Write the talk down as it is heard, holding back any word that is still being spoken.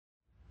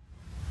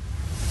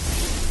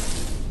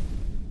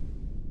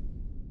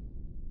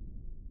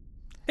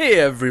Hey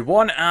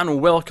everyone,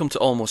 and welcome to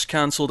Almost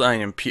Cancelled. I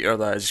am Peter,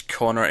 that is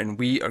Connor, and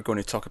we are going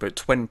to talk about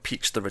Twin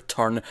Peaks The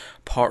Return,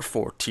 Part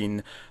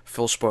 14.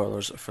 Full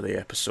spoilers for the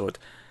episode.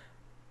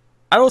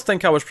 I don't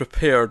think I was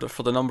prepared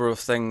for the number of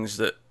things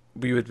that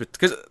we would...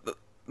 Because,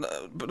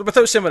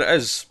 without saying what it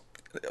is,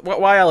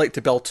 why I like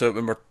to build to it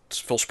when we're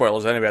full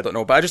spoilers anyway, I don't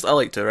know, but I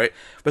like to, right?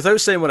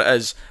 Without saying what it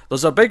is,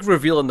 there's a big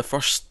reveal in the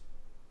first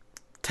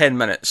 10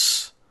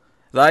 minutes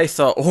that I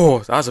thought, oh,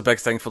 that's a big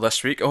thing for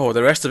this week. Oh,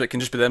 the rest of it can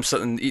just be them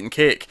sitting eating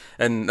cake,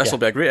 and this will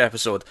be a great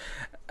episode.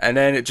 And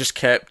then it just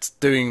kept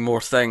doing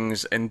more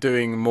things and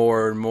doing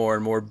more and more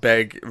and more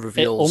big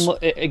reveals.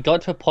 It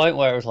got to a point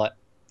where it was like,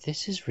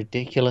 this is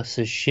ridiculous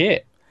as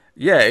shit.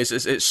 Yeah,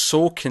 it's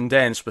so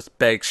condensed with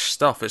big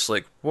stuff. It's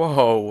like,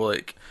 whoa,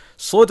 like,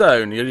 slow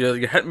down.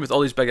 You're hitting me with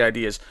all these big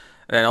ideas.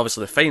 And then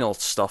obviously the final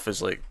stuff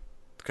is like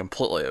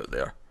completely out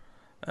there.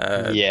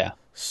 Yeah.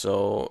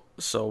 So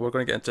we're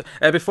going to get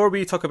into... before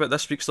we talk about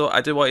this week's, though, I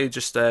do want to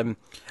just... this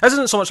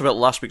isn't so much about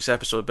last week's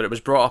episode, but it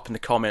was brought up in the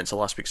comments of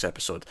last week's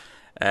episode.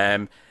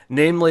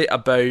 Namely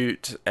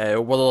about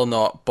whether or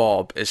not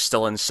Bob is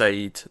still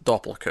inside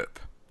Doppelkoop.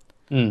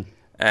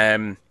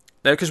 Now,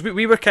 because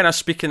we were kind of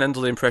speaking under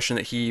the impression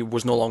that he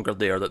was no longer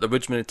there, that the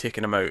Woodsman had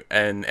taken him out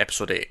in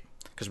episode 8.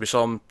 Because we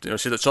saw him,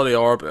 saw the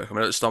orb coming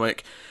out of the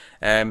stomach.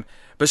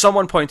 But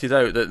someone pointed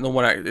out that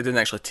they didn't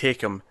actually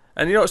take him.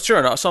 And it's true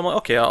or not, so I'm like,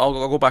 okay,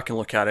 I'll go back and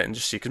look at it and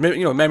just see, because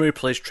memory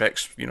plays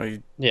tricks.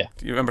 You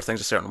remember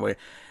things a certain way.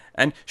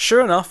 And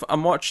sure enough,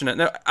 I'm watching it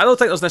now. I don't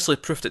think there's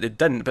necessarily proof that they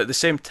didn't, but at the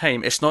same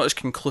time, it's not as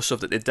conclusive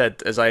that they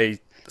did as I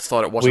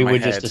thought it was. In my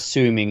head. We were just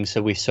assuming,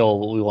 so we saw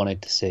what we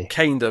wanted to see.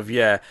 Kind of,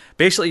 yeah.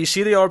 Basically, you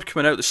see the orb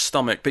coming out the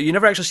stomach, but you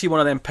never actually see one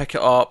of them pick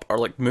it up or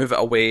like move it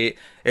away.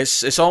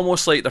 It's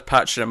almost like they're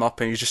patching him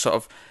up, and you just sort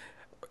of.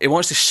 He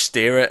wants to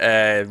stare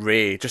at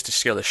Ray just to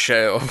scare the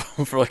shit out of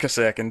him for like a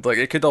second. Like,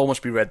 it could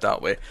almost be read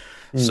that way.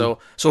 So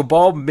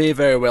Bob may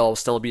very well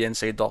still be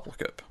inside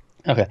Doppelkoop.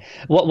 Okay.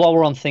 While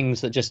we're on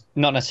things that just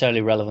not necessarily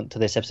relevant to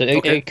this episode,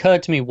 it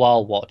occurred to me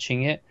while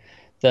watching it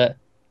that,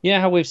 you know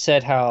how we've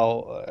said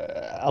how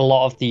a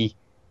lot of the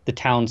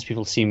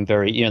townspeople seem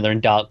very, they're in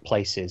dark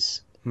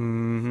places.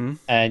 Mm-hmm.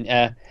 And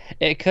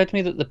it occurred to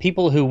me that the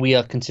people who we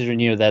are considering,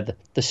 they're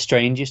the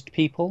strangest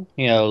people,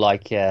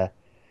 like...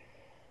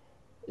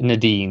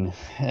 Nadine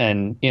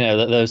and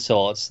those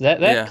sorts,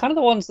 they're kind of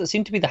the ones that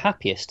seem to be the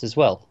happiest as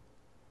well.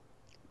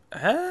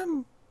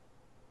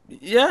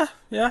 Yeah,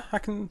 I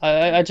can.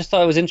 I just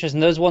thought it was interesting.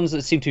 Those ones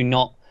that seem to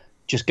not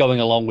just going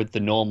along with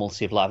the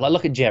normalcy of life. Like,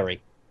 look at Jerry.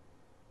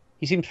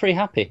 He seems pretty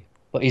happy,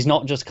 but he's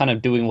not just kind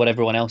of doing what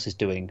everyone else is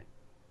doing.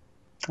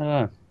 I don't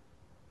know.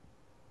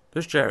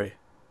 Who's Jerry?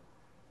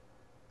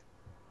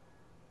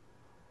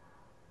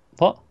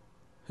 What?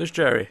 Who's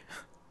Jerry?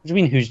 What do you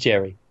mean, who's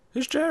Jerry?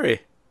 Who's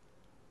Jerry?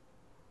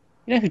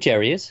 You know who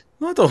Jerry is?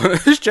 No, I don't.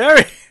 Who's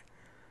Jerry?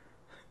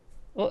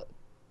 What?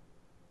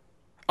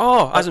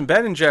 Oh, as in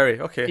Ben and Jerry.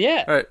 Okay.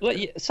 Yeah. Right. Well,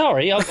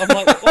 sorry, I'm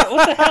like,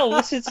 what the hell?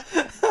 This is...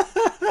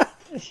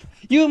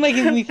 You were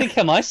making me think,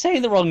 am I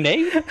saying the wrong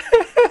name?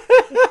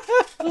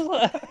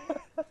 I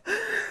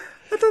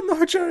didn't know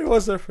who Jerry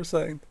was there for a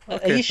second.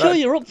 Okay, are you sure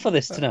you're up for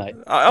this tonight?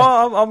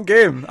 I'm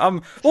game.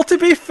 Well, to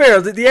be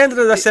fair, the end of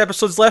this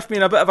episode's left me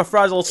in a bit of a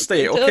frazzled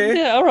state, okay?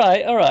 Yeah, all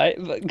right.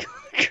 But,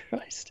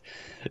 Christ.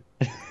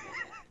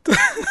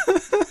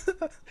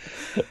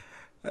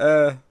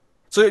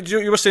 So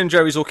you were saying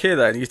Jerry's okay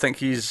then? You think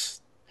he's...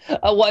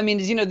 What I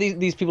mean is,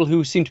 these people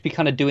who seem to be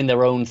kind of doing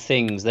their own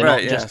things. They're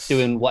not just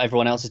doing what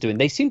everyone else is doing.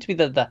 They seem to be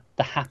the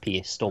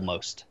happiest,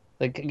 almost.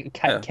 Like,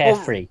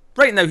 carefree.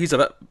 Well, right now he's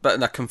a bit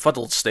in a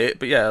confuddled state,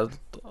 but yeah.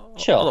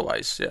 Sure.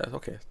 Otherwise, yeah,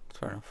 okay,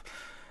 fair enough.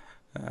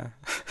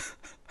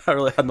 I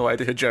really had no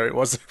idea who Jerry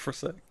was there for a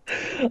second.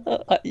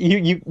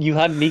 You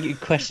had me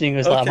questioning,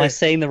 was like, am I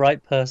saying the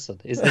right person?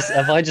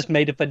 Have I just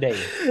made up a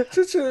name?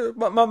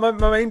 My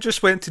mind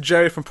just went to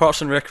Jerry from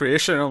Parks and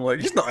Recreation, and I'm like,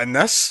 he's not in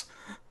this.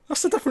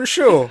 That's a different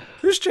show.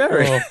 Who's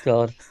Jerry? Oh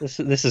god, this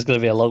is going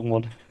to be a long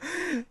one.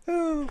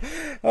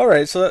 All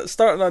right, so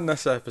starting on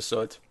this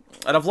episode,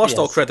 and I've lost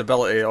all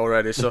credibility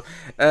already. So,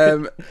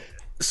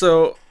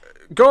 so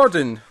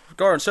Gordon,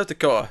 South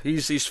Dakota,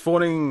 he's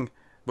phoning.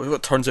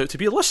 What turns out to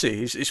be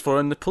Lucy. He's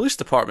phoning the police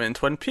department in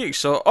Twin Peaks.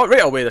 So,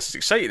 right away, this is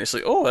exciting. It's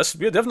like, oh, this is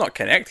weird. They've not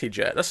connected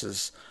yet. This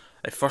is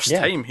a first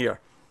time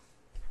here.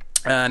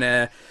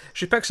 And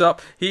she picks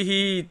up.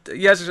 He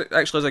actually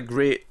has a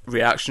great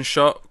reaction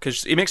shot,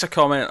 because he makes a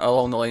comment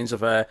along the lines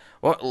of,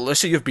 "What,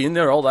 Lucy? You've been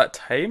there all that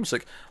time?" It's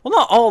like, well,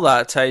 not all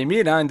that time.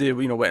 Me and Andy,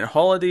 went on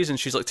holidays, and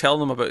she's like telling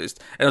him about his.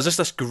 And there's just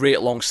this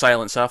great long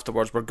silence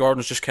afterwards, where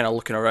Gordon's just kind of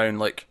looking around,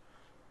 like.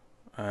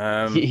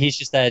 He's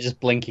just there,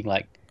 just blinking,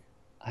 like.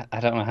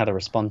 I don't know how to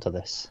respond to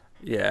this.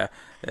 Yeah,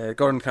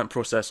 Gordon can't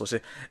process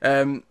Lucy.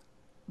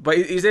 But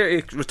he's there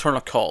to return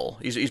a call.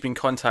 He's been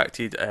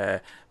contacted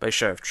by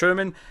Sheriff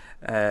Truman,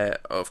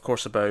 of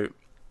course, about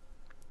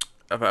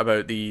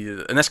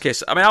the... In this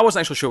case, I mean, I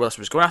wasn't actually sure where this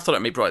was going. I thought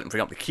it might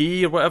bring up the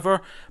key or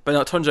whatever, but no,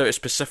 it turns out it's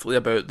specifically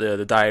about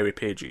the diary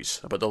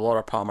pages, about the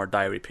Laura Palmer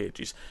diary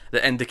pages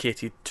that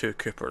indicated two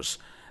Coopers.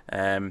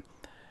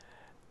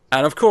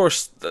 And of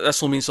course,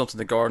 this will mean something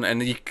to Gordon,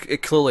 and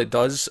it clearly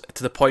does,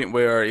 to the point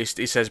where he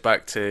says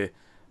back to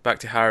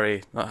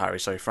Harry, not Harry,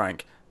 sorry,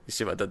 Frank. You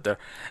see what I did there?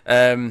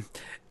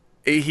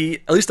 He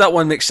at least that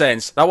one makes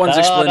sense. That one's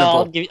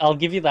explainable. No, I'll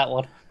give you that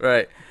one.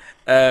 Right.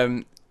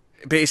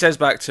 But he says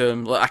back to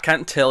him, "Look, I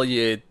can't tell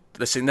you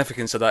the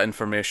significance of that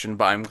information,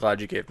 but I'm glad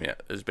you gave me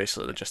it." Is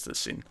basically the gist of the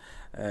scene,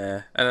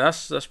 and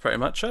that's pretty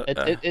much it.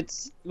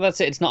 It's let's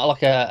say it's not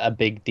like a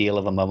big deal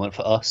of a moment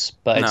for us,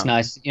 but it's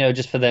nice,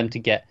 just for them to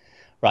get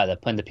right. They're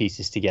putting the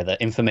pieces together.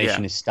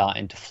 Information is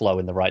starting to flow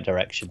in the right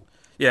direction.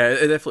 Yeah,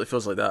 it definitely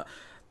feels like that.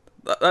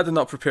 That did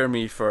not prepare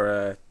me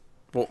for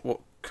what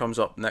comes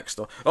up next,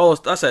 though. Oh,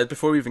 that's it.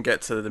 Before we even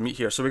get to the meat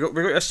here, so we got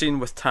a scene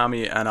with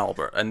Tammy and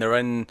Albert, and they're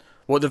in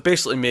what they've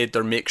basically made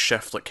their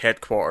makeshift like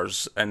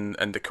headquarters in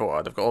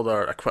Dakota. They've got all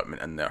their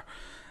equipment in there,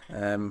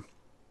 and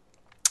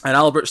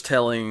Albert's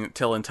telling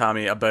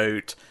Tammy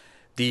about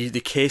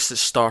the case that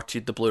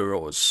started the Blue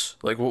Rose,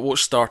 like what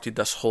started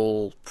this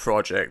whole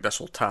project, this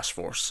whole task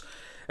force,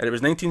 and it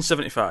was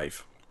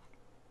 1975.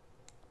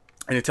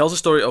 And he tells the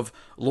story of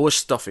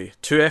Lois Duffy,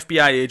 two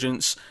FBI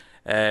agents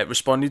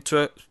responded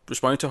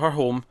to her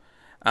home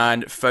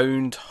and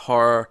found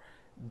her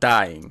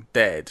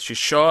dead. She's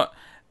shot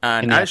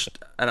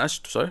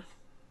sorry,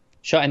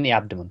 shot in the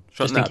abdomen,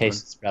 just in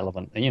case it's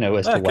relevant,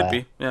 as to where. Could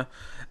be, yeah.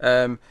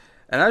 And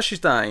as she's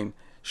dying,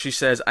 she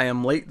says, "I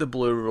am like the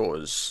Blue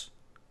Rose,"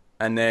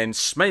 and then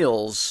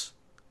smiles,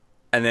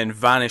 and then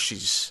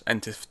vanishes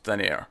into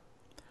thin air.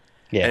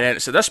 Yeah. And then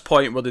it's at this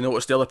point where they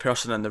notice the other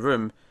person in the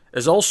room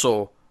is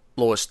also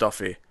Lois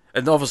Duffy.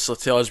 And obviously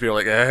to us, we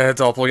were like,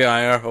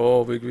 doppelganger.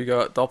 Oh, we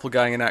got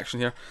doppelganger in action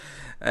here.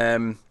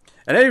 And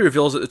then he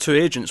reveals that the two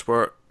agents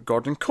were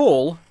Gordon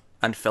Cole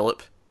and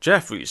Philip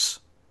Jeffries.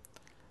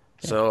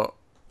 Yeah. So,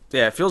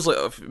 yeah, it feels like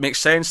it makes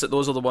sense that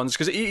those are the ones.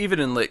 Because even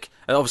in, and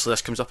obviously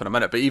this comes up in a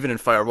minute, but even in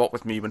Fire Walk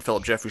with Me, when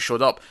Philip Jeffries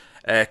showed up,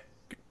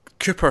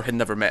 Cooper had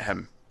never met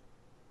him.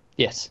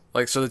 Yes.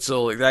 So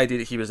the idea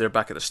that he was there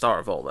back at the start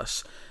of all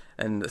this,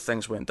 and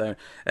things went down.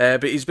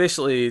 But he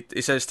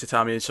says to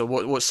Tammy, "So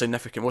what's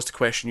significant? What's the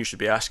question you should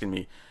be asking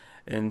me?"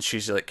 And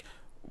she's like,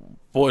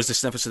 "What is the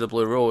significance of the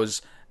Blue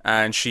Rose?"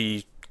 And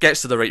she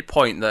gets to the right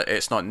point that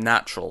it's not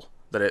natural,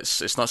 that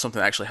it's not something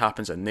that actually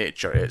happens in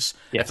nature. It's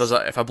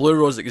if a Blue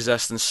Rose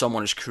exists and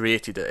someone has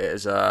created it, it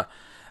is a.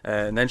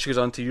 And then she goes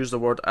on to use the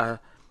word a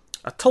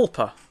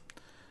tulpa,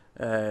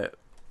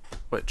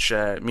 which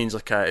means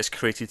it's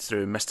created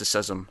through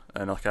mysticism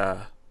and like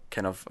a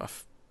kind of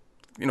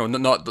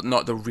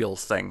not the real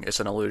thing. It's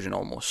an illusion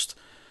almost.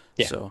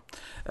 Yeah.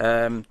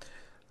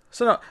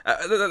 So,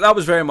 that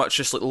was very much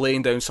just like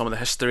laying down some of the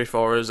history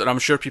for us, and I'm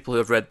sure people who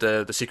have read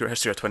the Secret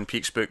History of Twin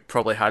Peaks book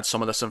probably had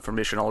some of this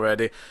information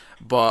already.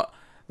 But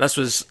this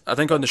was, I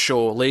think, on the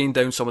show, laying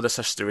down some of this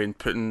history and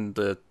putting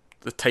the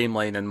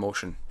timeline in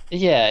motion.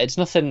 Yeah, it's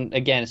nothing.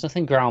 Again, it's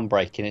nothing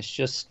groundbreaking. It's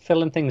just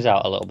filling things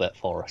out a little bit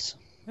for us.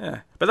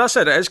 Yeah, but that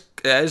said, it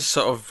is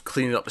sort of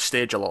cleaning up the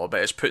stage a little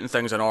bit. It's putting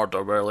things in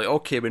order. Where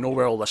okay, we know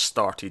where all this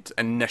started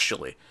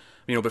initially.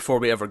 Before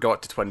we ever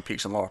got to Twin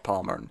Peaks and Laura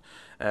Palmer.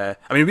 And,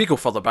 we go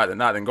further back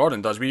than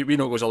Gordon does. We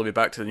know it goes all the way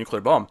back to the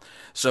nuclear bomb.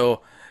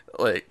 So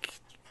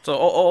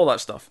all that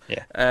stuff.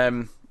 Yeah.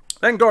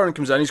 Then Gordon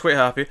comes in. He's quite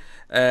happy,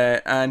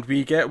 and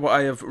we get what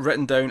I have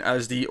written down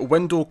as the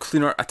window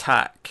cleaner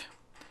attack.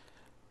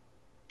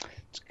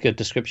 It's a good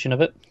description of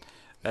it.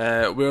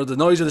 Where the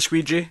noise of the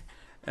squeegee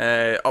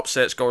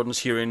upsets Gordon's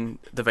hearing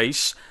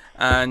device,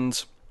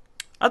 and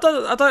I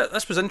thought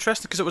this was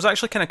interesting because it was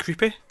actually kind of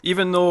creepy,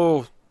 even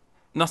though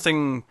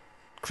nothing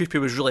creepy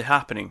was really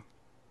happening.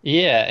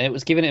 Yeah, and it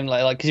was giving him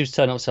like because he was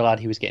turning up so loud,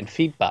 he was getting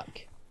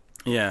feedback.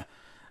 Yeah,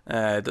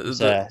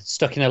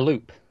 stuck in a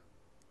loop,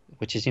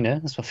 which is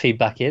that's what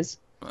feedback is.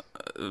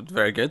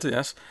 Very good,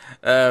 yes.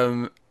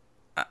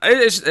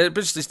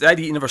 It's just the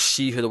idea you never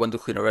see who the window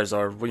cleaner is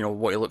or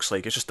what he looks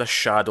like. It's just a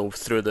shadow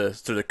through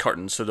the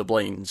curtains, through the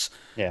blinds.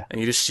 Yeah,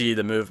 and you just see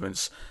the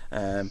movements.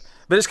 But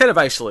it's kind of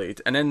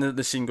isolated. And then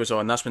the scene goes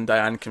on. That's when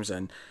Diane comes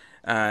in,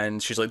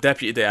 and she's like,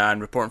 "Deputy Diane,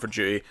 reporting for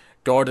duty."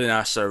 Gordon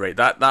asks her, "Right,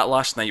 that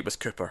last night with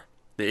Cooper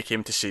that he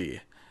came to see you,"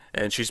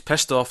 and she's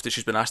pissed off that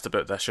she's been asked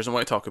about this. She doesn't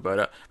want to talk about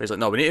it. But he's like,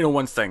 "No, we need to know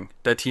one thing.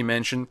 Did he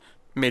mention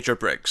Major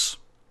Briggs?"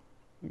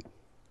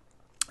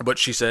 But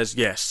she says,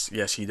 yes,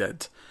 he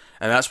did.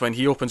 And that's when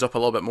he opens up a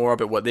little bit more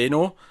about what they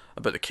know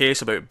about the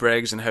case, about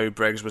Briggs and how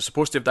Briggs was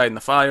supposed to have died in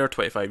the fire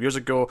 25 years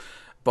ago,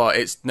 but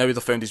it's now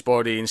they've found his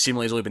body and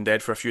seemingly he's only been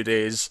dead for a few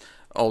days,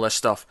 all this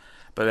stuff.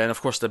 But then,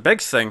 of course, the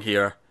big thing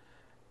here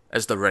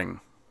is the ring.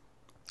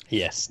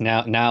 Yes,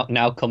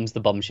 now comes the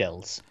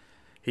bombshells.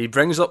 He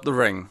brings up the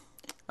ring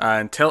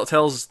and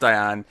tells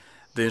Diane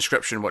the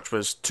inscription, which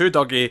was, "To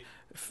Dougie,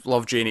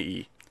 love Janie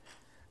E."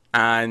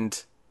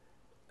 And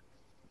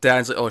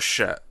Diane's like, "Oh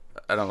shit."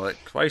 And I'm like,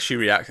 why is she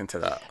reacting to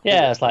that?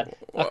 Yeah, it's like,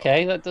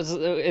 okay, that does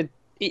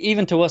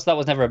even to us that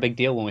was never a big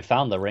deal when we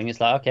found the ring.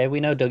 It's like, okay, we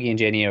know Dougie and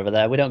Janie are over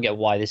there. We don't get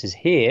why this is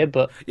here,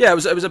 but yeah, it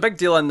was a big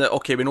deal in that.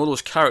 Okay, we know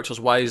those characters.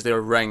 Why is there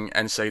a ring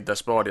inside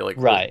this body? Like,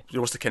 right?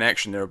 What's the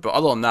connection there? But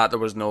other than that, there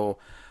was no.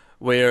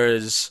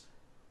 Whereas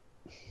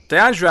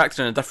Diane's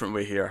reacting in a different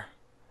way here.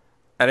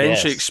 And then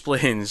she Yes.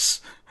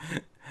 explains.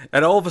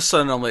 And all of a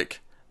sudden I'm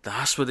like,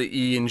 that's what the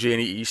E in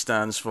Janie E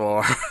stands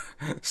for.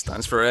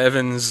 Stands for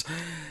Evans.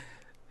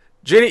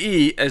 Janie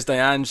E is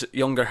Diane's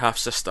younger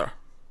half-sister.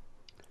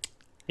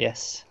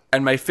 Yes.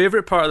 And my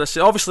favourite part of this,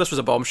 obviously this was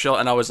a bombshell,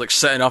 and I was like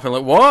sitting up and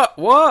like, what?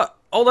 What?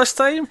 All this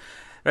time?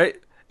 Right?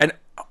 And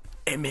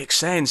it makes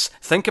sense.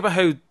 Think about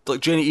how, like,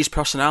 Janie E's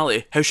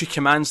personality, how she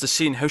commands the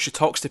scene, how she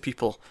talks to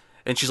people.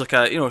 And she's like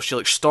she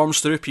like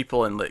storms through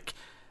people and like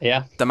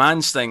Yeah.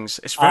 demands things.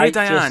 It's very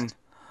Diane.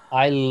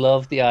 I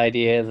love the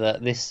idea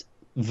that this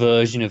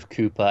version of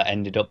Cooper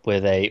ended up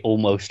with a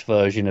almost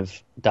version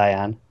of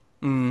Diane.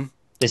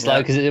 It's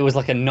like, because it was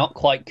like a not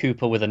quite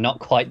Cooper with a not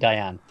quite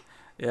Diane.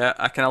 Yeah,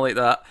 I kind of like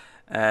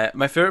that.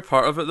 My favourite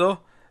part of it, though,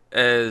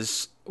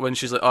 is when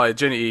she's like, oh,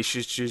 Janie E,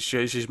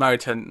 she's married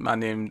to a man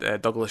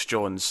named Douglas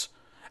Jones.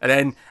 And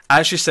then,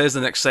 as she says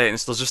the next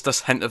sentence, there's just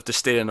this hint of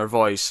disdain in her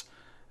voice.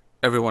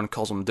 Everyone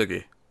calls him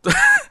Doogie.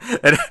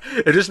 And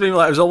it just made me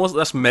like, it was almost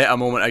this meta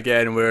moment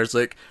again, where it's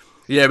like,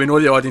 yeah, we know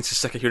the audience is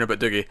sick of hearing about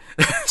Doogie.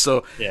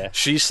 So Yeah.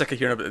 she's sick of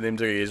hearing about the name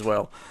Doogie as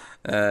well.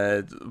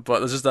 But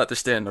there's just that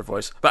disdain in their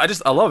voice.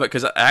 But I love it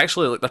because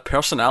actually, like, their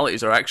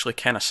personalities are actually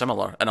kind of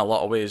similar in a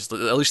lot of ways.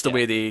 At least the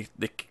way they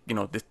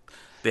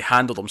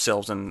handle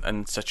themselves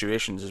in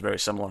situations is very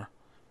similar.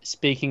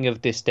 Speaking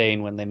of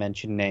disdain, when they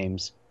mention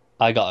names,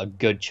 I got a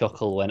good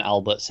chuckle when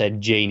Albert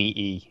said Janie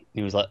E.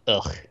 He was like,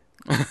 ugh.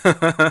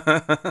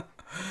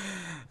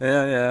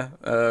 Yeah.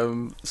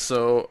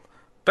 So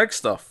big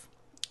stuff.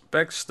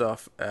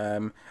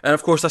 And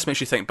of course, this makes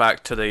you think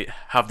back to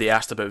have they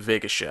asked about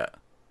Vegas yet?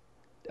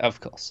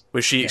 Of course.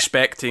 Was she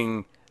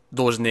expecting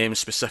those names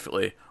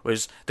specifically?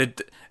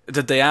 Did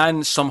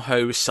Diane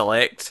somehow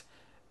select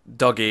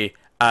Dougie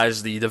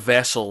as the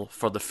vessel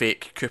for the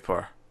fake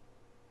Cooper,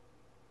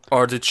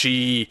 or did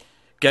she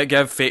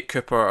give fake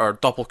Cooper or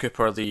double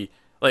Cooper the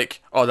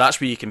like? Oh,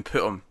 that's where you can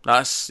put him.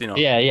 That's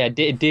Yeah.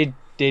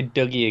 Did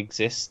Dougie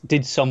exist?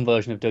 Did some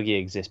version of Dougie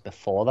exist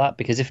before that?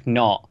 Because if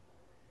not,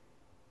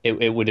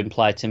 it would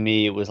imply to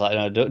me it was like,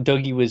 no,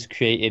 Dougie was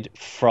created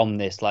from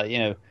this, like,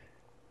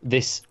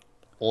 this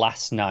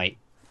last night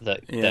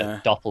that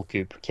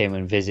Doppelkoop came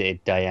and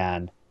visited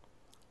Diane.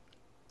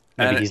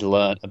 Maybe he's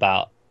learnt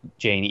about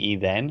Janie E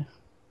then,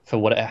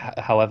 for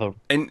however.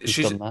 And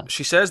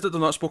she says that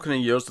they're not spoken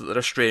in years, that they're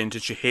estranged,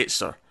 and she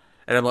hates her.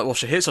 And I'm like, well,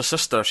 she hates her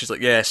sister. She's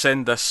like, yeah,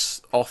 send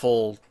this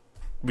awful,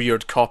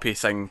 weird copy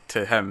thing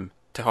to her.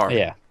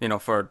 Yeah.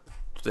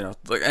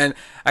 And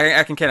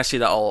I can kind of see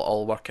that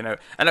all working out.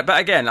 And but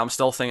again, I'm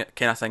still thinking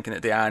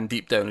that Diane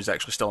deep down is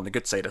actually still on the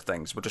good side of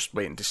things. We're just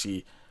waiting to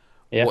see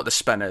what the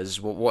spin is.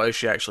 What is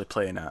she actually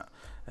playing at?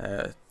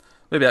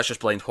 Maybe that's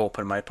just blind hope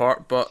on my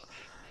part, but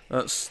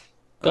that's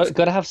got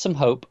to have some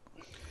hope.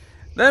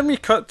 Then we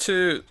cut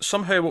to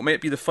somehow what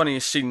might be the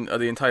funniest scene of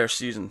the entire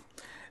season.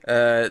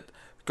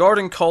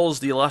 Gordon calls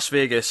the Las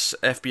Vegas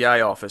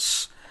FBI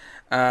office,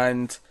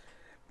 and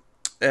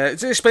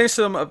it explains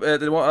to them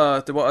they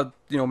want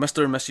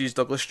Mr. and Mrs.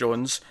 Douglas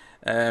Jones,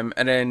 and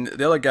then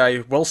the other guy,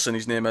 Wilson,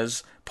 his name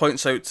is,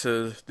 points out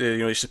to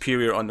the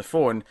superior on the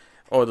phone,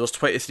 oh, there's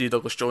 23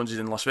 Douglas Joneses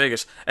in Las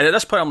Vegas. And at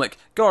this point I'm like,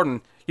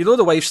 Gordon, you know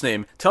the wife's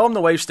name, tell him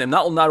the wife's name,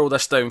 that'll narrow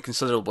this down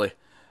considerably.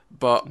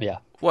 But yeah,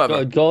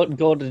 whatever.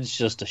 Gordon's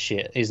just a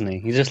shit, isn't he?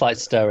 He's just like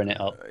stirring it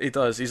up. He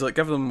does. He's like,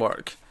 give them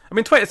work. I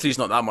mean, 23 is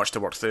not that much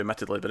to work through,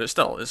 admittedly, but it's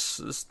more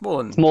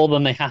than... It's more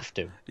than they have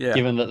to, yeah.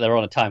 Given that they're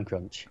on a time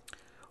crunch.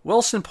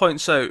 Wilson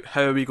points out,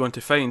 how are we going to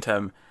find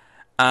him?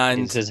 And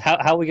he says, how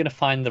are we going to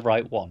find the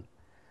right one?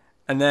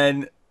 And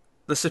then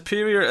the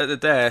superior at the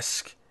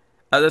desk,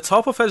 at the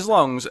top of his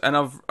lungs, and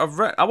I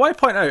want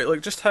to point out,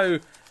 like, just how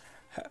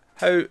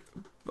oh,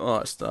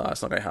 that's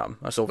not going to happen.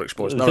 That's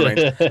overexposed.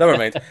 Never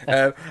mind.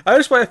 I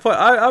just want to point.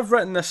 I've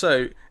written this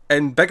out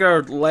in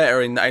bigger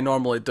lettering than I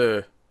normally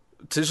do,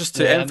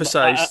 to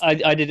emphasise.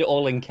 I did it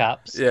all in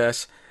caps.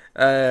 Yes.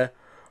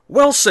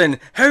 Wilson,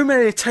 how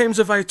many times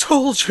have I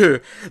told you?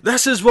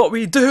 This is what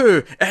we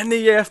do in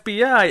the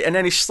FBI. And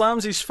then he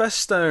slams his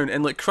fist down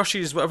and like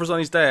crushes whatever's on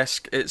his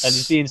desk. And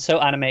he's being so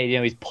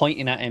animated. He's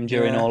pointing at him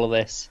during all of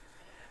this.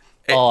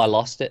 I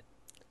lost it.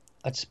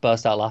 I just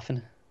burst out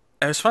laughing.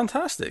 It was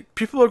fantastic.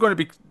 People are going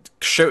to be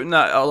shouting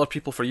that at other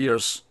people for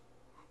years.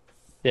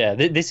 Yeah,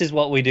 this is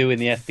what we do in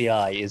the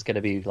FBI. Is going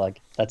to be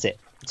like, that's it.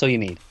 That's all you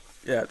need.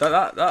 Yeah,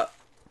 that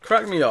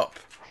cracked me up.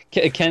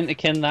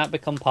 Can that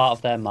become part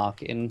of their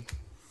marketing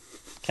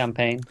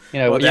campaign?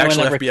 The when they're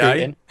FBI?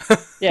 recruiting.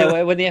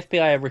 Yeah, when the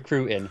FBI are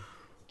recruiting,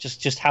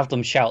 just have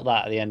them shout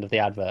that at the end of the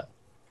advert.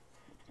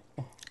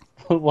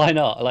 Why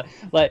not?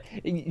 Like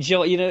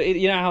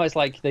you know how it's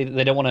like they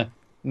don't want to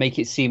make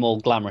it seem all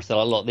glamorous. They're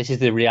like, look, this is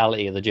the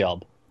reality of the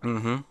job.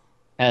 Mm-hmm.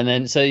 And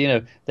then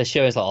the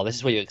show is like, oh, this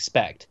is what you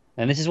expect,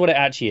 and this is what it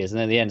actually is. And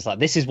then at the end, it's like,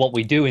 this is what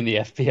we do in the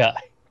FBI.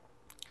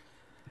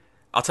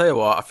 I'll tell you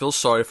what, I feel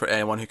sorry for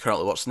anyone who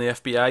currently works in the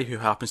FBI who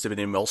happens to be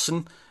named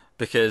Wilson,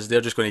 because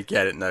they're just going to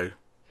get it now.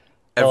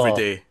 Every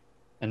day.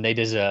 And they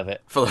deserve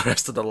it. For the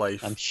rest of their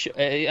life. I'm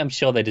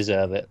sure they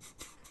deserve it.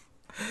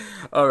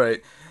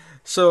 Alright.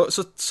 So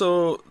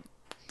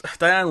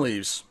Diane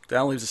leaves.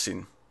 Diane leaves the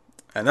scene.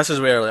 And this is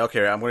where, like,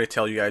 okay, I'm going to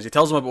tell you guys. He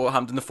tells them about what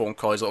happened in the phone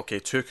call. He's like, okay,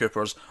 2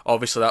 Coopers.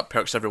 Obviously, that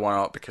perks everyone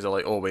up because they're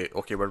like, oh, wait,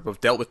 okay, we've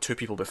dealt with 2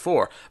 people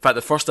before. In fact,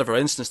 the first ever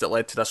instance that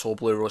led to this whole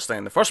Blue Rose thing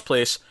in the first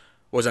place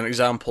was an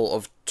example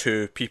of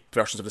 2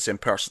 versions of the same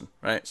person,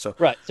 right? So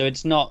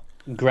it's not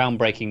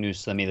groundbreaking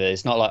news to them either.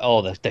 It's not like,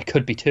 oh, there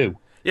could be 2.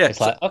 yeah, It's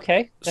like,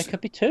 okay, there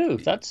could be 2.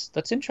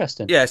 That's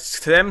interesting. yeah,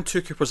 to them,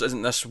 2 Coopers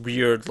isn't this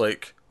weird,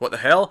 like, what the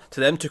hell? To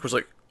them, 2 Coopers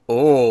like,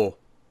 oh,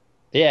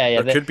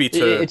 Yeah. there could be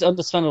 2. It's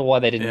understandable why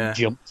they didn't Yeah.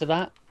 jump to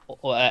that.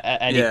 Or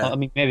at any Yeah. point. I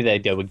mean, maybe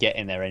they were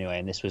getting there anyway,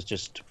 and this was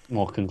just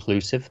more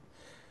conclusive.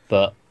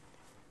 But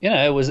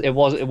it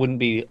wouldn't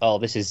be. Oh,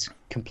 this is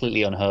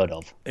completely unheard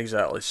of.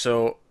 Exactly.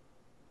 So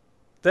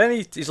then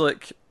he's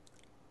like,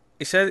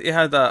 he said he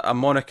had a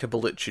Monica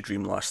Bellucci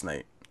dream last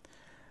night.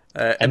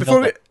 And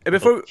before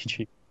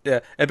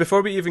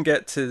we even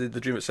get to the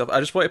dream itself, I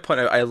just want to point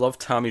out I love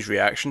Tammy's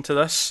reaction to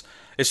this.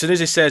 As soon as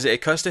he says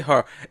it cuts to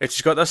her, and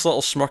she's got this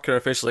little smirk on her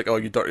face, like, "Oh,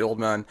 you dirty old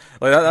man!"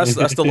 Like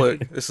that's the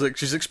look. It's like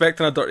she's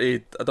expecting a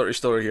dirty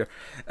story here.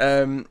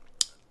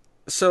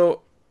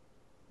 So,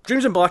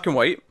 dreams in black and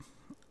white,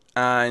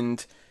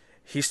 and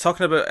he's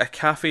talking about a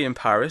cafe in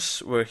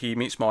Paris where he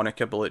meets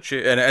Monica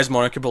Bellucci, and it is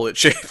Monica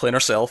Bellucci playing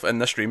herself in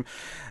this dream.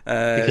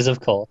 Because of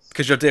course,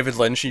 because you're David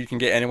Lynch, and you can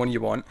get anyone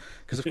you want.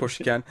 Because of course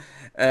you can.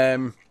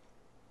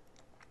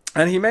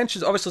 And he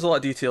mentions, obviously there's a lot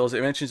of details. He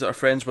mentions that our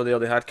friends were there,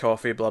 they had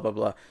coffee, blah blah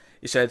blah.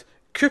 He said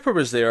Cooper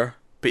was there,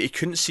 but he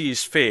couldn't see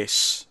his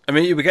face. I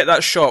mean, we get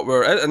that shot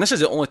where, and this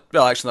is the only,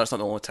 well, actually that's not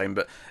the only time,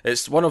 but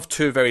it's one of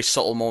 2 very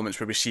subtle moments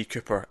where we see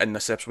Cooper in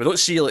this episode. We don't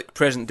see like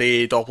present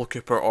day Doppel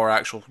Cooper or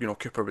actual,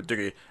 Cooper with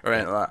Doogie or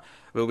anything like that.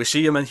 Well, we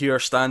see him in here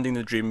standing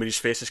in the dream where his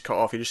face is cut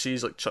off. You just see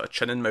his like sort of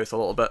chin and mouth a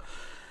little bit.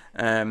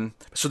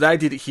 So the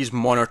idea that he's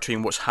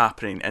monitoring what's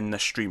happening in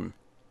this dream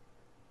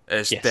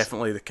is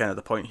definitely the kind of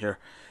the point here.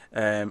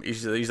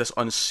 He's this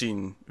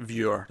unseen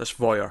viewer, this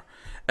voyeur.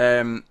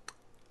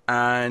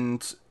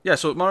 And yeah,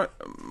 so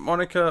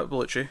Monica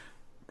Bellucci,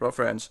 brought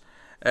friends,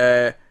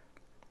 and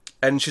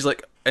she's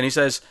like, and he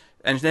says,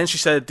 and then she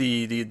said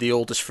the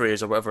oldest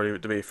phrase or whatever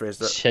the way he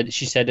phrased it.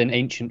 She said an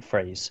ancient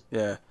phrase.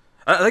 Yeah,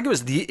 I think it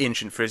was the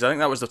ancient phrase. I think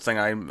that was the thing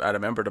I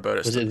remembered about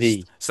it. Was it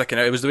the sticking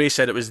out? It was the way he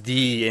said it was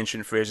the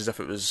ancient phrase, as if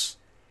it was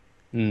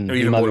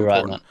even more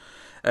important.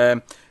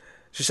 Right.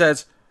 She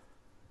said,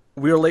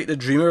 "We are like the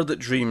dreamer that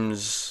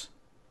dreams,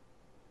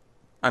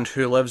 and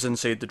who lives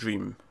inside the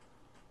dream."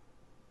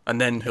 And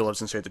then who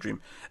lives inside the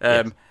dream.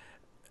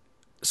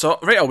 So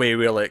right away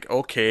we're like,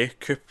 okay,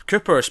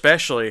 Cooper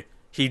especially,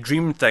 he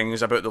dreamed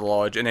things about the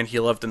lodge and then he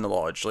lived in the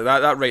lodge. Like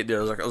that right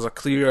there, there's a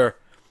clear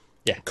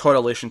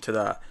correlation to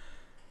that.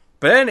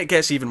 But then it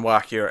gets even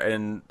wackier,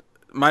 and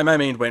my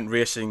mind went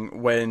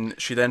racing when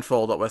she then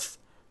followed up with,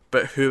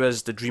 but who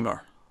is the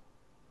dreamer?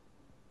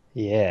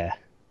 Yeah.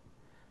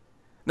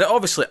 Now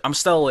obviously I'm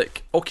still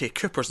like, okay,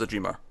 Cooper's the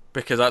dreamer,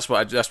 because that's what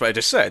I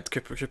just said.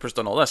 Cooper's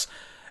done all this.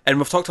 And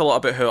we've talked a lot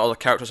about how other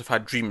characters have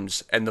had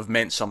dreams and they've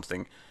meant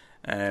something.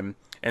 And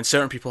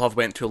certain people have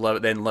went to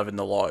live in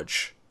the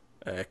lodge.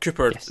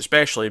 Cooper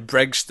especially,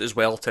 Briggs as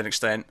well to an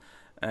extent,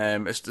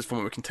 it's from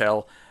what we can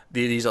tell,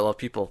 these other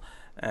people.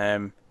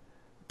 But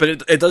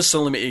it does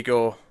suddenly make you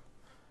go,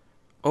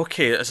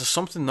 okay, is there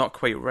something not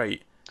quite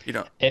right? Do you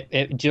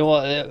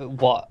know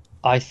what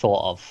I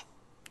thought of?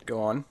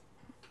 Go on.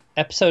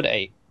 Episode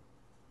 8.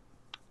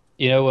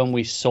 When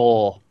we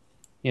saw,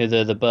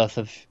 the birth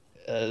of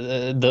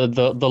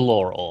the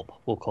lore orb,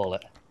 we'll call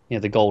it.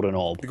 The golden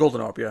orb. The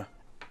golden orb, yeah.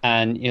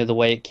 And the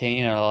way it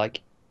came,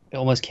 like it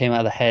almost came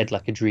out of the head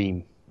like a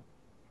dream.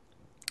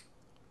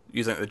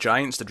 You think the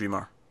giant's the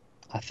dreamer?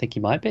 I think he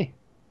might be.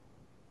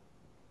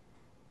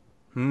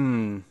 I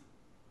don't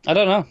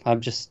know. I'm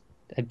just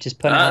putting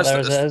it out there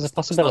as a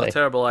possibility. It's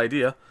not a terrible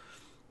idea.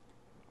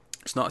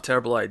 It's not a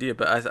terrible idea,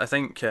 but I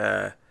think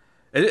it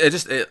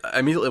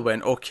immediately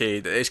went, okay,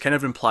 it's kind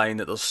of implying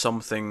that there's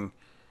something.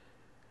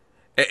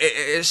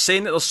 It's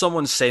saying that there's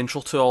someone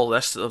central to all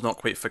this that they've not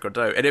quite figured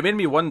out, and it made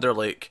me wonder,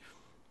 like,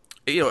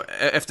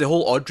 if the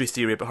whole Audrey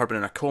theory about her being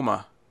in a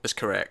coma is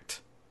correct,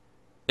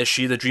 is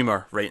she the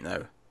dreamer right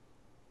now?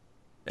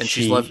 And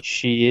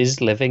she is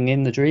living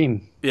in the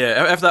dream.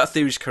 Yeah, if that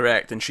theory's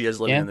correct, then she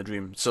is living in the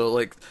dream. So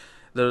like,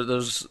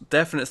 there's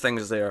definite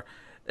things there.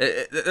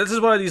 This is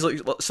one of these like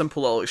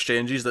simple little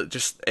exchanges that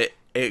just it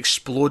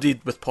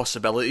exploded with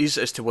possibilities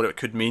as to what it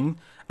could mean.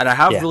 And I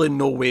have really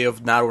no way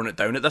of narrowing it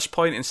down at this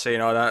point and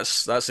saying, "Oh,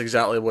 that's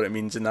exactly what it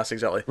means," and that's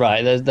exactly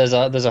right. There's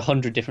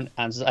 100 different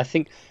answers. I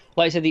think,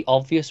 like I said, the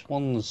obvious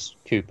one's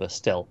Cooper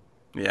still.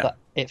 Yeah. But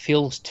it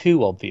feels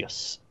too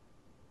obvious.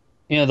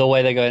 The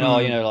way they're going.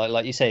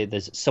 Like you say,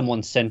 there's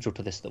someone central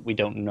to this that we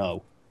don't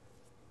know,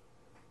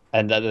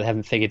 and that they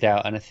haven't figured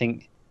out. And I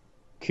think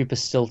Cooper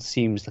still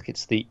seems like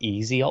it's the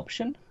easy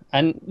option,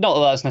 and not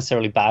that that's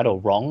necessarily bad or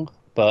wrong,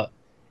 but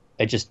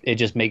it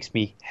just makes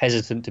me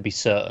hesitant to be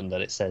certain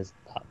that it says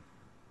that.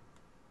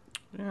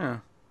 Yeah.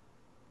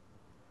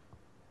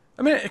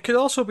 I mean, it could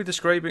also be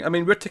describing... I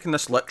mean, we're taking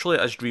this literally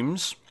as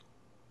dreams,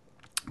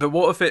 but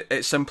what if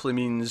it simply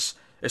means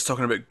it's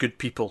talking about good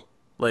people?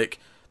 Like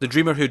the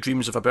dreamer who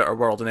dreams of a better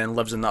world and then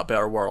lives in that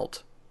better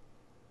world.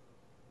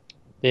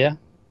 Yeah.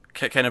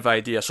 Kind of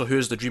idea. So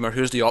who's the dreamer?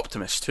 Who's the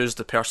optimist? Who's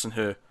the person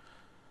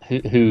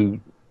who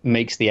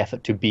makes the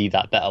effort to be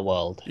that better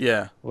world?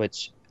 Yeah.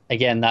 Which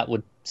again, that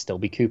would still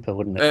be Cooper,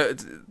 wouldn't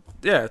it?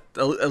 Yeah.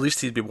 At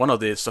least he'd be one of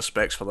the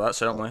suspects for that.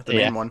 Certainly the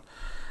main one.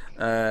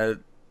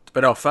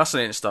 But no,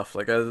 fascinating stuff.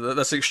 Like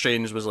this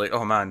exchange was like,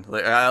 oh man,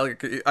 like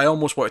I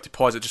almost wanted to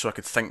pause it just so I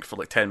could think for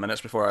like 10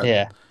 minutes before I.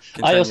 Yeah.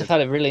 Continued. I also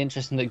found it really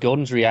interesting that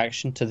Gordon's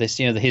reaction to this.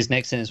 His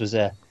next sentence was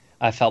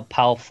I felt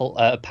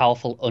a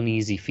powerful,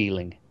 uneasy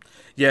feeling.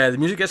 Yeah, the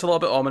music gets a little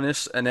bit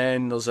ominous, and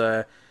then there's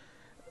a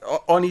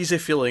uneasy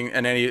feeling,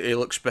 and then he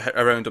looks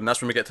around him.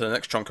 That's when we get to the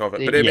next chunk of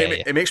it. But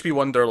it makes me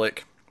wonder,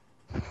 like,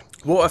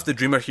 what if the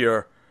dreamer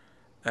here,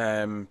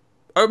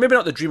 or maybe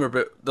not the dreamer,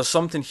 but there's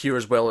something here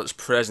as well that's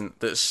present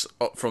that's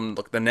up from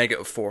like the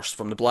negative force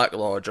from the Black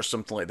Lodge or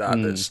something like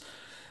that. That's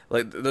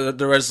like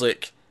there is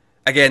like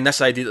again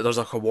this idea that there's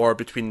like a war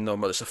between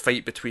them, or there's a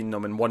fight between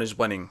them, and one is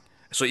winning.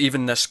 So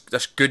even this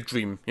good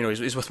dream,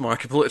 he's with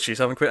Monica Bellucci, he's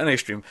having quite a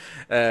nice dream,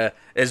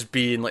 is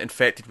being like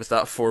infected with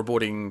that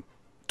foreboding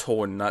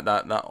tone,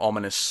 that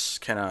ominous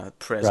kind of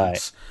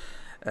presence.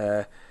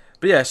 Right.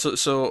 But yeah,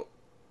 so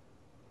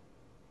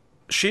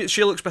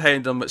she looks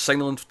behind him,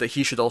 signaling that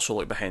he should also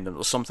look behind him.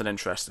 There's something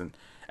interesting,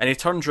 and he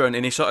turns around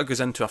and he sort of goes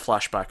into a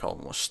flashback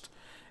almost.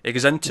 He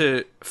goes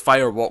into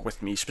Fire Walk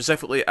with Me,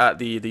 specifically at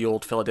the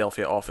old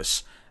Philadelphia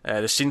office.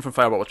 The scene from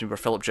Fire Walk with Me where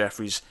Philip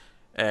Jeffries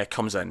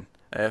comes in.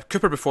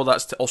 Cooper before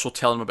that's also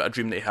telling him about a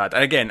dream that he had,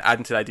 and again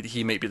adding to the idea that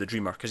he might be the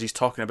dreamer because he's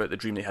talking about the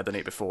dream that he had the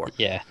night before.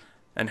 Yeah,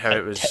 and how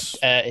it was.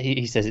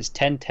 He says it's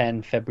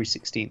 10/10, February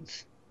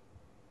 16th.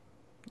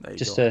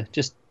 Just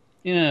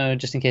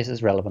in case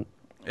it's relevant.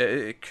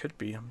 It could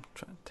be. I'm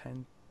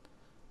trying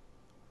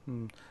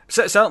 10.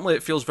 Certainly,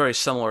 it feels very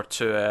similar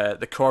to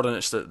the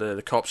coordinates that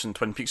the cops in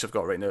Twin Peaks have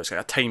got right now. It's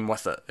like a time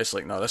with it. It's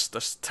like no, this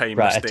time.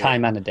 Right, this a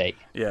time and a date.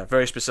 Yeah,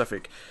 very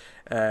specific.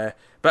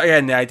 But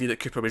again, the idea that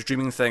Cooper was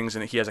dreaming things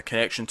and that he has a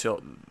connection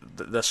to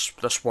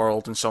this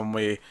world in some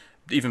way,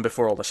 even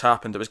before all this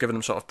happened, it was giving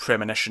him sort of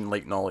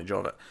premonition-like knowledge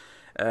of it.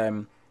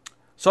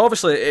 So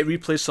obviously, it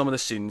replays some of the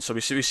scenes. So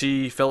we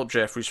see Philip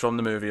Jeffries from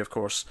the movie, of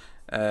course,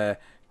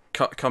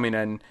 coming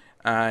in,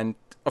 and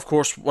of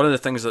course, one of the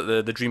things that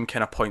the dream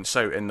kind of points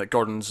out, and that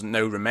Gordon's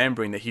now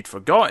remembering that he'd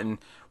forgotten,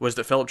 was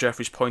that Philip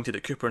Jeffries pointed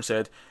at Cooper and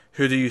said,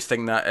 "Who do you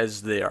think that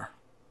is there?"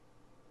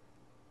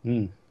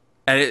 And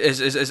it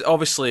is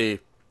obviously.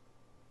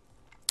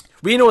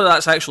 We know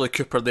that's actually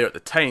Cooper there at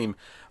the time,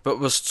 but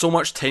with so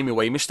much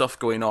timey-wimey stuff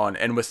going on,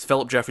 and with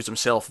Philip Jeffries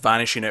himself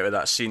vanishing out of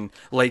that scene,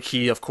 like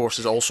he, of course,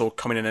 is also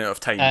coming in and out of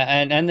time.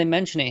 And they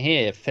mention it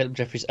here, Philip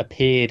Jeffries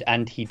appeared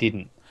and he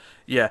didn't.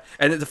 Yeah,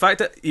 and the fact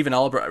that even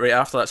Albert right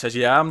after that says,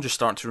 yeah, I'm just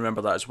starting to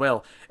remember that as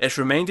well. It's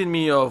reminding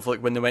me of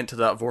like when they went to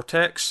that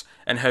vortex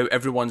and how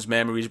everyone's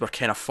memories were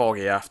kind of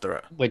foggy after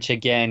it. Which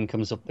again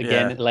comes up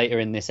again later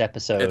in this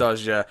episode. It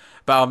does, yeah.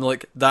 But I'm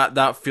like,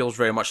 that feels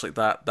very much like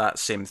that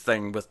same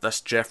thing with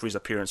this Jeffries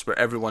appearance where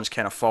everyone's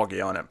kind of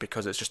foggy on it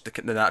because it's just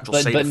the natural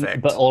side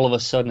effect. But all of a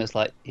sudden it's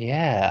like,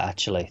 yeah,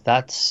 actually,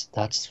 that's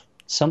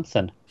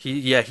something.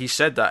 He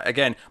said that.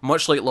 Again,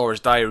 much like Laura's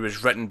diary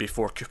was written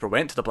before Cooper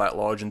went to the Black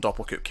Lodge and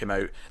Doppelkoop came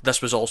out,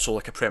 this was also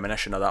like a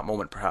premonition of that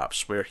moment,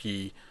 perhaps, where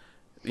he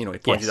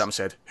pointed up and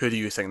said, who do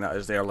you think that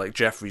is there? Like,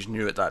 Jeffries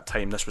knew at that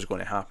time this was going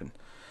to happen.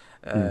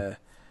 But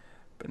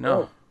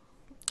no.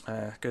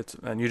 Good.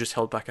 And you just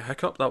held back a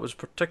hiccup. That was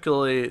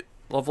particularly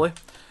lovely.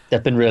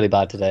 They've been really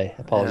bad today.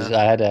 Apologies.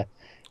 Yeah.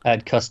 I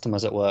had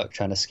customers at work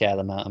trying to scare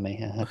them out of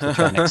me. I had to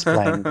try and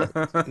explain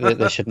that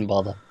they shouldn't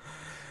bother.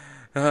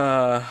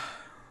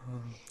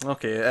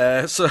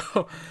 Okay, so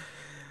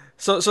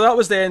that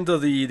was the end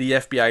of the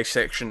FBI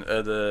section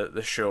of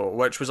the show,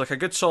 which was like a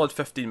good solid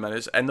 15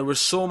 minutes, and there was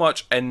so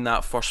much in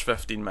that first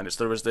 15 minutes.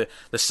 There was the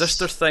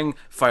sister thing,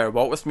 Fire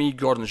Walk With Me,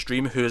 Gordon's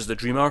dream, who is the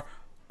dreamer,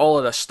 all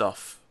of this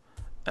stuff.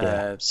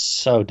 Yeah,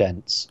 so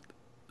dense.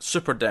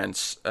 Super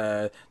dense,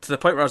 to the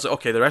point where I was like,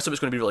 okay, the rest of it's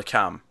going to be really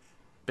calm,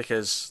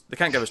 because they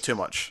can't give us too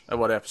much at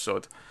one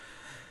episode.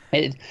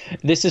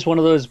 This is one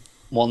of those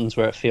ones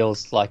where it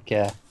feels like...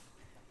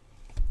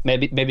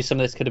 Maybe some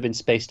of this could have been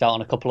spaced out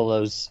on a couple of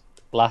those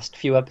last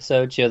few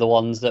episodes. The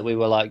ones that we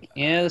were like,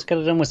 yeah, this could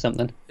have done with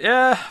something.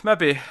 Yeah,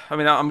 maybe. I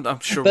mean, I'm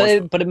sure.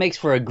 But it makes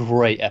for a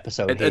great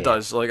episode. It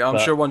does. Like, I'm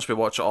sure once we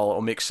watch it all,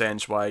 it'll make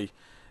sense why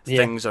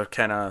things are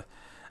kind of.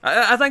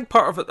 I think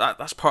part of it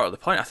that's part of the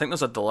point. I think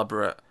there's a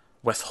deliberate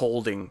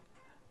withholding,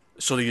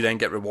 so that you then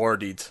get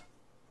rewarded.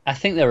 I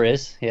think there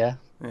is, yeah.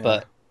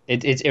 But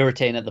it's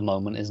irritating at the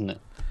moment, isn't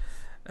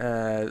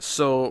it?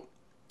 So,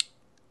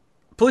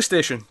 police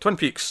station, Twin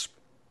Peaks.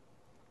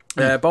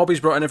 Bobby's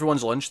brought in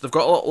everyone's lunch. They've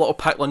got a little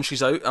packed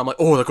lunches out. I'm like,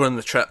 oh, they're going on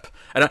the trip.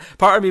 And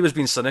part of me was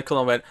being cynical.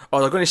 I went, oh,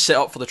 they're going to set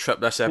up for the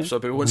trip this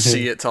episode, but we won't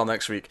see it till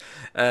next week.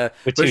 We're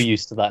too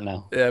used to that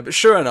now. Yeah, but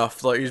sure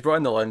enough, like he's brought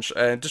in the lunch.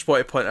 And just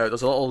want to point out,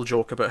 there's a little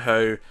joke about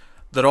how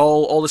they're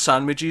all the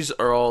sandwiches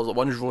are all,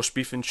 one's roast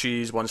beef and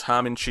cheese, one's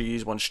ham and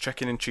cheese, one's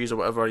chicken and cheese or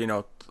whatever,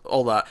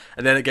 all that.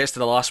 And then it gets to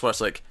the last one, it's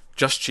like,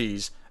 just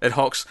cheese. And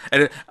Hawk's,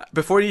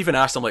 before he even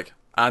asked, I'm like,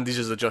 Andy's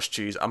is the just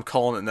cheese. I'm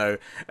calling it now.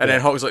 And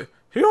then Hawk's like,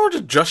 who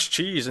ordered just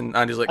cheese? And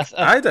Andy's like,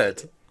 I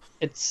did.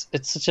 It's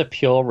such a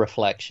pure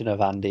reflection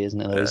of Andy,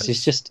 isn't it?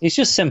 He's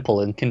just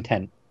simple and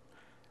content.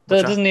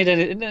 Doesn't need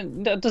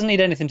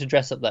anything to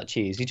dress up that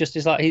cheese.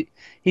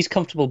 He's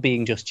comfortable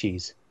being just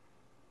cheese.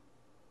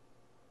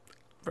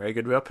 Very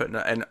good way of putting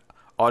it. And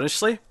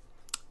honestly,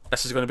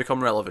 this is going to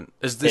become relevant.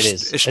 As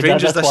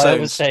strange as this sounds, I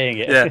was saying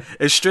it. Yeah,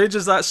 as strange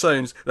as that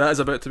sounds, that is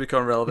about to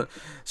become relevant.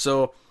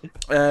 So,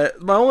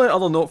 my only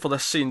other note for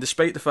this scene,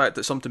 despite the fact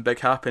that something big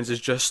happens, is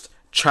just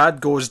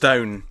Chad goes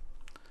down.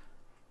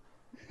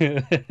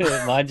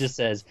 Mine just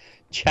says,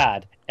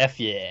 Chad, F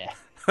yeah.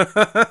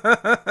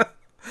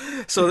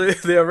 So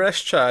they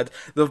arrest Chad.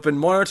 They've been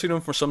monitoring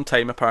him for some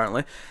time,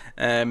 apparently.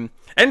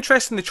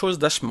 Interesting they chose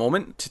this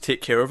moment to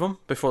take care of him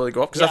before they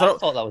go up. I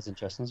thought that was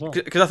interesting as well.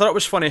 Because I thought it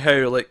was funny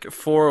how, like,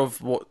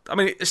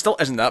 it still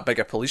isn't that big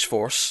a police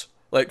force.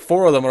 Like,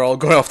 4 of them are all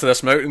going off to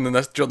this mountain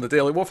during the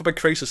day. Like, what if a big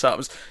crisis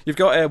happens? You've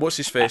got, what's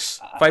his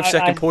face?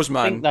 5-second pose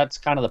man. I think that's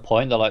kind of the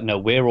point. They're like, no,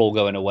 we're all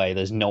going away.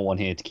 There's no one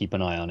here to keep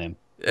an eye on him.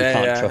 We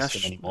can't trust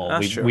him anymore.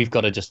 We've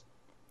got to just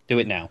do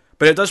it now.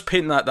 But it does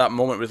paint that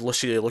moment with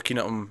Lucy looking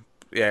at him,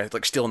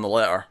 like stealing the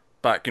letter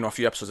back, a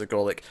few episodes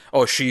ago. Like,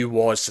 oh, she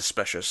was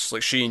suspicious.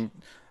 Like she's in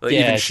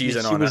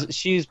on it.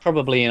 She's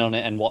probably in on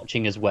it and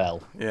watching as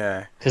well.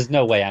 Yeah, because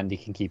no way Andy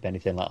can keep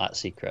anything like that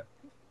secret.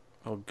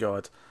 Oh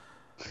God,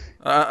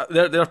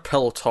 their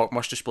pillow talk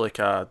must just be like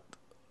a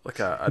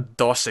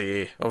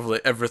dossier of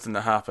like everything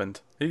that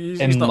happened.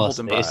 He's not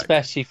holding back,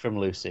 especially from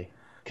Lucy,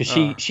 because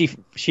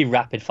she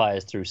rapid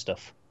fires through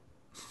stuff.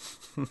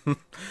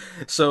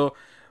 So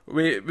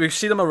we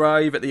see them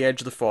arrive at the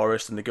edge of the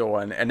forest and they go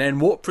in, and then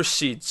what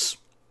proceeds.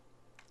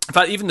 In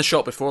fact, even the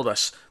shot before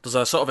this, there's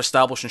a sort of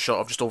establishing shot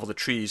of just over the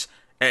trees.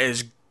 It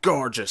is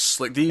gorgeous.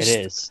 Like these,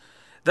 it is.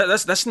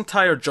 This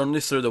entire journey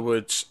through the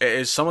woods, it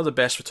is some of the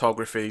best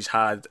photography he's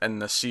had in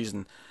this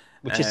season.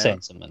 Which is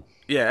saying something.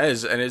 Yeah, it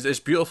is, and it's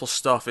beautiful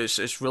stuff.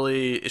 It's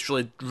really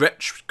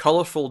rich,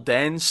 colourful,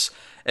 dense,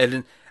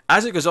 and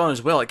as it goes on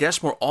as well, it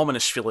gets more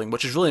ominous feeling,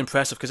 which is really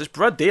impressive because it's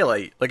broad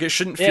daylight. Like it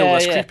shouldn't feel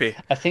this creepy.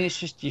 I think it's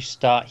just you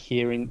start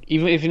hearing,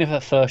 even if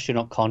at first you're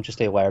not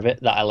consciously aware of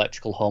it, that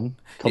electrical hum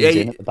comes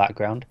in at the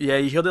background. Yeah,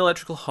 you hear the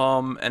electrical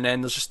hum, and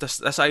then there's just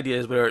this idea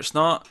is where it's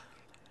not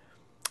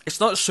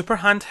super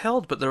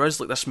handheld, but there is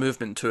like this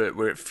movement to it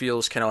where it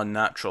feels kind of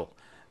unnatural.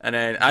 And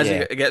then as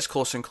it gets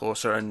closer and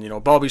closer,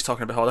 and Bobby's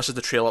talking about how this is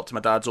the trail up to my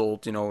dad's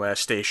old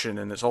station,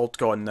 and it's all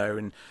gone now,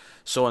 and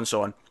so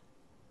on.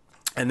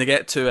 And they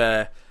get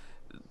to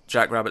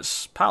Jack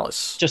Rabbit's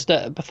palace. Just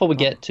before we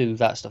get to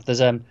that stuff,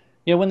 there's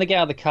when they get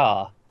out of the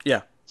car.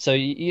 Yeah. So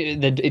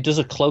it does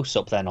a close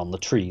up then on the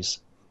trees,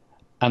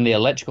 and the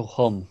electrical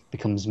hum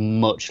becomes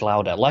much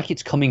louder, like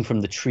it's coming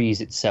from the trees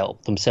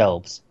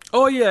themselves.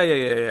 Oh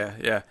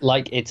yeah.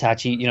 Like it's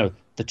actually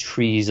the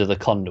trees are the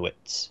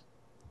conduits.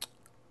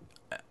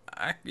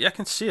 I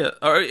can see it,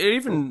 or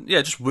even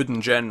just wood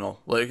in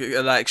general. Like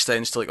that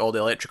extends to like all the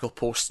electrical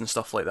posts and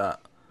stuff like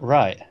that.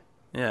 Right.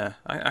 Yeah,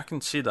 I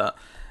can see that.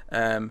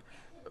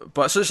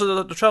 But so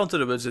they're traveling to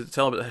the woods to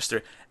tell about the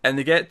history, and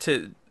they get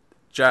to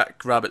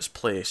Jack Rabbit's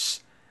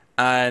place,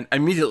 and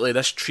immediately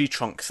this tree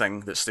trunk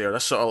thing that's there,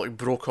 this sort of like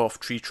broke off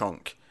tree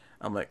trunk,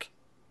 I'm like,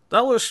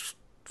 that looks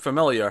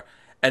familiar.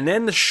 And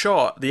then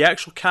the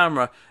actual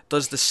camera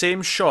does the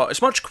same shot.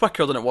 It's much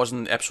quicker than it was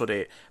in episode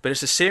 8, but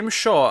it's the same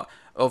shot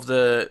of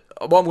what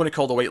I'm going to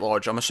call the White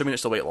Lodge. I'm assuming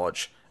it's the White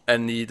Lodge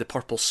in the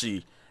Purple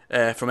Sea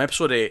from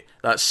episode 8.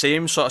 That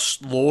same sort of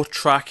slow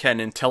track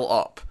in and tilt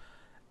up,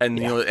 and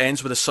it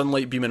ends with the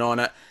sunlight beaming on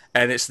it,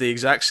 and it's the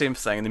exact same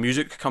thing. The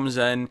music comes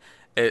in.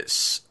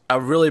 It's a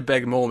really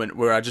big moment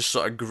where I just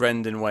sort of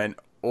grinned and went,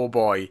 "Oh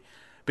boy."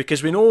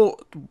 Because we know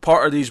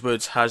part of these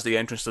woods has the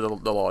entrance to the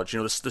lodge,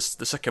 the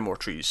sycamore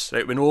trees,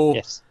 right? We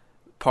know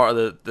part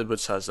of the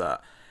woods has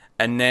that.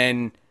 And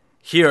then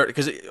here,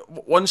 because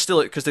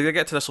they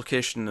get to this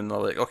location and they're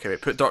like, okay,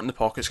 wait, put dirt in the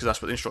pockets because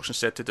that's what the instructions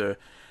said to do.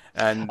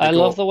 And I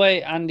love the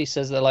way Andy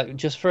says that, like,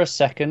 just for a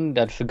second,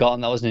 I'd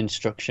forgotten that was an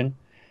instruction.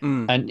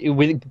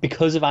 And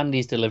because of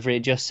Andy's delivery,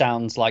 it just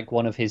sounds like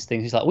one of his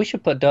things. He's like, we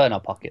should put dirt in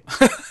our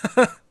pockets.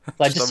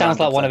 Like, it just sounds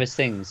like one of his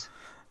things.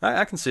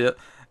 I can see it.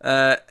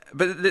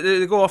 But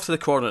they go off to the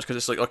coordinates because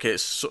it's like, okay,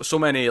 it's so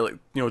many, like,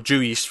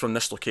 due east from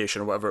this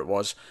location or whatever it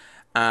was,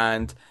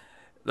 and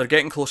they're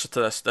getting closer to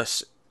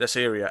this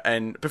area.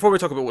 And before we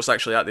talk about what's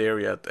actually at the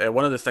area,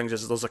 one of the things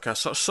is there's like a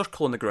sort of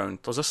circle in the ground.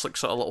 There's this like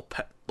sort of little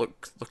pit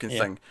looking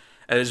thing.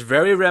 It is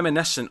very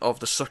reminiscent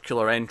of the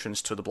circular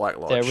entrance to the Black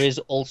Lodge. There is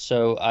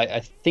also, I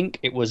think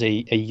it was a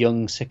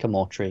young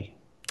sycamore tree.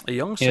 A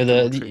young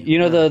sycamore tree.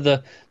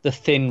 The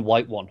thin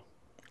white one.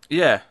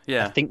 Yeah.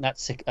 I think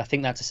that's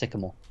a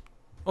sycamore.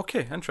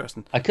 Okay,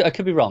 interesting. I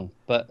could be wrong,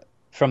 but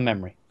from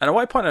memory. And I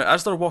want to point out,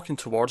 as they're walking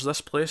towards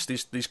this place,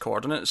 these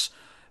coordinates,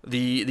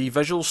 the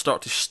visuals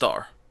start to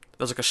stutter.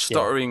 There's like a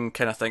stuttering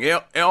kind of thing.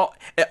 It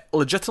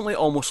legitimately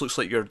almost looks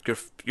like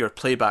your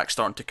playback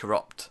starting to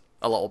corrupt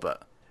a little bit.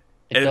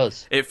 It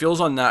does. It feels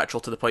unnatural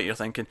to the point you're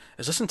thinking,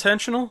 is this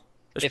intentional?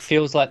 It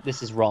feels like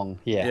this is wrong.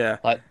 Yeah, Yeah,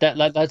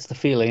 like that's the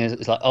feeling.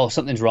 It's like, oh,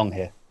 something's wrong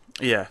here.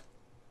 yeah.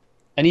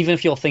 And even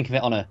if you're thinking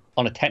of it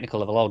on a technical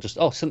level,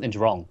 something's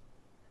wrong.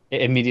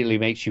 It immediately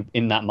makes you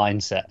in that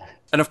mindset.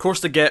 And of course,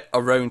 they get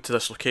around to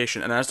this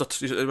location, and as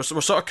we're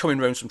sort of coming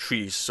around some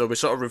trees, so we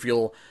sort of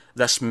reveal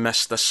this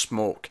mist, this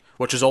smoke,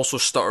 which is also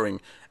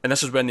stuttering, and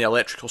this is when the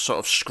electrical sort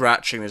of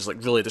scratching is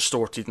like really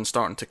distorted and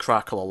starting to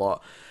crackle a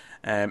lot.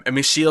 And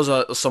we see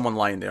there's someone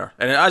lying there,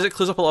 and as it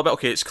clears up a little bit,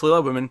 okay, it's clearly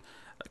a woman.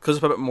 It clears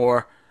up a bit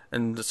more,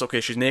 and it's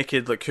okay. She's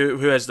naked. Like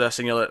who is this?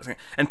 And you're like,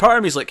 and part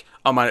of me is like,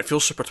 oh man, it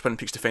feels super Twin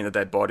Peaks to find a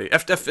dead body.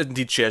 If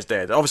indeed she is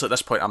dead. Obviously at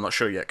this point I'm not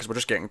sure yet because we're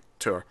just getting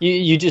to her.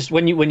 You just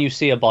when you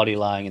see a body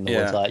lying in the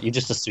woods, like you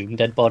just assume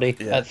dead body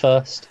at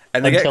first,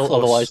 and they until get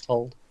close, otherwise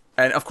told.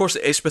 And of course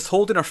it's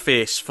withholding her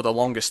face for the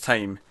longest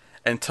time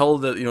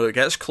until it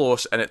gets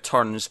close and it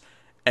turns,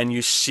 and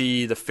you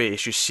see the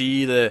face. You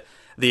see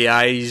the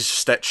eyes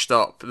stitched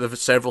up, the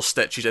several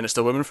stitches, and it's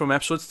the woman from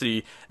episode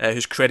 3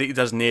 who's credited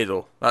as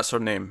Nado. That's her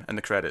name in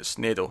the credits,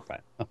 Nado. Right.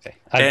 Okay.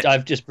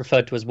 I've just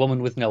referred to as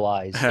woman with no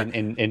eyes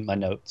in my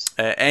notes.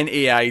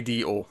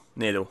 Naido,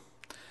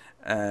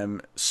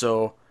 Nado.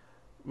 So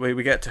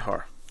we get to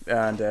her,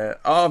 and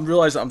I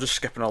realise that I'm just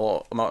skipping a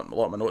lot of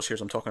my notes here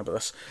as I'm talking about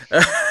this.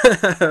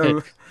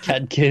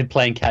 Kid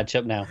playing catch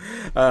up now.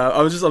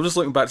 I'm just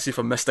looking back to see if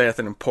I missed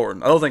anything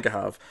important. I don't think I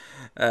have.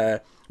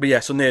 But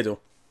yeah, so Nado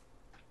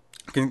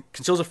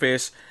conceals her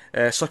face,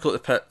 circle at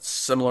the pit,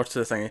 similar to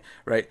the thingy,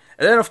 right?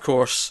 And then, of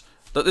course,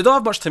 they don't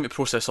have much time to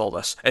process all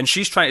this, and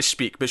she's trying to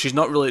speak, but she's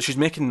not really. She's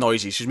making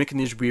noises. She's making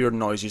these weird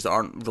noises that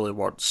aren't really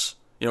words.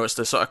 It's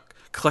the sort of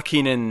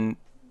clicking and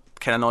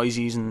kind of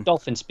noises and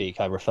dolphin speak.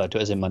 I referred to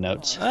it as in my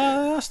notes.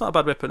 That's not a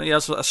bad way of putting it. Yeah,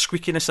 there's a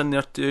squeakiness in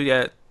there too.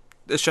 Yeah,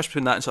 it's just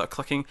between that and sort of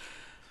clicking.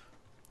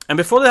 And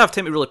before they have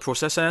time to really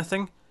process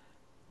anything,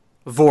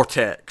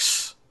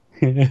 vortex.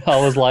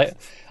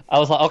 I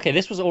was like, okay,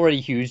 this was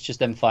already huge, just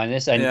them finding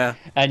this, and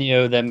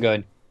them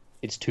going,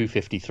 it's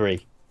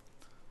 2:53.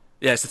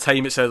 Yeah, it's the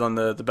time it said on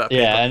the bit of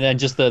paper. Yeah, and then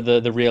just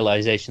the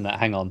realization that,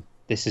 hang on,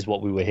 this is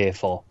what we were here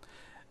for.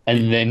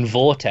 And then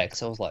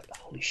vortex, I was like,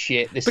 holy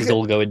shit, this is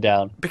all going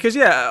down. Because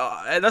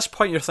at this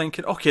point you're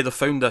thinking, okay, they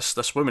found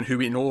this woman who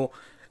we know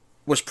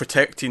was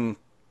protecting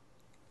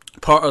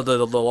part of the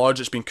lodge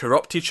that's been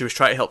corrupted. She was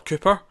trying to help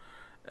Cooper.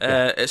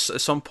 At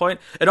some point,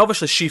 and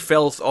obviously she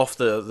fell off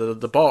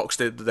the box,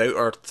 the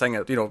outer thing.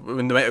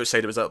 When they went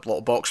outside, it was that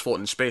little box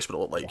floating in space, what it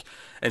looked like,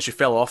 and she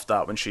fell off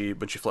that when she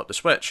flipped the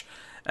switch.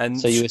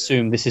 And so you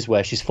assume this is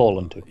where she's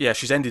fallen to. Yeah,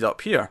 she's ended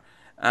up here,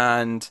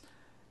 and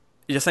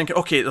you're thinking,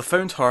 okay, they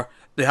found her.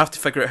 They have to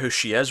figure out who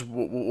she is.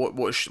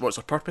 What's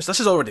her purpose? This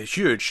is already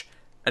huge,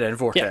 and then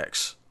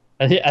vortex.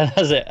 Yeah, and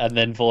that's it, and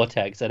then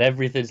vortex, and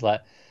everything's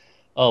like,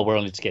 oh, we're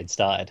only just getting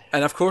started.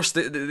 And of course,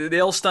 they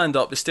all stand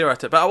up, they stare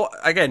at it. But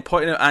again,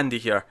 pointing out Andy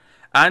here.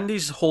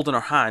 Andy's holding her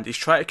hand. He's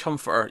trying to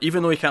comfort her,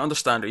 even though he can't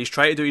understand her. He's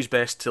trying to do his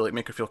best to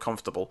make her feel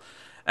comfortable.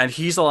 And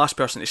he's the last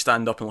person to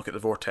stand up and look at the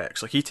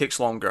vortex. Like, he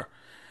takes longer.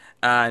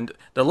 And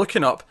they're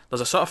looking up.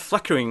 There's a sort of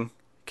flickering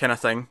kind of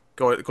thing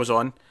that goes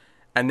on.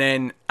 And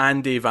then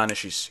Andy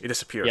vanishes. He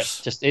disappears.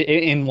 Yeah, just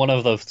in one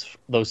of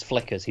those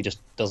flickers, he just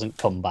doesn't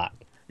come back.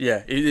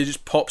 Yeah, he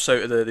just pops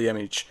out of the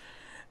image.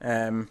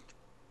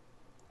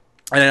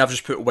 And then I've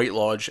just put White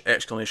Lodge, ! And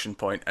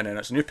then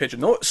it's a new page of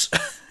notes.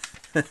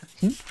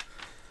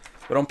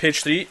 We're on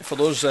page 3, for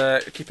those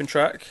keeping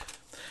track.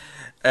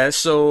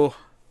 So,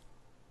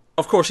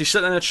 of course, he's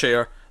sitting in a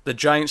chair, the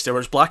giant stair, where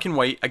it's black and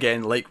white,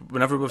 again, like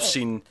whenever we've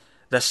seen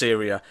this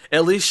area.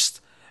 At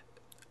least,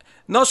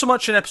 not so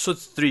much in episode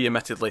 3,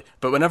 admittedly,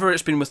 but whenever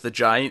it's been with the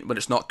giant, when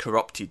it's not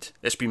corrupted,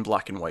 it's been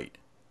black and white.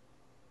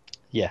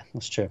 Yeah,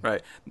 that's true.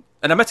 Right.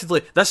 And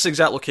admittedly, this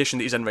exact location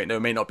that he's in right now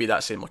may not be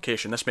that same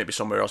location. This might be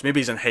somewhere else. Maybe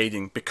he's in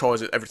hiding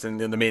because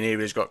everything in the main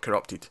area's got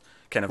corrupted,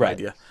 kind of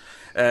idea.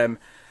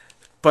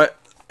 But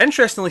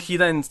interestingly, he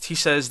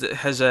says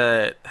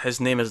that his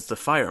name is the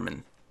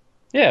Fireman.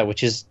 Yeah,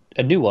 which is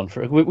a new one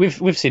for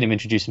we've seen him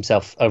introduce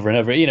himself over and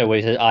over. Where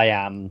he says, "I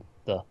am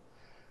the."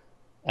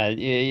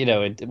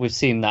 We've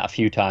seen that a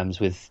few times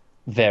with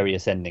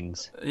various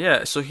endings.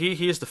 Yeah, so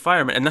he is the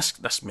Fireman, and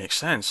this makes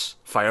sense.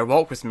 Fire,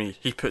 walk with me.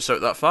 He puts out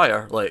that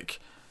fire,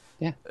 like.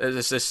 Yeah,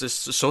 it's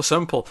so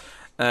simple,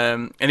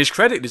 and he's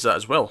credited as that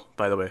as well.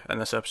 By the way, in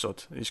this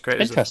episode, he's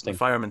credited as the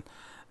Fireman,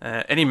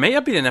 and he may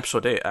have been in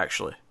episode 8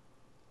 actually.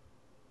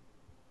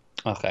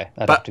 Okay,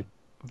 But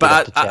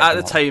at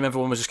the time,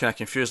 everyone was just kind of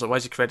confused. Like, why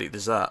is he credited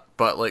as that?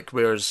 But like,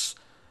 whereas,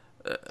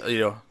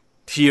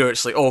 here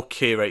it's like,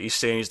 okay, right, he's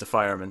saying he's the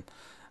Fireman.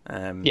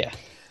 Yeah.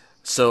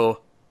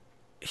 So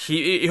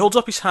he holds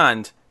up his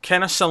hand,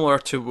 kind of similar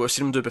to what I've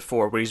seen him do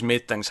before, where he's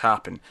made things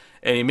happen,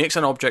 and he makes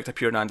an object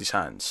appear in Andy's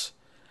hands.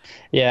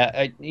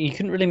 Yeah, you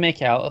couldn't really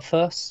make it out at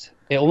first.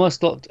 It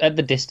almost looked, at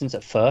the distance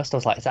at first, I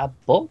was like, is that a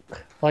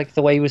book? Like,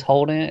 the way he was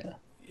holding it?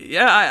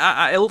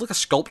 Yeah, it looked like a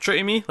sculpture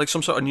to me, like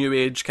some sort of new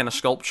age kind of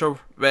sculpture,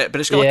 but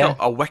it's got like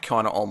a wick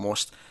on it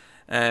almost.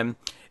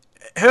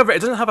 However, it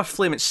doesn't have a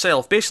flame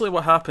itself. Basically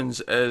what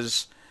happens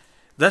is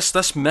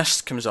this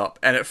mist comes up,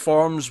 and it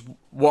forms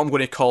what I'm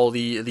going to call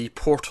the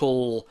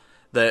portal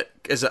that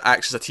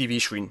acts as a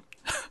TV screen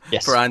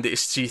Yes. for Andy to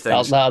see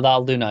things.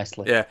 That'll do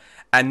nicely. Yeah,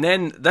 and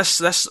then this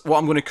what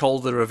I'm going to call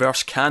the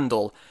reverse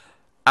candle,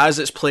 as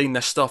it's playing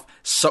this stuff,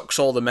 sucks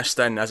all the mist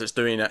in as it's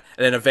doing it,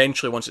 and then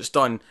eventually once it's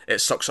done, it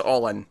sucks it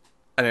all in,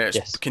 and then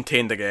it's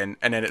contained again,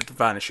 and then it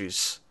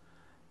vanishes.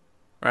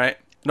 Right?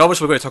 And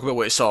obviously we're going to talk about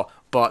what it saw,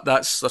 but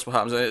that's what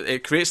happens.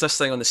 It creates this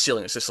thing on the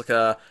ceiling. It's just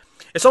like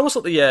it's almost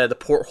like the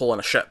porthole on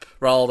a ship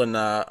rather than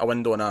a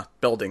window in a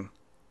building.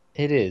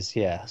 It is,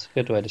 yeah. It's a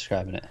good way of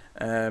describing it.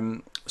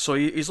 So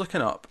he's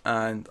looking up,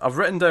 and I've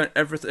written down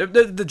everything.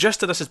 The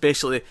gist of this is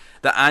basically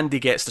that Andy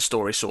gets the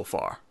story so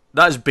far.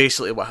 That is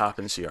basically what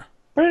happens here.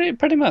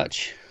 Pretty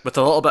much. With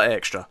a little bit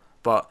extra.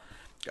 But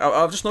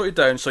I've just noted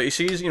down, so he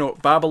sees,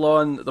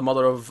 Babylon, the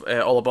mother of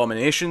all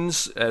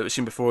abominations. We've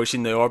seen before, he's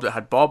seen the orb that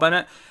had Bob in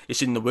it. He's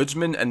seen the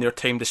woodsman and their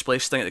time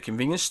displaced thing at the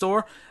convenience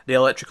store. The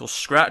electrical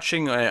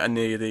scratching and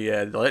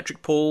the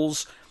electric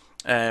poles.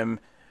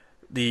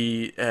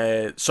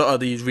 The sort of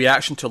the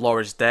reaction to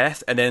Laura's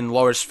death, and then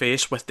Laura's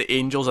face with the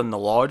angels in the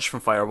lodge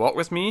from Fire Walk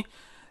With Me.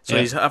 So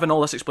he's having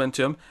all this explained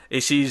to him.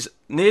 He sees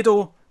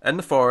Nado in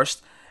the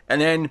forest, and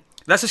then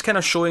this is kind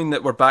of showing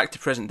that we're back to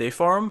present day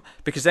for him,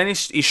 because then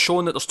he's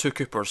showing that there's two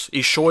Coopers.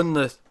 He's showing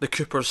the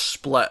Coopers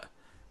split,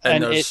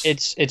 and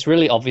it's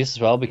really obvious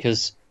as well,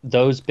 because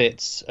those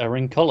bits are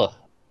in color.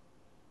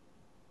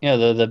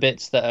 The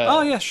bits that are.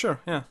 Oh yeah, sure,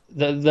 yeah.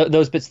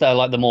 Those bits that are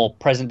like the more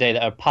present day,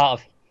 that are part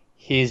of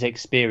his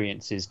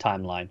experiences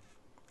timeline.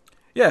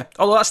 Yeah,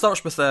 although that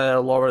starts with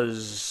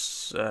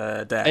Laura's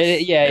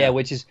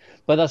death.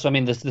 But that's what I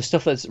mean. The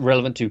stuff that's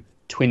relevant to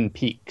Twin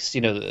Peaks,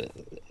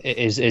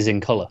 is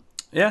in color.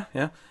 Yeah.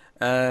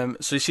 So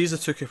he sees the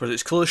two Coopers.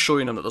 It's clearly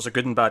showing him that there's a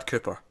good and bad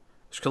Cooper.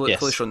 It's clearly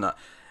showing that,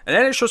 and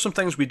then it shows some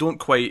things we don't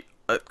quite.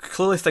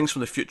 Clearly, things from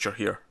the future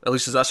here. At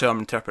least that's how I'm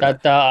interpreting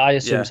it. I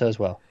assume so as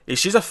well. He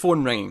sees a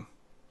phone ringing.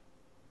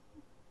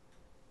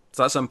 It's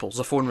that simple. There's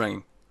a phone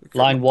ringing.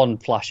 Line 1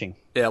 flashing.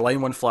 Yeah, line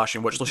 1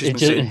 flashing, which Lucy's been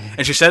saying.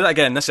 And she said that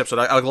again in this episode.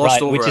 I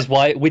glossed over it.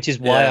 Which is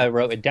why I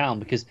wrote it down,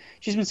 because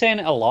she's been saying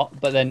it a lot,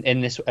 but then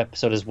in this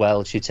episode as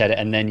well, she'd said it,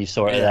 and then you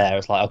saw it there.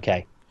 It's like,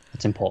 okay,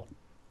 it's important.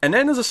 And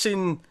then there's a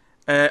scene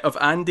of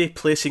Andy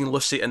placing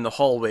Lucy in the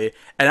hallway,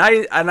 and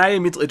I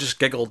immediately just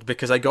giggled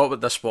because I got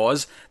what this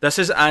was. This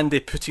is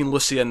Andy putting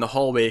Lucy in the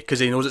hallway because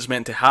he knows it's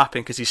meant to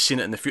happen because he's seen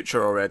it in the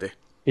future already.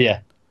 Yeah.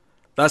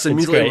 That's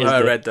immediately how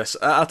I read this.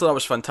 I thought that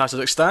was fantastic.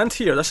 Like, stand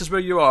here, this is where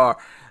you are.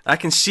 I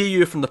can see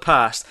you from the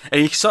past.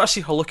 And you can sort of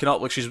see her looking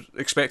up like she's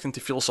expecting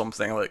to feel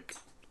something. Like,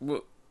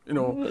 what's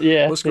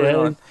going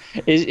on?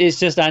 It's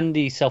just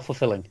Andy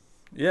self-fulfilling.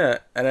 Yeah,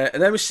 and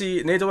then we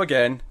see Nado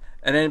again.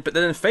 But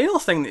then the final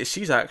thing that he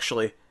sees,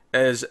 actually,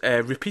 is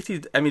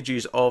repeated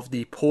images of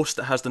the post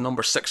that has the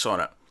number 6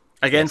 on it.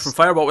 Again, from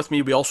Fire Walk With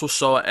Me, we also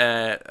saw,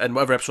 in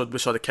whatever episode we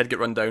saw the kid get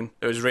run down.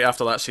 It was right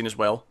after that scene as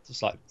well.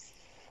 It's like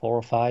 4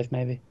 or 5,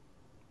 maybe?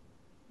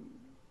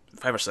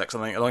 5 or 6,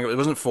 I think. It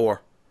wasn't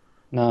 4.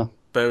 No.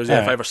 But it was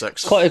 5 or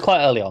 6. Quite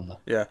early on, though.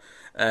 Yeah.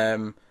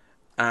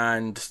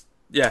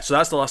 So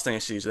that's the last thing he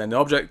sees. And then the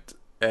object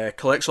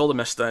collects all the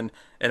mist in,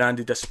 and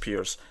Andy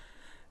disappears.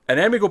 And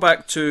then we go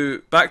back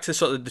to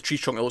sort of the tree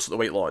trunk that looks like the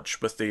White Lodge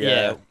with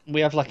the... we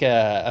have like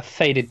a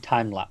faded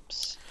time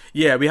lapse.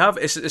 Yeah, we have...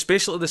 It's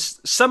basically this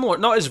similar...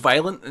 Not as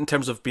violent in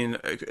terms of being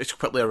it's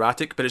completely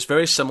erratic, but it's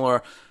very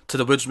similar to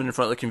the woodsman in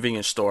front of the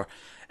convenience store.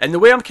 And the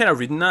way I'm kind of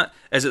reading that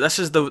is that this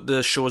is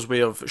the show's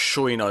way of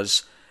showing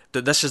us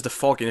that this is the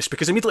fogginess,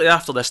 because immediately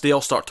after this they all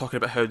start talking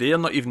about how they are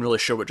not even really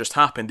sure what just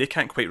happened. They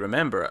can't quite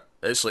remember it.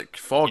 It's like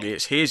foggy,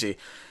 it's hazy.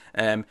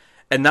 And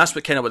that's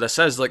what this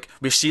is. Like,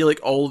 we see like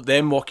all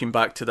them walking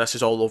back to this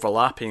is all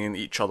overlapping in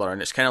each other,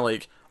 and it's kind of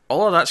like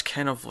all of that's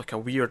kind of like a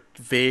weird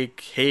vague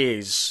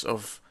haze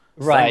of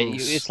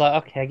things. It's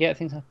like, okay, I get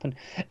things happen.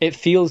 It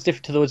feels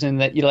different to those in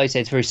that, like I say,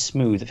 it's very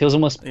smooth. It feels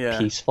almost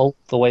peaceful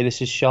the way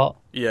this is shot.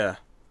 Yeah.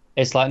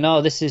 It's like,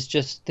 no, this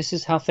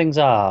is how things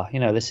are.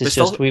 This is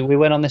just, we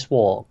went on this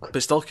walk.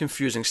 But still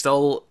confusing,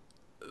 still,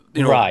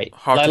 right.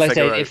 hard to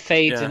figure out. It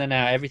fades in and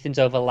out, everything's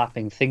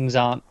overlapping, things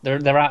aren't,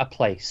 they're out of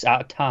place,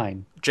 out of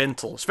time.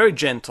 Gentle. It's very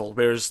gentle,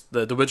 whereas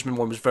the Woodsman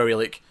one was very,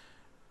 like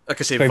I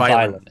say, very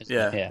violent.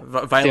 Yeah.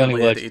 Violently the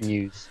only word you can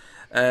use.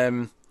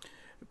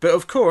 But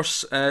of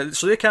course,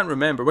 so they can't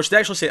remember, which they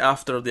actually say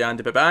after the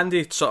Andy bit, but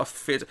Andy sort of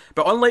fades.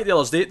 But unlike the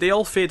others, they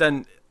all fade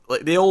in.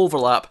 Like, they all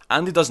overlap.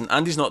 Andy doesn't.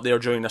 Andy's not there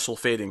during this whole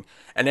fading.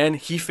 And then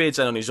he fades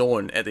in on his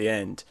own at the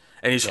end.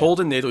 And he's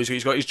holding Nado.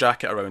 He's got his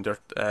jacket around her.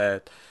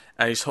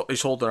 And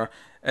he's holding her.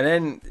 And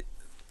then,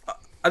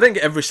 I didn't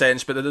get every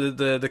sentence, but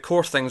the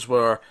core things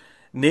were,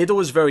 Nado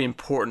is very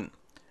important,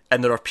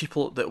 and there are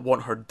people that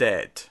want her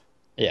dead.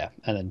 Yeah,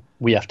 and then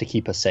we have to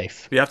keep her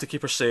safe. We have to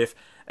keep her safe,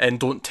 and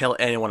don't tell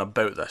anyone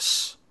about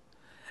this.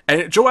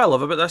 And Joe, I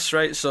love about this,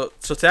 right? So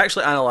to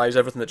actually analyse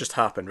everything that just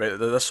happened, right?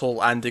 This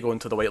whole Andy going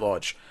to the White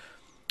Lodge.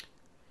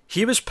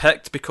 He was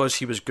picked because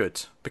he was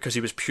good, because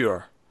he was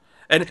pure.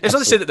 And it's not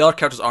to say that the other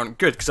characters aren't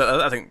good, because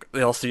I think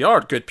they all three are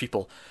good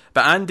people.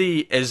 But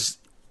Andy is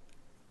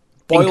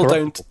boiled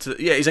down to...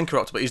 Yeah, he's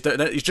incorruptible. He's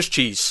just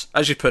cheese,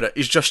 as you put it.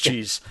 He's just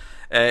cheese.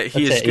 He That's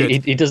is it.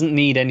 good. He doesn't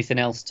need anything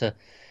else to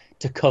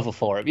cover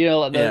for him. You know,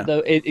 like Yeah.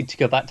 to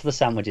go back to the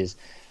sandwiches,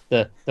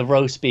 the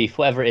roast beef,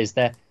 whatever it is,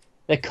 they're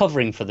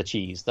covering for the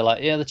cheese. They're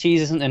like, yeah, the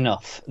cheese isn't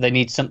enough. They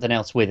need something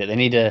else with it. They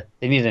need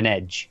an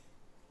edge.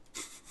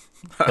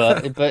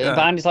 But Yeah.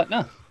 Andy's like,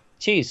 no,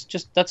 cheese,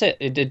 just that's it.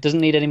 It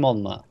doesn't need any more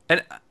than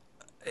that.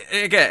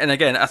 And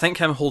again, I think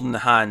him holding the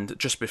hand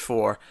just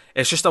before,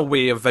 it's just a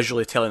way of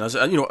visually telling us,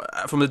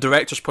 from the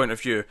director's point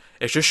of view,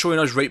 it's just showing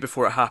us right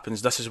before it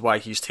happens, this is why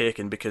he's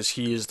taken, because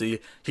he's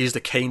the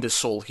kindest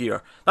soul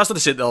here. That's not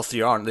to say that the other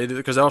three aren't,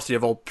 because the other three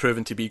have all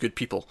proven to be good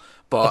people,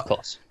 Of but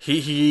course.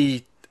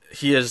 he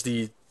is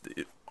the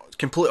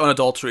complete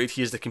unadulterated,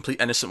 he is the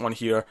complete innocent one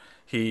here.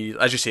 He,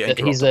 as you say,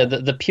 He's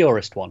incorruptible. the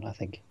purest one, I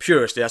think.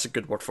 Purist, yeah, that's a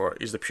good word for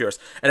it. He's the purist.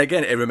 And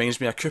again, it reminds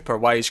me of Cooper.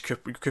 Why is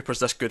Cooper's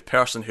this good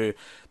person who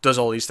does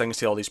all these things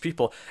to all these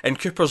people? And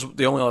Cooper's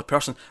the only other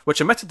person, which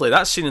admittedly,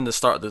 that scene in the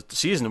start of the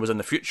season was in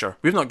the future.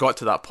 We've not got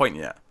to that point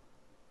yet.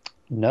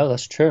 No,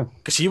 that's true.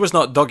 Because he was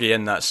not Dougie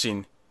in that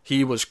scene.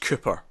 He was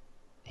Cooper.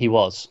 He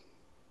was.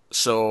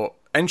 So,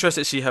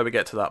 interested to see how we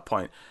get to that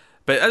point.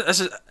 But I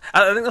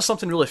think there's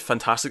something really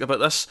fantastic about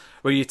this,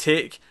 where you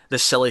take the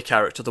silly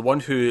character, the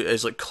one who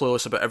is like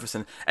clueless about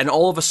everything, and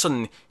all of a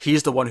sudden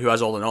he's the one who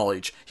has all the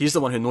knowledge. He's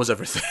the one who knows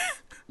everything.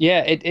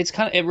 Yeah, it's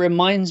kind of, it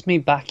reminds me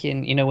back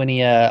in, when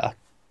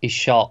he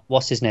shot,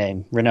 what's his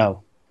name,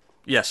 Renault,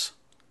 Yes.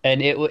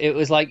 and it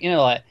was like,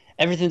 like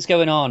everything's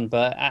going on,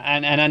 but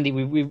and Andy,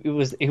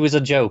 it was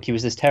a joke. He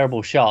was this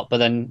terrible shot, but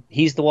then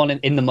he's the one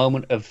in the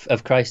moment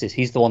of crisis.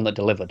 He's the one that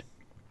delivered.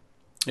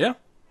 Yeah.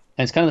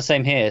 And it's kind of the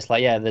same here. It's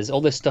like, yeah, there's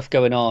all this stuff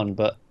going on,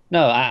 but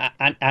no,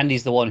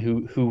 Andy's the one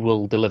who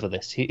will deliver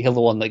this. He'll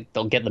the one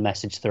that'll get the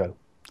message through.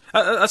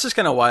 That's just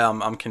kind of why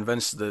I'm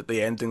convinced that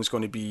the ending's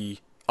going to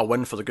be a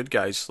win for the good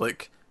guys.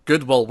 Like,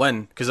 good will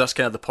win, because that's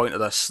kind of the point of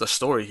this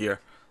story here.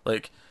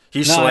 Like,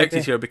 he's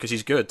selected here because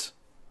he's good.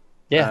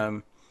 Yeah.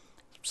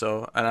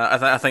 So, and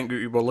I think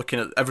we're looking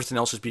at everything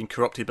else as being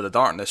corrupted by the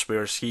darkness,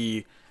 whereas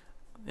he,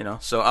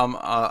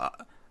 so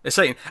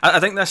exciting.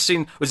 I think this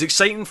scene was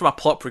exciting from a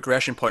plot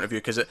progression point of view,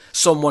 because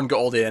someone got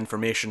all the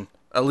information,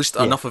 at least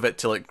enough of it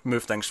to like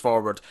move things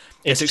forward.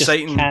 It's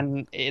exciting.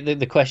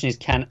 The question is,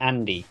 can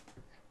Andy,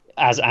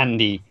 as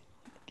Andy,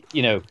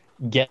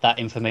 get that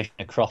information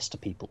across to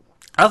people?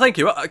 I think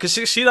he will, because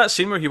see that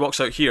scene where he walks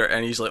out here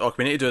and he's like, "Oh,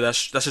 we need to do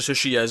this. This is who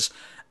she is,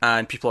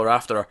 and people are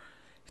after her."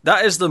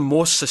 That is the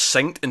most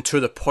succinct and to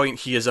the point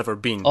he has ever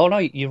been. Oh no,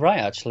 you're right.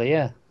 Actually,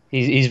 yeah,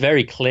 he's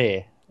very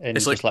clear. And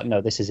it's just like,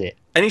 no, this is it.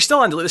 And he's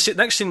still Andy. Like the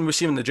next scene we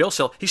see him in the jail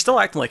cell, he's still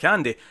acting like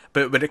Andy.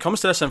 But when it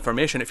comes to this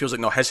information, it feels like,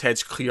 no, his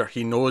head's clear.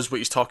 He knows what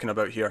he's talking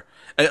about here.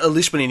 At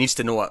least when he needs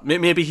to know it.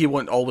 Maybe he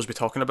won't always be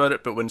talking about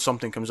it, but when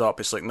something comes up,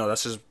 it's like, no,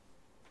 this is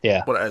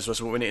what it is. This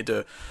is what we need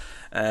to do.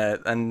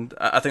 And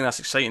I think that's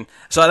exciting.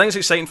 So I think it's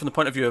exciting from the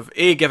point of view of,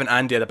 giving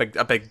Andy a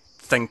big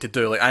thing to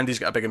do. Like, Andy's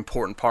got a big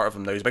important part of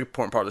him now. He's a big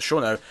important part of the show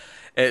now.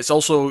 It's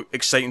also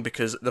exciting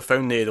because they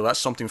found Nado. That's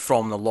something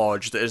from the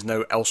lodge that is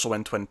now also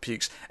in Twin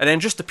Peaks. And then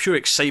just the pure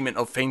excitement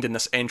of finding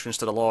this entrance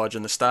to the lodge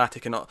and the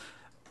static and all.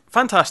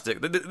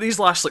 Fantastic. These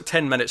last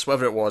 10 minutes,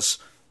 whatever it was.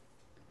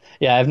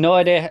 Yeah, I have no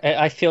idea.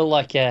 I feel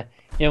like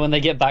when they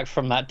get back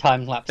from that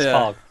time lapse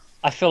fog,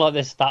 I feel like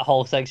that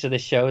whole section of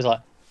this show is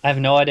like, I have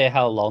no idea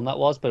how long that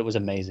was, but it was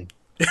amazing.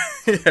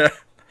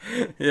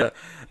 Yeah.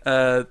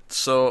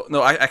 So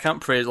no, I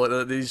can't praise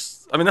these.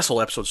 I mean, this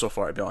whole episode so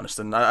far, to be honest,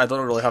 and I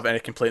don't really have any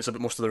complaints about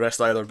most of the rest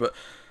either. But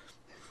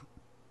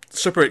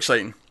super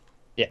exciting.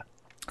 Yeah.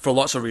 For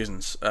lots of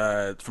reasons,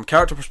 from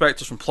character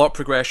perspectives, from plot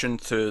progression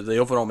to the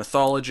overall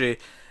mythology,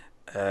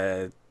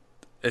 and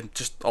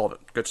just all of it,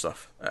 good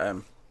stuff.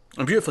 And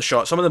beautifully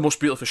shot. Some of the most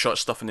beautifully shot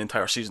stuff in the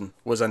entire season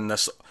was in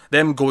this.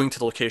 Them going to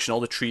the location, all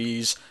the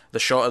trees, the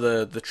shot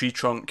of the tree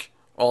trunk,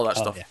 all that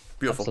stuff. Yeah,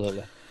 beautiful.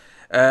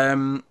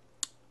 Absolutely.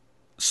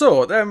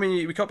 So then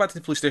we got back to the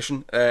police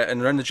station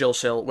and around the jail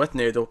cell with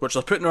Nado, which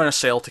they're putting her in a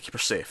cell to keep her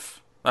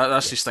safe.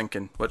 That's his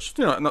thinking, which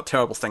not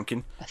terrible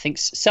thinking. I think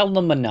cell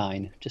number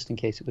 9, just in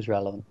case it was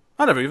relevant.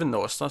 I never even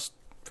noticed. That's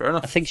fair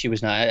enough. I think she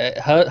was 9.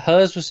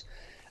 Hers was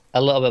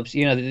a little bit.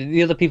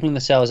 The other people in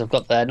the cells have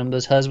got their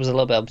numbers. Hers was a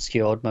little bit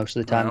obscured most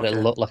of the time, but it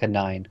looked like a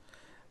 9.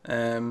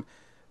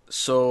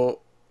 So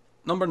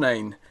number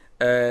 9.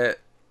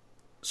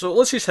 So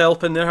Lucy's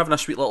helping. They're having a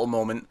sweet little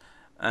moment.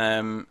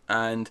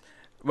 And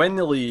when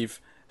they leave.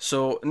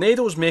 So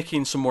Nado's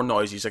making some more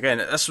noises. Again,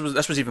 this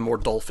was even more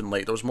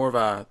dolphin-like. There was more of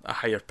a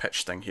higher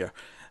pitch thing here.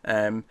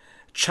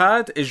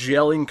 Chad is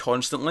yelling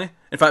constantly.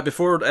 In fact,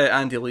 before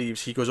Andy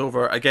leaves, he goes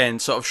over again,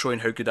 sort of showing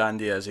how good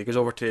Andy is. He goes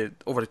over to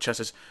Chad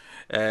and says,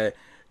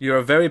 "You're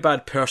a very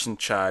bad person,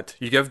 Chad.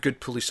 You give good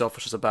police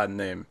officers a bad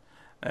name."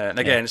 And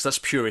again, it's this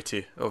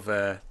purity of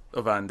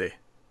Andy.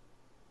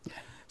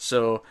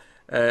 So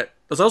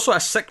there's also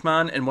a sick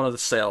man in one of the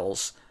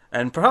cells.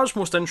 And perhaps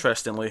most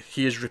interestingly,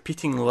 he is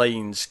repeating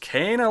lines,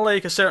 kind of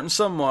like a certain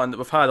someone that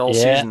we've had all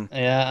season.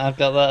 Yeah, I've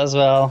got that as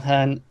well.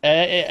 And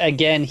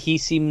again, he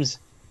seems,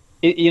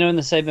 in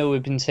the same way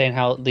we've been saying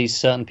how these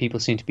certain people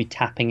seem to be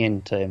tapping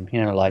into him,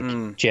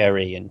 like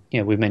Jerry, and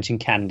we've mentioned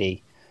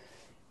Candy.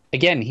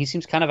 again, he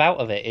seems kind of out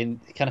of it.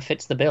 It kind of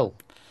fits the bill.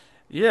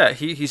 Yeah,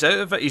 he's out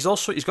of it. He's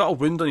got a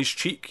wound on his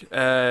cheek.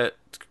 Might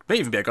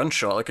even be a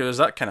gunshot. Like it was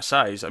that kind of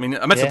size. I mean,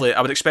 Yeah, admittedly,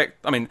 I would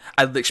expect. I mean,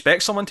 I'd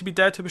expect someone to be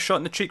dead who was shot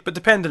in the cheek, but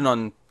depending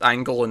on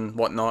angle and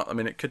whatnot, I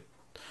mean, it could.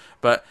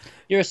 But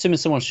you're assuming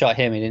someone shot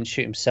him. He didn't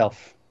shoot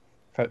himself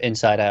from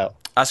inside out.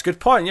 that's a good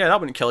point. Yeah, that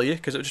wouldn't kill you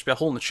because it would just be a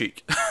hole in the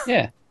cheek.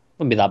 Yeah,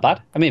 wouldn't be that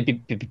bad. I mean,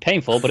 it'd be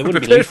painful, but it It'd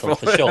wouldn't be be lethal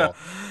painful, for sure.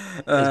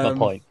 Is my Um,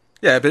 point.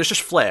 yeah, but it's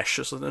just flesh.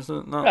 It's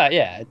not. Right?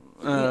 Yeah,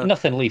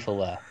 nothing lethal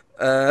there.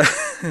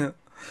 Uh,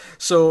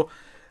 so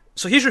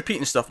so he's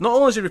repeating stuff. Not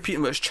only is he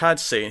repeating what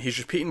Chad's saying, he's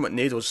repeating what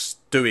Nado's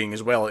doing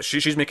as well.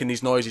 She's making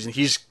these noises, and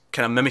he's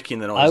kind of mimicking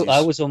the noises.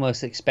 I was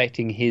almost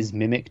expecting his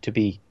mimic to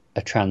be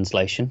a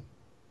translation.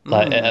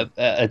 Like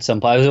at some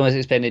point, I was almost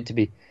expecting it to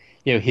be,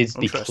 his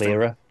be Interesting.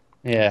 clearer.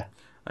 Yeah.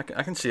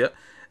 I can see it.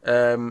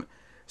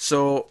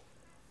 So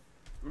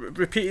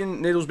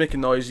repeating, Nado's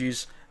making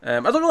noises. I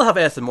don't really have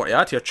anything more to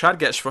add here. Chad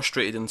gets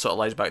frustrated and sort of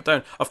lies back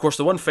down. Of course,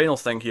 the one final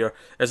thing here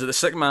is that the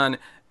sick man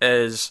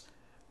is.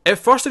 At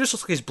first, it just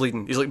looks like he's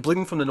bleeding. He's like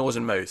bleeding from the nose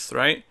and mouth,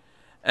 right?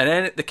 And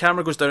then the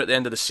camera goes down at the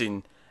end of the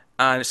scene,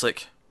 and it's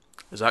like,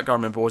 is that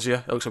Garmin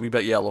Bozia? It looks a wee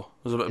bit yellow.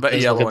 There's a bit of It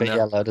does yellow look a in bit there.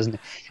 yellow, doesn't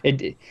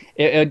it?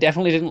 It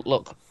definitely didn't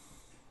look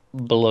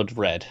blood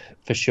red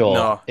for sure.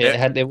 No,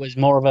 It was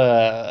more of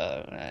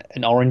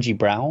an orangey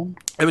brown.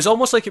 it was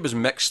almost like it was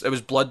mixed. It was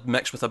blood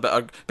mixed with a bit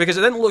of because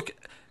it didn't look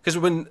because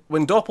when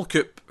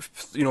Doppelkoop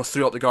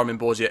threw up the Garmin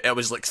Bozia, it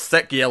was like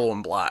thick yellow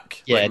and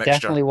black. Yeah, like it mixture.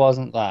 definitely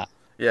wasn't that.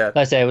 Yeah, Like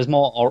I say, it was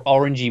more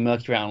orangey,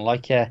 murky brown,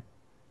 like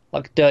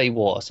dirty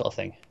water sort of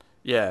thing.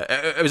 yeah.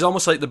 It was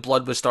almost like the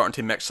blood was starting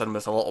to mix in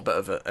with a little bit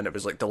of it, and it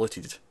was like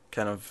diluted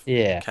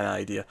Yeah. kind of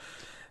idea.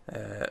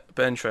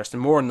 But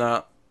interesting. More on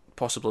that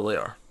possibly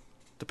later,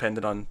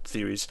 depending on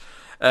theories.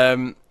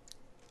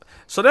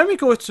 So then we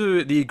go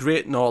to the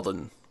Great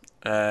Northern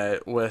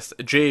with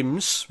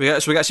James. We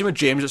got to see with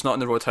James. It's not in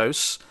the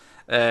Roadhouse.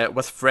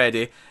 With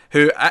Freddy,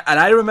 and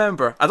I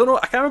remember. I don't know.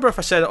 I can't remember if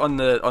I said it on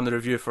the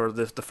review for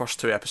the first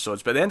two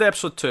episodes. But at the end of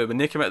episode 2, when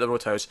they came out of the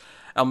Roadhouse,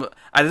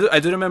 I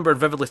do remember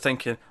vividly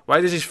thinking,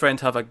 why does his friend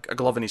have a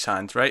glove in his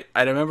hand? Right?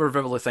 I remember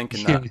vividly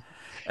thinking that.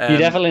 You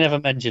definitely never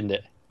mentioned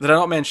it. Did I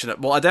not mention it?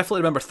 Well, I definitely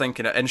remember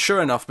thinking it, and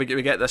sure enough, we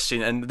get this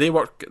scene, and they're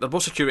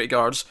both security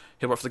guards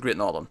who work for the Great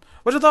Northern.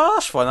 Which I thought, oh,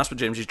 that's fun, that's what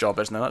James's job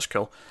is now, that's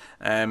cool.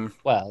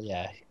 Well,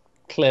 yeah.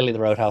 Clearly, the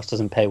Roadhouse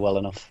doesn't pay well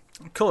enough.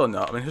 Cool or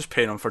not, I mean, who's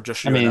paying them for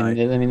just you I and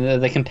I? mean,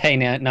 they can pay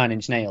 9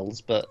 Inch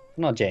Nails, but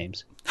not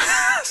James.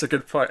 That's a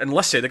good point. And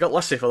Lissy, they got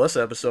Lissy for this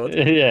episode.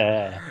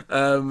 Yeah.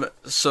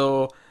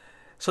 So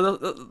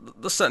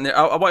they're sitting there.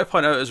 I want to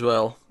point out as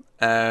well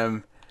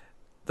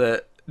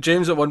that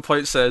James at one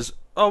point says,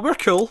 oh, we're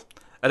cool.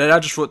 And then I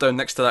just wrote down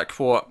next to that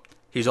quote,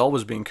 he's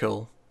always been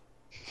cool.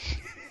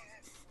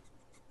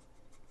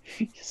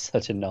 You're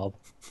such a knob.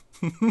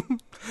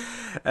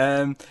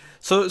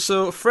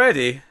 So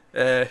Freddie,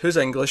 who's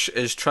English,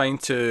 is trying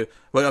to.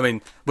 Well, I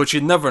mean, which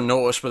you'd never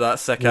notice with that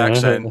thick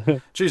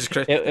accent. Jesus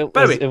Christ!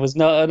 It was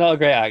not a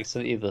great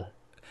accent either.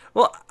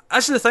 Well,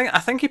 that's the thing. I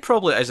think he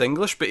probably is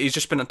English, but he's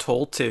just been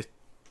told to.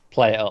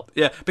 Play it up.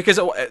 Yeah, because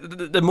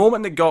the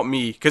moment that got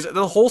me, because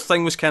the whole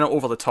thing was kind of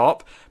over the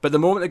top, but the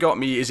moment that got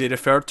me is he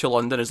referred to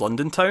London as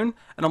London Town,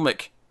 and I'm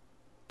like,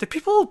 do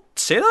people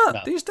say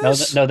that these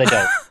days? No, they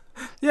don't.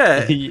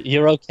 Yeah,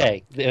 You're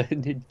okay.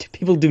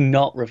 People do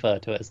not refer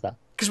to it as that.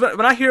 because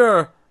when I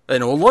hear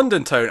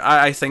London Town,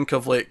 I think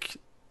of like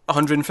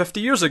 150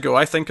 years ago.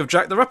 I think of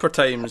Jack the Ripper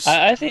times.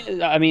 I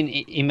think. I mean,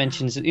 he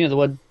mentions the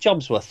word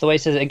Jobsworth. The way he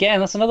says it again,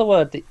 that's another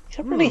word that you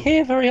don't really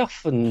hear very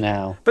often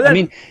now. But then, I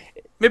mean,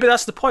 maybe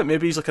that's the point.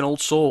 Maybe he's like an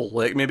old soul.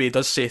 Like maybe he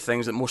does say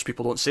things that most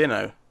people don't say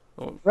now.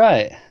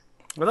 right. I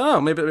don't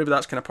know. Maybe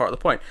that's kind of part of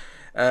the point.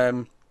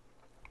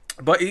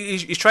 But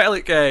he's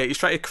trying to he's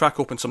trying to crack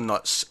open some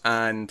nuts,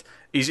 and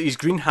his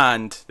green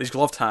hand, his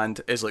gloved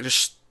hand, is like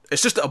it's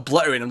just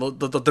obliterating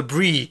the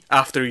debris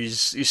after he's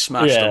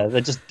smashed Yeah, them.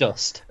 they're just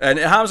dust. And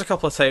it happens a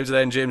couple of times, and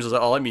then James is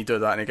like, "Oh, let me do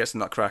that," and he gets the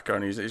nutcracker,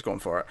 and he's going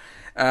for it.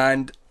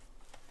 And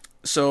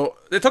so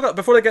they talk about,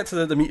 before they get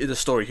to the meat of the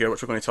story here,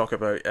 which we're going to talk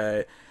about.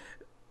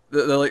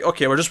 They're like,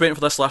 okay, we're just waiting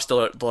for this last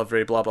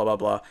delivery, blah, blah, blah,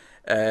 blah.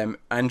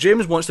 And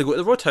James wants to go to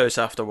the Roadhouse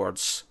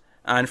afterwards.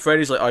 And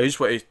Freddy's like, I just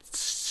want to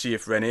see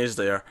if Renee's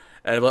there.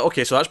 And I'm like,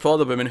 okay, so that's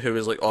probably the woman who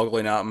was like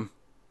ogling at him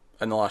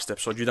in the last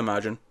episode, you'd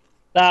imagine.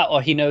 That,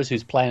 or he knows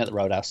who's playing at the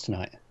Roadhouse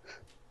tonight.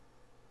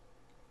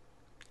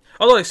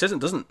 Although he says it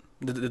doesn't.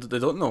 They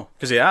don't know.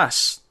 Because he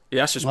asks. He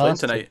asks who's playing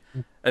tonight.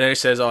 And then he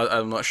says, oh,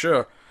 I'm not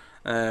sure.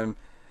 And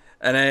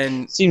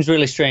then... Seems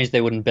really strange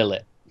they wouldn't bill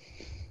it.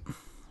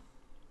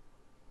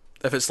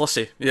 If it's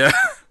Lissy, yeah.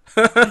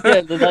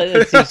 Yeah,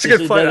 That's a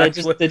good point,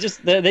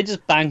 they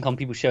just bank on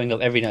people showing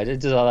up every night.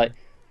 It's just like,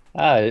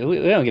 we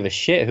don't give a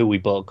shit who we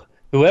book.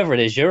 Whoever it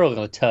is, you're all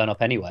going to turn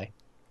up anyway.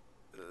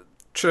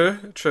 True.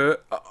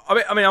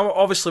 I mean,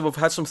 obviously we've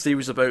had some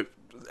theories about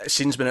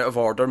scenes being out of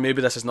order.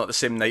 Maybe this is not the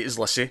same night as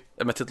Lissy,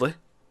 admittedly.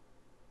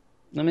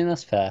 I mean,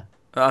 that's fair.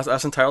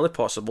 That's entirely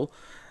possible.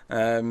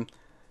 Him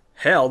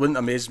Hell, wouldn't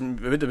amaze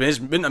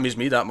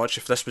me that much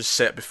if this was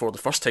set before the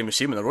first time we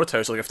see him in the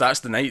Roadhouse. Like if that's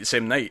the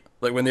same night,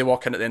 like when they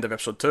walk in at the end of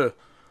episode 2.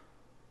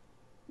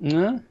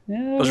 No,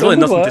 yeah, There's really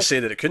nothing to say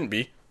that it couldn't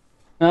be.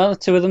 No, the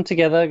two of them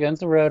together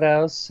against the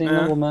Roadhouse, seeing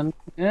a woman.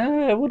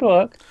 Yeah, it would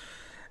work.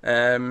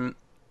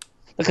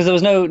 Because there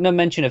was no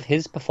mention of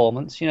his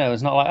performance. You know,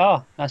 it's not like,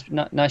 oh,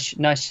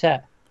 nice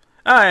set.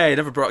 He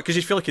never brought, because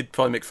you feel like he'd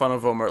probably make fun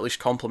of him or at least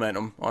compliment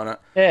him on it.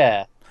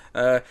 Yeah.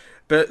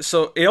 But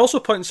so he also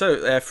points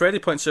out, Freddie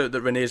points out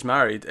that Renee's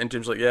married, and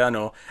James is like, yeah, I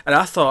know. And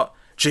I thought,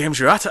 James,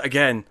 you're at it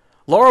again.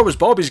 Laura was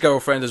Bobby's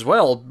girlfriend as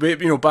well, you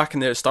know, back in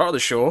the start of the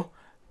show.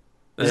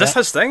 Is this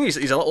his thing? He's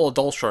a little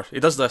adulterer. He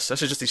does this.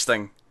 This is just his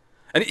thing.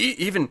 And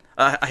even,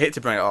 I hate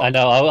to bring it up. I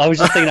know, I was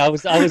just thinking I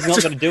was not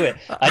going to do it.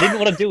 I didn't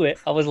want to do it.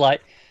 I was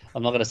like,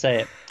 I'm not going to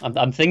say it.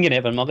 I'm thinking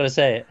it, but I'm not going to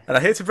say it. And I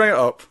hate to bring it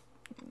up,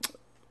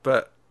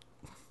 but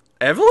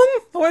Evelyn,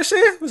 I want to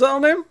say, was that her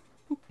name?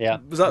 Yeah.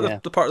 Was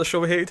that the part of the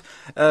show we hated?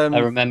 I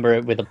remember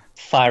it with a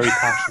fiery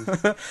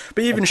passion.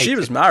 But even she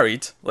was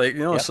married, like, you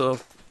know, so...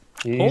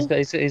 He's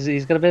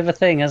got a bit of a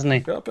thing, hasn't he?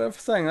 Got a bit of a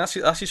thing.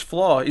 That's his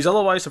flaw. He's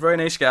otherwise a very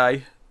nice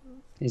guy.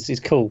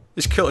 He's cool.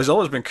 He's cool. He's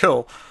always been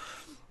cool.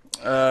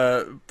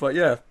 But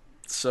yeah,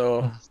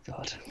 so... Oh,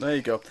 God. There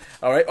you go.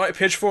 Alright, on to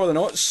page 4 of the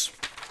notes.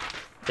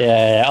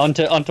 Yeah,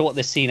 onto what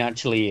this scene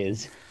actually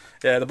is.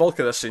 Yeah, the bulk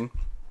of this scene.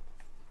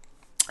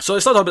 So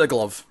let's talk about the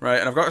glove, right?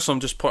 And I've got some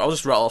I'll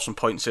just rattle off some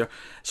points here.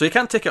 So he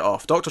can't take it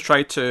off. Doctor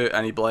tried to,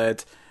 and he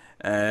bled.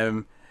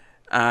 And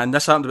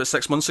this happened about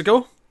 6 months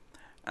ago.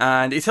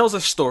 And he tells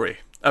this story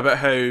about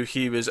how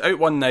he was out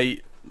one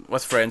night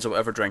with friends or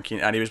whatever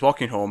drinking, and he was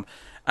walking home,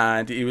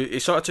 and he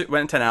sort of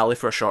went into an alley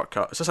for a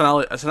shortcut. It's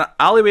an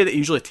alleyway that he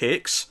usually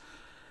takes.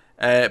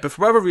 But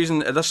for whatever reason,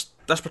 this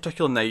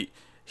particular night,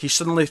 he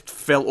suddenly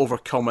felt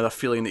overcome with a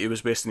feeling that he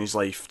was wasting his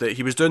life, that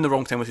he was doing the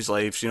wrong thing with his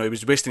life, you know, he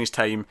was wasting his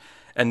time,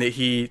 and that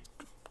he,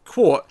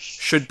 quote,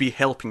 should be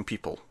helping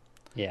people.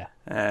 Yeah.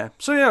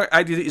 So yeah, I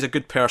idea that he's a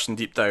good person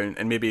deep down,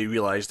 and maybe he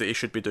realised that he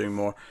should be doing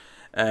more.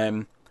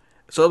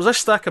 So there was this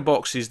stack of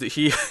boxes that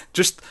he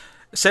just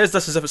says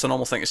this as if it's a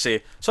normal thing to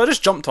say. So I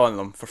just jumped on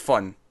them for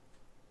fun.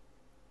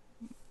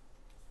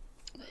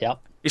 Yep.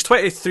 He's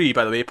 23,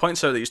 by the way. He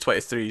points out that he's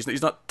 23.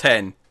 He's not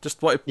 10.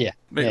 Just want to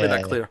make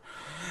that clear.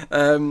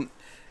 And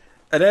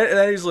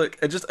then he's like,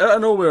 and just out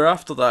of nowhere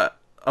after that,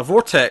 a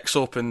vortex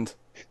opened.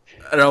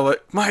 And I'm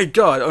like, my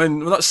God, I mean,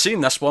 we're not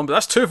seeing this one, but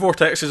that's 2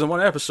 vortexes in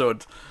one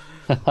episode.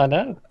 I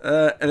know.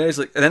 And then he's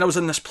like, and then I was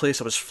in this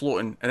place, I was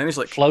floating. And then he's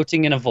like...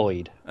 Floating in a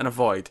void. In a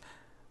void.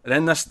 And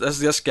then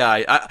this guy,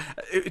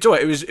 you know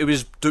what, it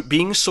was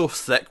being so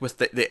thick with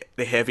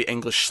the heavy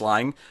English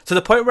slang to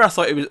the point where I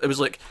thought it was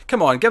like,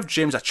 come on, give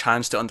James a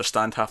chance to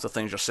understand half the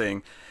things you're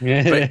saying.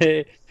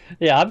 But,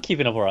 yeah, I'm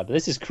keeping up alright, but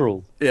this is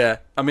cruel. Yeah,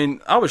 I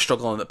mean, I was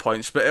struggling at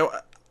points, but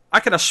I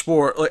kind of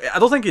swore, like, I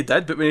don't think he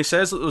did, but when he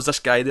says that there was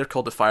this guy there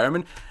called the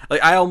fireman,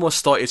 like, I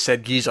almost thought he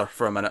said geezer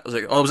for a minute. I was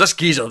like, oh, was this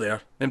geezer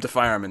there named the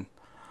fireman?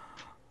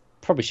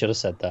 Probably should have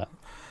said that.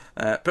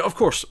 But of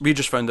course, we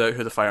just found out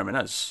who the fireman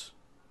is.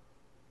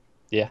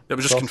 Yeah, it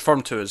was just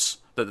confirmed to us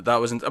that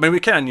wasn't... I mean, we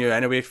kind of knew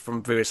anyway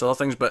from various other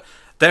things, but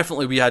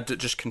definitely we had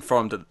just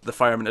confirmed that the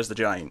fireman is the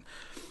giant.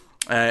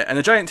 And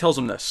the giant tells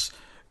him this.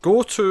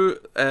 Go to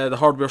the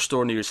hardware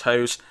store near his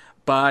house,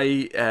 buy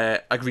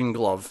a green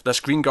glove, this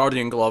Green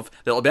Guardian glove,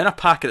 that'll be in a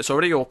packet that's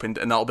already opened,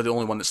 and that'll be the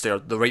only one that's there,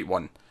 the right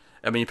one.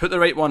 And when you put the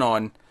right one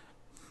on,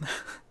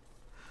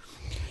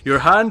 your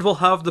hand will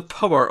have the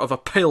power of a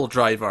pile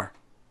driver.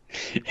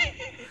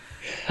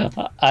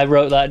 I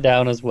wrote that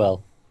down as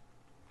well.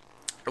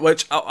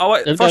 Which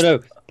no,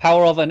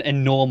 power of an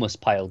enormous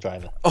pile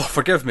driver. Oh,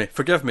 forgive me,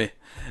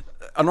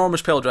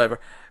 enormous pile driver.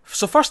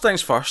 So first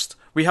things first,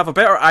 we have a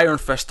better Iron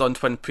Fist on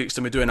Twin Peaks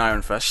than we do in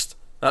Iron Fist.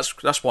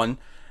 That's one.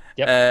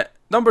 Yep.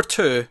 Number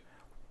 2,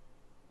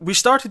 we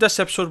started this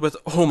episode with,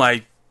 oh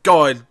my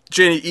God,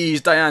 Janie E's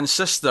Diane's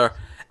sister,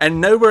 and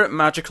now we're at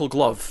Magical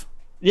Glove.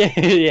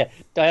 Yeah,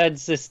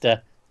 Diane's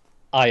sister,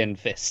 Iron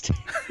Fist.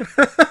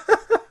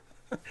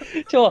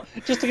 Sure,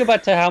 just to go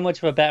back to how much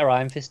of a better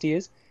Iron Fist he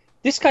is.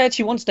 This guy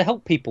actually wants to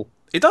help people.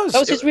 He does. That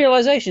was his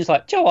realisation. It's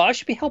like, Joe, I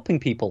should be helping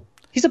people.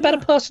 He's a better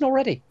person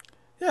already.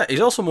 Yeah, he's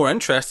also more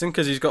interesting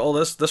because he's got all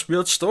this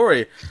weird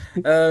story.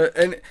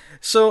 And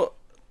so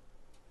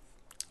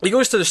he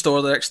goes to the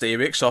store the next day, he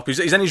wakes up, he's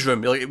in his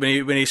room. Like,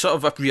 when he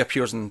sort of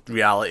reappears in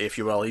reality, if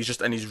you will, he's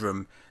just in his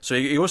room. So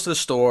he goes to the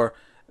store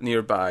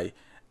nearby,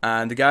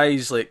 and the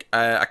guy's like,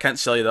 I can't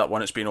sell you that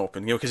one, it's been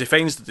opened. You know, because he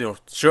finds, you know,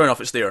 sure enough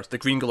it's there. The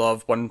green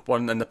glove, one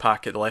in the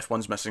packet, the left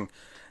one's missing.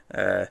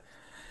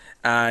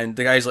 And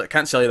the guy's like,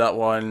 can't sell you that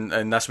one,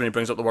 and that's when he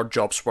brings up the word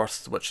job's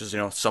worth, which is, you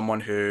know, someone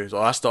who,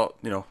 well, that's not,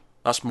 you know,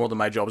 that's more than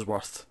my job's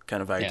worth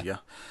kind of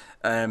idea.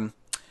 Yeah.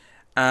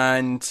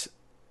 And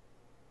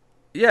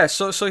yeah,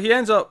 so he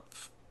ends up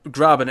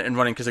grabbing it and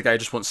running because the guy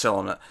just won't sell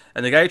him it,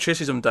 and the guy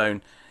chases him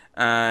down.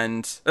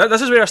 And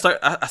this is where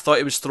I thought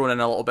he was throwing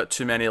in a little bit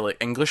too many like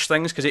English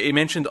things, because he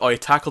mentioned, oh, he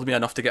tackled me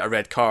enough to get a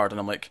red card,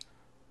 and I'm like,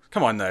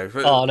 come on now.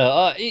 Oh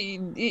no,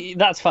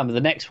 that's fine. But the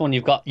next one,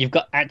 you've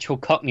got actual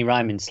Cockney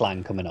rhyming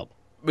slang coming up.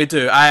 We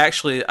do. I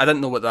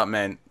didn't know what that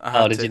meant.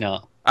 Oh, did you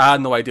not? I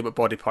had no idea what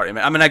body part it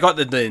meant. I mean, I got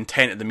the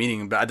intent of the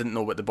meaning, but I didn't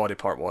know what the body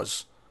part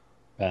was.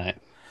 Right.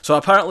 So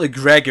apparently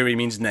Gregory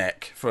means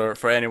neck,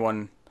 for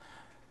anyone.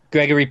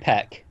 Gregory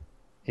Peck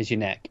is your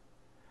neck.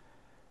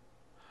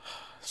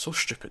 So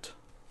stupid.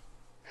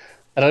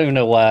 I don't even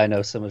know why I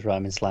know so much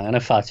rhyming slang. I know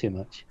far too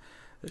much.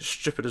 It's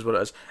stupid is what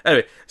it is.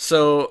 Anyway,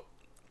 so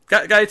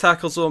guy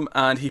tackles him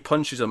and he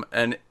punches him,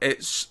 and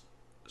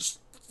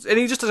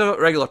he just does a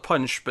regular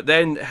punch, but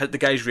then the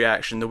guy's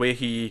reaction, the way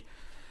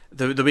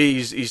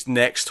his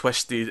neck's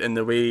twisted and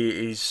the way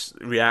he's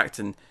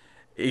reacting,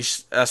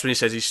 that's when he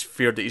says he's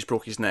feared that he's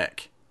broke his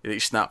neck, that he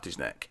snapped his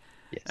neck.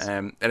 Yes.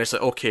 And it's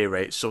like, okay,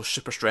 right, so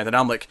super strength, and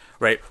I'm like,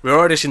 right, we've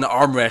already seen that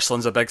arm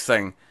wrestling's a big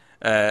thing,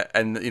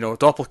 and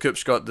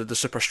Doppelkoop's got the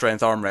super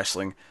strength arm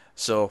wrestling,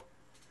 so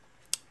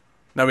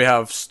now we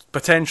have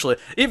potentially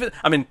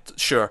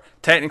sure,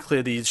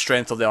 technically the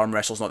strength of the arm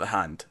wrestle's not the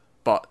hand,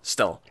 but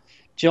still.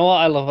 Do you know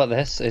what I love about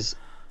this is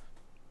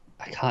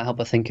I can't help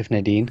but think of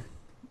Nadine.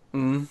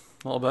 A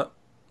little bit.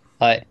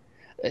 Like,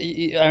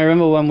 I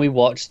remember when we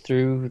watched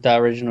through the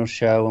original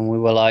show and we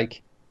were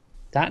like,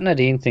 that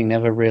Nadine thing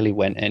never really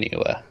went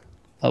anywhere.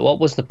 Like, what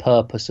was the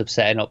purpose of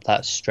setting up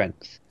that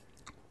strength?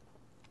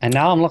 And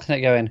now I'm looking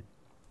at going,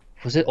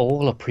 was it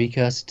all a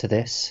precursor to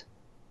this?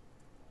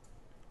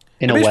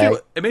 In a way.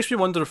 It makes me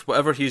wonder if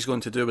whatever he's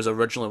going to do was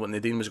originally what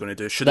Nadine was going to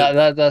do.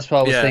 That's what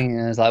I was thinking.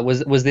 I was like,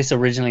 was this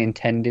originally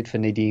intended for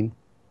Nadine?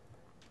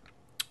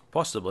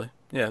 Possibly,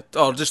 yeah.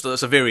 Or just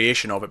it's a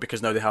variation of it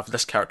because now they have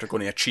this character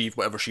going to achieve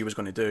whatever she was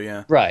going to do,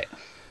 yeah. Right.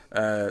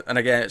 And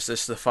again,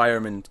 it's the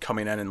firemen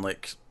coming in and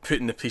like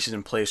putting the pieces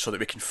in place so that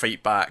we can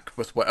fight back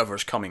with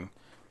whatever's coming,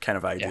 kind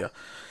of idea. Yeah.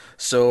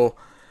 So,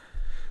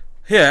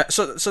 yeah.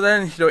 So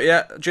then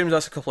James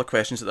asks a couple of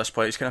questions at this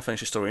point. He's kind of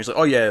finished his story. He's like,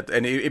 oh yeah,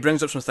 and he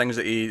brings up some things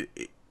that he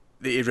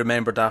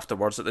remembered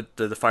afterwards that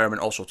the firemen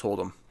also told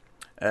him.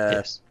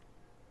 Yes.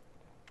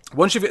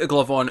 Once you've got the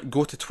glove on,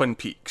 go to Twin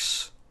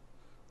Peaks.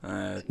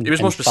 He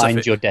was more specific.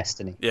 Find your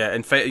destiny. Yeah,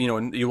 and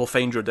you will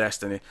find your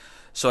destiny.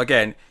 So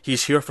again,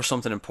 he's here for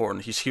something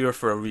important. He's here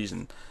for a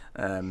reason.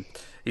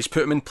 He's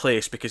put him in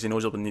place because he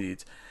knows he'll be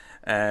needed.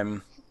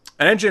 And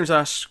then James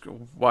asks,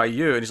 "Why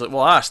you?" And he's like,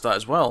 "Well, I asked that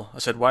as well. I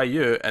said, why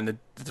you?" And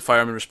the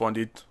fireman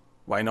responded,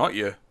 "Why not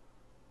you?"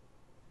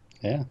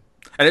 Yeah.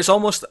 And it's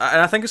almost,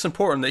 and I think it's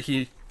important that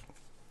he,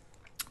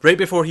 right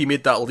before he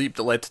made that leap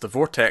that led to the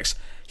vortex,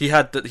 he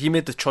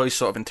made the choice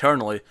sort of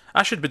internally.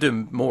 I should be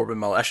doing more with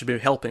my life. I should be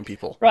helping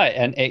people. Right,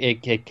 and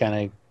it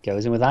kind of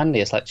goes in with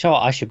Andy. It's like, sure,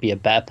 I should be a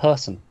better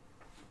person.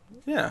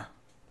 Yeah.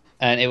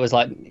 And it was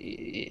like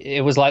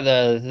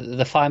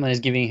the fireman is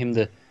giving him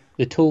the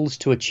tools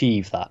to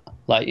achieve that.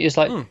 Like it's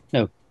like,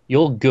 no,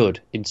 you're good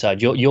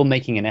inside. You're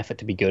making an effort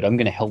to be good. I'm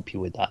going to help you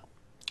with that.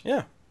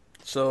 Yeah.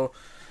 So.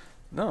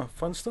 No,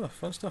 fun stuff.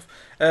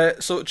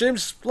 So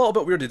James, a little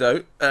bit weirded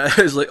out,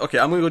 is like, okay,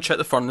 I'm going to go check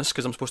the furnace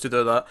because I'm supposed to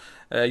do that.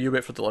 You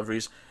wait for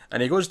deliveries.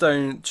 And he goes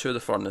down to the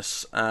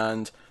furnace,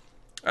 and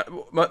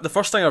the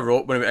first thing I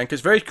wrote when we went in, 'cause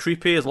it's very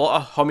creepy, there's a lot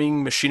of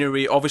humming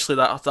machinery. Obviously,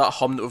 that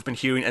hum that we've been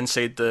hearing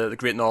inside the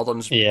Great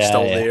Northern's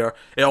still there.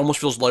 It almost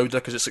feels louder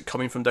because it's like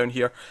coming from down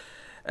here.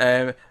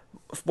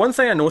 One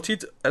thing I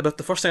noted, but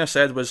the first thing I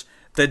said was,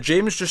 did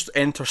James just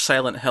enter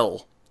Silent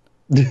Hill?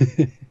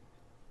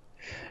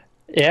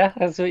 Yeah,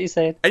 that's what you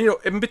said. And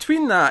in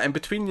between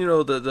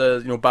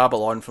the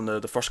Babylon from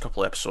the first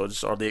couple of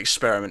episodes, or the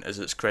Experiment as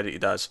it's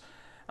credited as,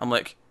 I'm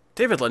like,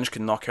 David Lynch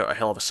could knock out a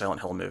hell of a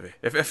Silent Hill movie.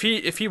 If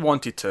he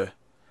wanted to,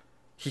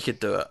 he could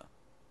do it.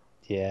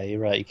 Yeah, you're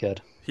right, he could.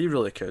 He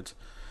really could.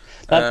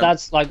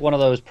 That's like one of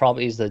those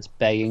properties that's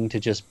begging to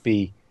just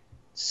be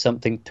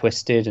something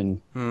twisted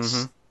and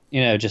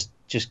just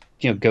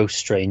go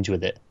strange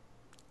with it.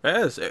 It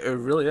is. It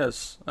really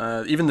is.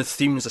 Even the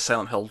themes of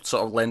Silent Hill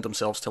sort of lend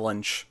themselves to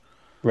Lynch.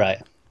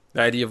 Right.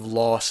 The idea of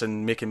loss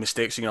and making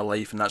mistakes in your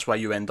life, and that's why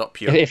you end up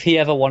here. If he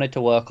ever wanted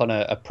to work on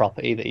a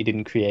property that he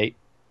didn't create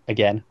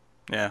again,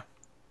 yeah,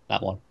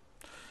 that one.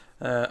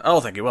 I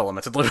don't think he will,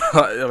 admittedly.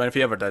 I mean, if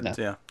he ever did, no.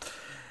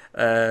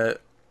 Yeah.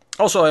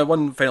 Also,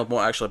 one final note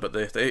actually, but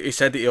he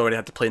said that he already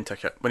had the plane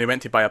ticket when he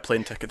went to buy a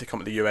plane ticket to come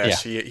to the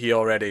US. Yeah.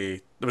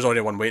 There was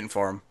already one waiting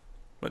for him,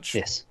 which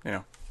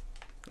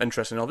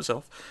interesting in of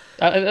itself.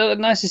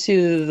 Nice to see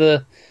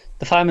the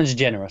fireman's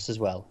generous as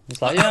well.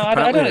 It's like,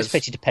 I don't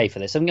expect you to pay for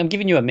this. I'm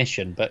giving you a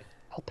mission, but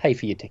I'll pay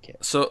for your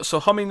ticket. So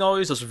humming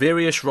noise, there's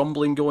various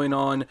rumbling going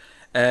on.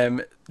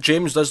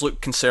 James does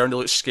look concerned, he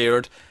looks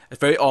scared. It's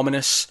very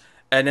ominous.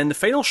 And in the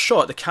final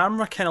shot, the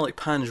camera kind of like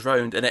pans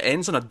round and it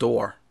ends on a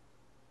door.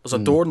 There's a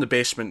door in the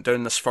basement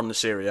down this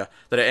furnace area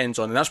that it ends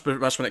on, and that's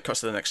when it cuts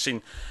to the next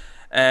scene.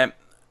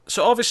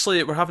 So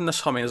obviously we're having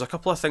this humming. There's a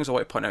couple of things I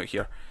want to point out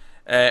here.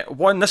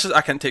 One,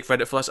 I can't take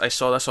credit for this. I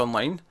saw this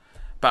online.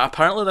 But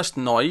apparently this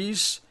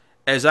noise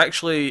is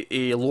actually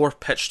a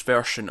lower-pitched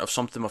version of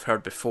something we've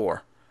heard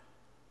before.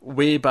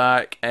 Way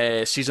back,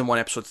 Season 1,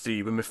 Episode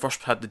 3, when we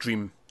first had the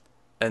dream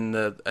in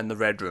the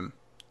Red Room.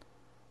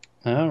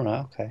 Oh, right,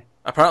 okay.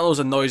 Apparently there was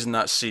a noise in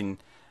that scene,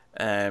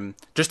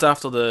 Just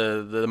after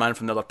the man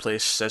from the other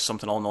place says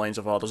something along the lines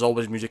of, "Oh, there's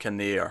always music in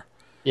the air."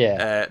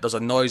 Yeah. There's a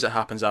noise that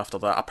happens after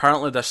that.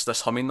 Apparently,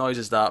 this humming noise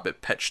is that,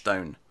 but pitched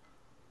down.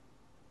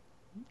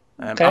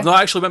 Okay. I've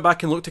not actually went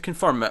back and looked to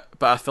confirm it,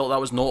 but I felt that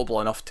was notable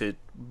enough to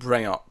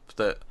bring up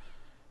that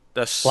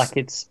this. Like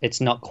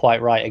it's not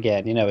quite right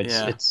again.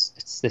 Yeah.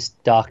 It's this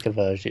darker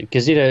version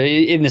because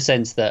in the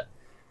sense that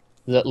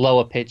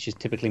lower pitch is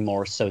typically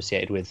more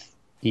associated with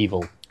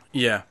evil.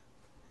 Yeah.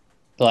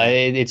 Like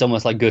it's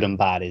almost like good and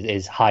bad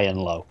is high and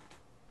low.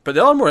 But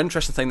the other more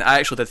interesting thing that I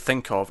actually did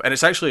think of, and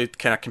it's actually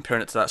kind of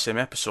comparing it to that same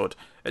episode.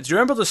 Do you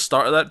remember the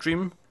start of that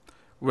dream,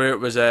 where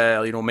it was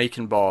Mike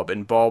and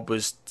Bob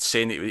was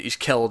saying that he's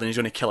killed and he's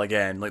going to kill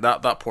again, like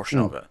that portion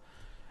of it,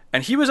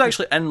 and he was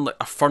actually in like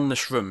a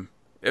furnace room.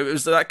 It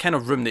was that kind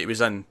of room that he was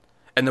in,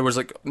 and there was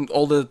like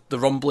all the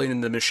rumbling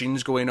and the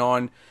machines going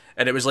on,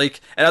 and it was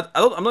like, and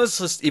I'm not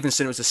just even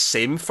saying it was the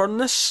same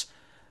furnace,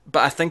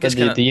 but I think it's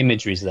the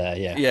imagery's there.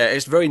 Yeah. Yeah,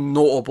 it's very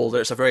notable that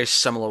it's a very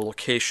similar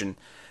location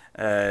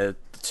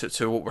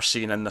to what we're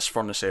seeing in this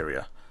furnace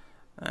area.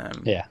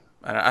 Yeah.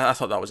 And I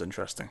thought that was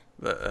interesting.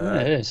 Yeah,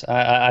 it is.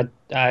 I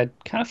kind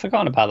of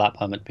forgotten about that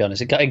moment, to be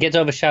honest. It gets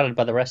overshadowed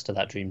by the rest of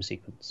that dream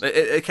sequence.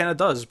 It kind of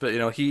does, but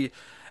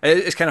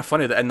it's kind of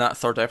funny that in that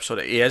third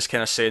episode he is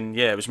kind of saying,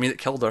 "Yeah, it was me that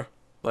killed her."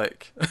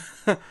 Like,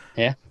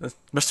 yeah,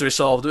 mystery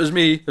solved. It was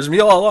me. It was me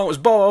all along. It was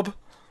Bob.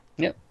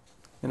 Yep.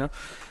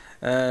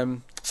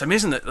 It's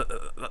amazing that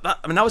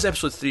that was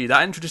episode 3.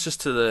 That introduces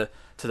to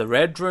the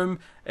Red Room.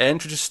 It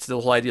introduces to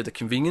the whole idea of the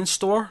convenience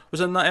store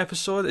was in that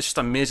episode. It's just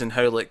amazing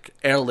how like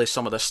early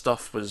some of this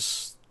stuff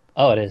was.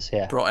 Oh, it is,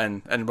 yeah. Brought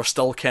in, and we're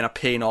still kind of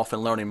paying off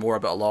and learning more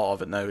about a lot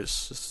of it now.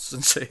 It's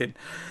insane.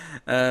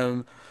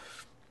 But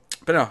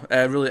no,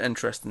 a really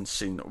interesting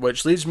scene,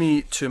 which leads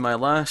me to my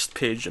last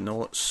page of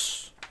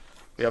notes.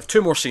 We have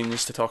 2 more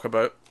scenes to talk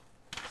about.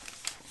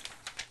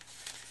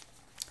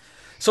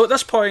 So at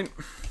this point,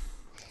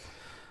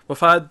 we've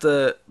had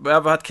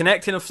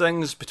connecting of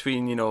things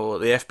between the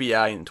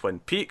FBI and Twin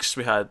Peaks.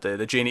 We had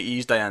the Janie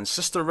E's Diane's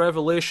sister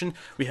revelation.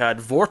 We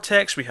had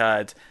Vortex. We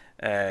had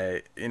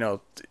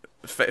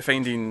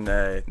finding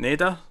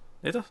Neda.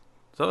 Is that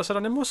what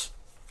her name was?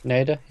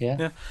 Neda, yeah.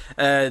 Yeah.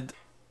 And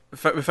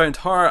we found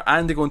her.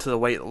 Andy going to the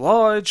White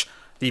Lodge.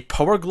 The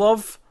Power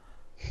Glove.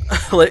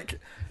 Like,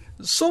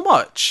 so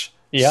much.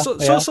 Yeah,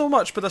 So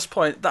much by this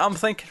point that I'm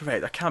thinking,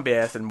 right, there can't be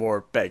anything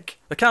more big.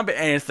 There can't be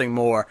anything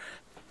more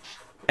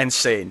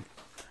insane.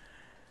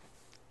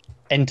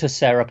 Enter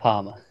Sarah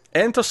Palmer.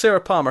 Enter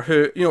Sarah Palmer,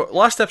 who,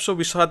 last episode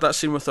we had that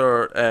scene with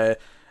her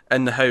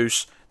in the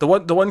house. The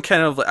one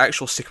kind of like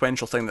actual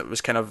sequential thing that was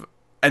kind of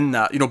in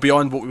that,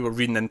 beyond what we were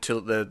reading into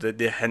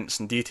the hints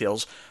and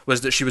details,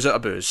 was that she was out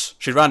of booze.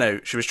 She ran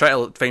out. She was trying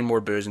to find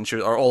more booze, and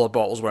all her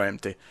bottles were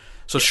empty.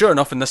 So sure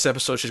enough, in this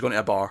episode, she's going to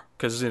a bar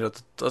because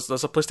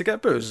there's a place to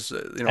get booze.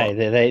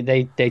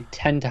 Hey, they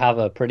tend to have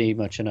a pretty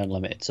much an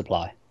unlimited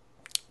supply.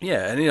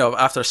 Yeah, and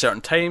after a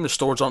certain time, the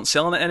stores aren't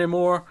selling it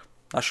anymore.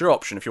 That's your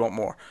option if you want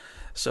more.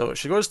 So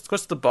she goes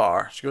to the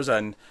bar. She goes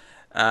in,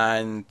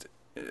 and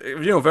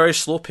very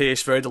slow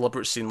pace, very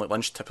deliberate scene like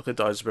Lynch typically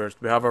does, where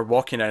we have her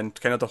walking in,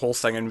 kind of the whole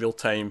thing in real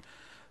time.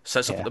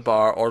 Sits up at the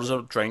bar, orders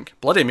a drink.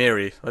 Bloody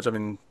Mary, which I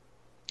mean.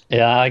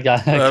 Yeah, I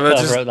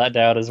wrote that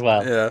down as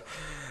well. Yeah.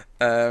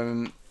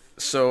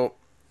 So,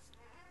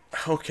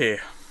 okay.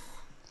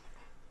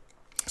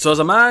 So as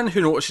a man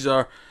who notices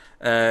her,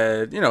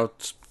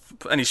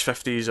 in his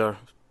 50s or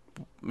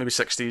maybe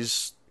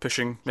 60s,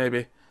 pushing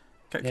maybe,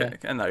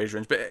 in that age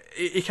range, but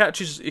he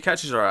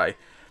catches her eye.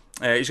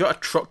 He's got a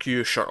Truck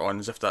U shirt on,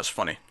 as if that's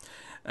funny.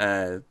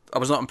 I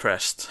was not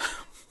impressed.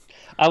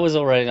 I was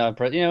already not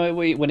impressed.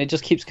 When it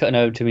just keeps cutting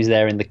over to him, he's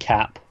there in the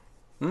cap.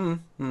 And,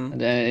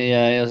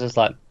 it was just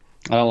like,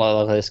 I don't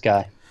like this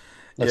guy.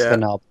 That's the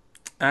knob.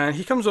 And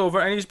he comes over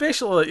and he's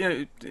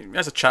basically, he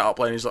has a chat up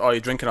line. He's like, "Oh, you're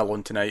drinking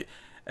alone tonight?"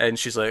 And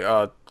she's like,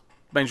 "Oh,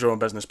 mind your own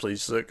business,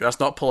 please. Like, that's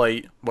not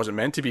polite. Wasn't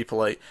meant to be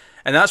polite."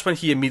 And that's when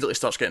he immediately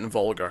starts getting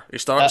vulgar. He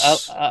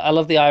starts. I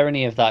love the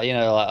irony of that.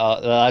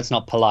 That's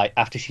not polite.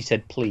 After she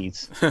said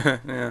please.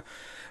 Yeah,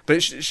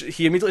 but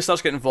he immediately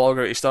starts getting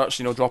vulgar. He starts,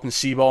 dropping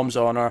C-bombs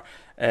on her,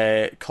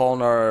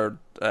 calling her.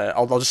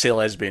 I'll just say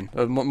lesbian.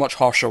 A much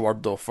harsher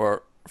word though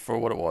for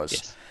what it was.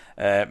 Yes.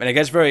 And it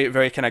gets very,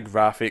 very kind of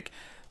graphic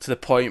to the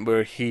point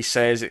where he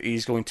says that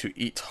he's going to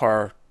eat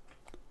her.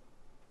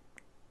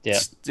 Yeah.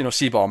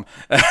 C-bomb.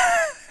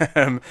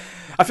 I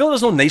feel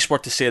there's no nice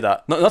word to say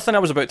that. Nothing I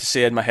was about to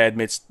say in my head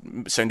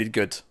sounded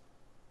good.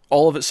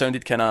 All of it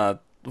sounded kind of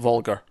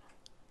vulgar.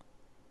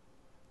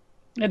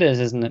 It is,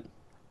 isn't it?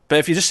 But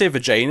if you just say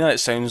vagina, it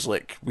sounds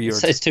like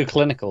weird. It's too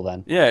clinical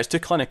then. Yeah, it's too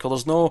clinical.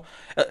 There's no...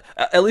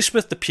 at least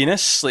with the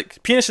penis,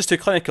 like, penis is too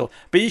clinical.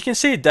 But you can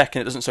say dick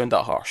and it doesn't sound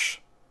that harsh.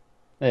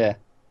 Yeah.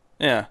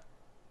 Yeah.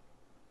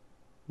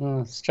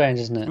 Strange,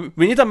 isn't it?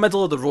 We need a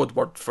middle of the road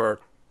word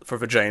for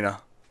vagina.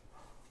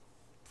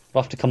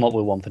 We'll have to come up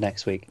with one for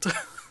next week.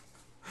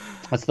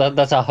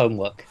 That's our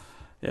homework.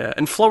 Yeah,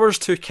 and flower's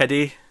too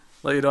kiddie.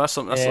 Like, that's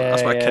what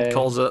a kid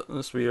calls it.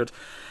 That's weird.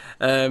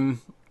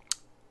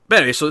 But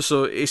anyway,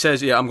 so he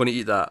says, "Yeah, I'm going to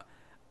eat that,"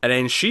 and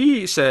then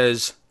she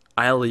says,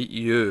 "I'll eat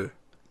you."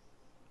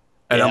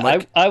 And Yeah, I'm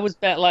like, I was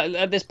like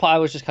at this point I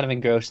was just kind of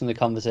engrossed in the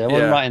conversation. I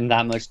wasn't yeah. writing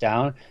that much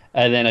down,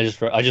 and then I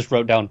just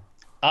wrote down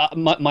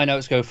my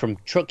notes go from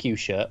 "truck you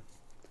shirt"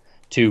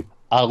 to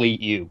 "I'll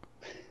eat you."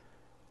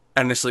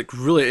 And it's like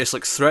really, it's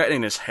like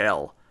threatening as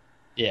hell.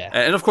 Yeah,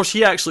 And of course,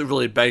 he actually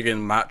really big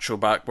and macho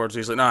backwards.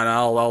 He's like, "No,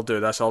 no, I'll do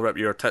this. I'll rip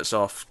your tits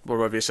off," or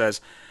whatever he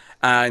says.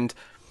 And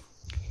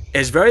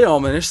it's very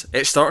ominous.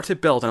 It started to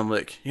build, and I'm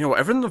like, you know what?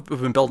 Everything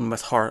we've been building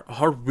with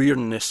her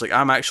weirdness, like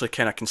I'm actually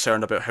kind of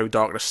concerned about how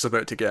dark this is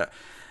about to get.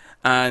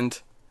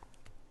 And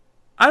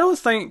I don't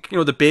think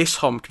the bass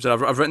hum comes in.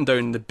 I've written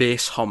down the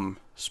bass hum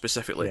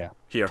specifically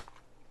here.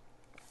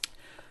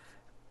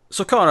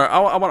 So Connor,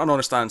 I want an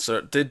honest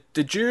answer.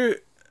 Did you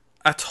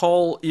at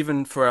all,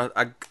 even for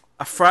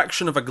a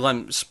fraction of a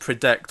glimpse,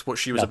 predict what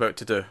she was about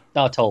to do?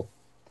 not at all.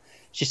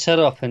 She stood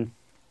up and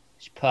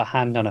she put her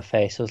hand on her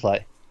face. I was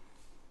like,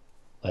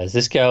 "Where's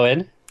this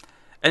going?"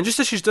 And just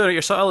as she's doing it,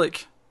 you're sort of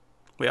like,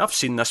 wait, I've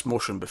seen this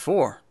motion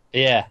before.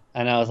 Yeah,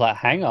 and I was like,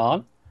 "Hang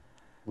on,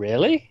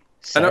 really,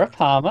 Sarah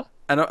Palmer?"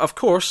 And of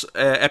course,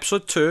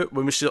 episode 2,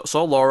 when we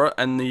saw Laura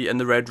in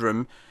the red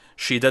room,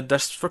 she did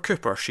this for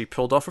Cooper. She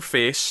pulled off her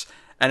face,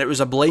 and it was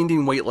a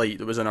blinding white light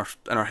that was in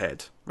her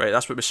head. Right,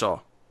 that's what we saw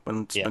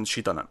when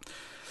she done it.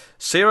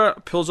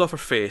 Sarah pulls off her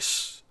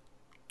face.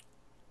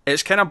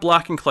 It's kind of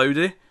black and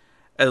cloudy.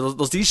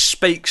 There's these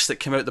spikes that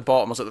come out the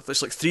bottom.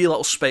 It's like 3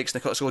 little spikes,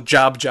 and they go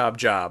jab, jab,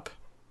 jab.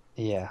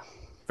 Yeah.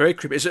 Very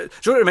creepy. Do you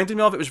know what it reminded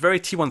me of? It was very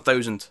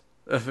T-1000.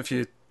 If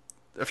you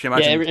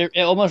imagine. Yeah,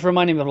 it almost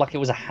reminded me of like it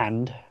was a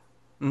hand.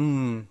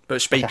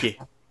 But spiky.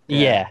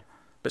 Yeah.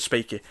 But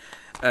spiky.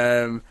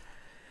 And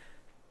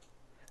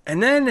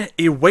then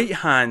a white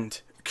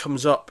hand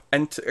comes up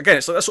into, again,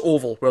 it's like this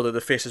oval where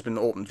the face has been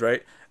opened,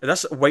 right? And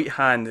this white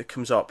hand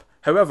comes up.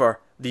 However,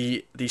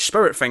 the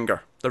spirit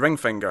finger, the ring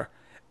finger,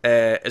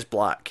 is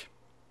black,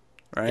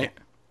 right?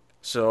 Yeah.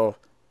 So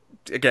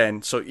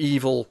again, so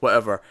evil,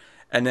 whatever.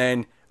 And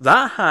then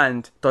that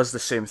hand does the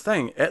same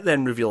thing. It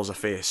then reveals a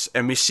face,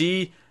 and we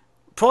see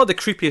probably the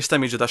creepiest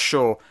image of this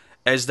show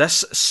is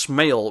this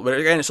smile, where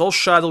again it's all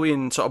shadowy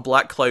and sort of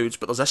black clouds,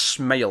 but there's this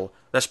smile,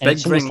 this And big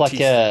it's almost ring like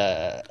teeth.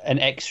 an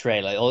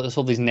X-ray, like there's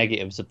all these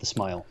negatives of the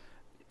smile.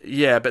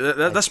 Yeah,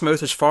 but this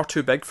mouth is far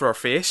too big for her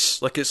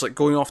face. Like it's like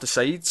going off the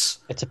sides.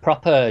 It's a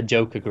proper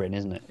Joker grin,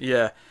 isn't it?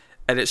 Yeah,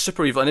 and it's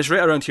super evil. And it's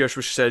right around here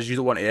where she says, "You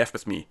don't want to f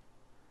with me."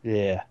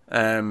 Yeah.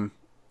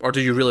 Or do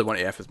you really want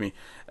to f with me?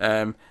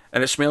 And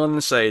it's smiling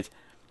inside,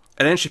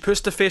 and then she puts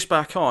the face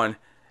back on,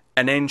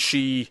 and then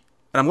and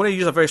I'm going to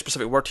use a very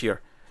specific word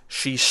here.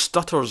 She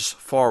stutters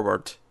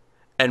forward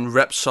and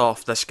rips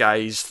off this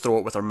guy's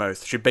throat with her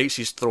mouth. She bites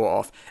his throat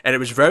off. And it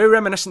was very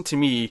reminiscent to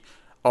me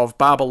of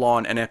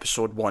Babylon in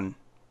episode 1.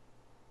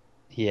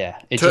 Yeah.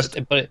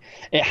 But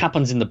it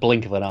happens in the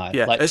blink of an eye.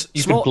 Yeah, like it's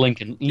you small, can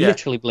blink and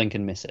literally blink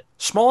and miss it.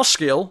 Smaller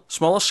scale.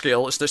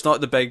 It's not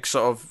the big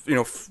sort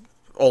of,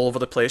 all over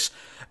the place.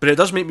 But it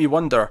does make me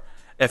wonder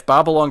if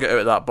Babylon got out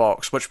of that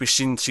box, which we've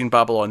seen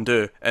Babylon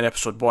do in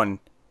episode 1,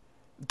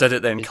 did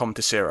it then come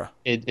to Sarah?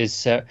 It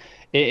is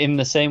in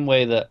the same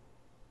way that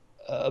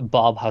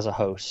Bob has a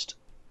host,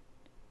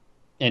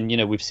 and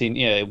we've seen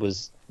it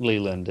was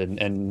Leland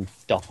and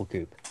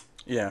Doppelgoop.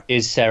 Yeah,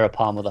 is Sarah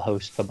Palmer the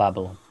host for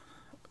Babylon?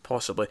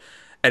 Possibly,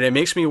 and it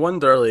makes me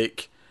wonder.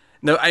 Like,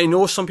 now I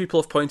know some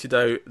people have pointed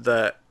out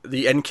that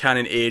the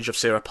in-canon age of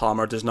Sarah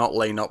Palmer does not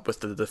line up with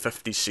the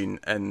 50s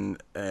scene in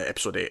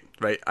episode 8.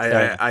 Right,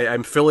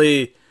 I'm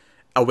fully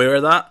aware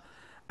of that.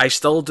 I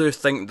still do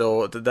think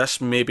though that this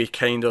may be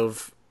kind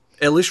of,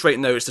 at least right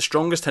now, it's the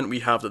strongest hint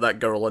we have that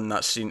girl in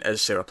that scene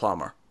is Sarah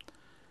Palmer.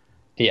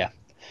 Yeah.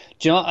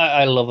 Do you know what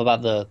I love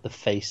about the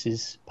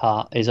faces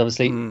part is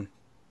obviously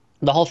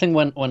the whole thing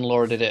when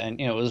Laura did it and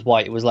it was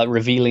white, it was like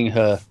revealing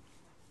her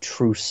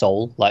true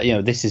soul. Like,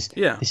 this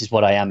is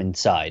what I am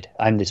inside.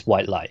 I'm this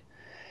white light.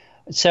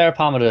 Sarah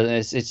Palmer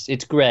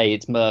it's grey,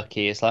 it's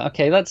murky. It's like,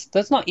 okay,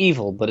 that's not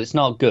evil, but it's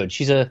not good.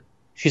 She's a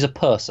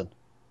person.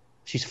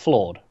 She's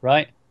flawed,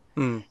 right?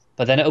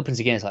 But then it opens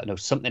again. It's like, no,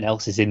 something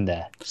else is in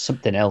there.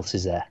 Something else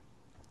is there.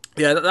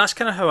 Yeah, that's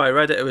kind of how I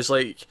read it. It was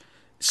like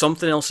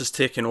something else is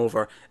taking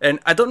over, and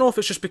I don't know if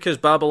it's just because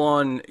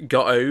Babylon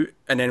got out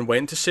and then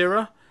went to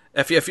Sarah.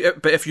 But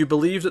if you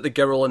believe that the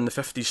girl in the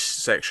 50s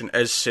section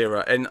is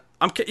Sarah, and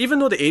even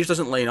though the age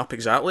doesn't line up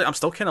exactly, I'm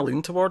still kind of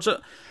leaning towards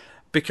it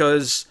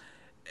because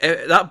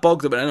that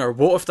bug that went in her.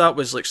 What if that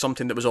was like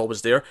something that was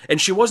always there, and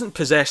she wasn't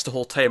possessed the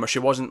whole time, or she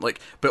wasn't like,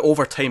 but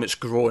over time it's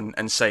grown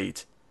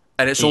inside.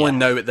 And it's only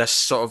now at this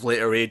sort of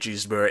later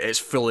ages where it's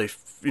fully,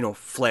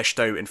 fleshed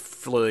out and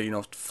fully,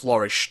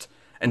 flourished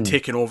and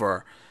taken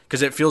over.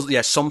 Because it feels,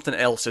 something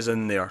else is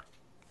in there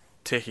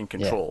taking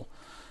control.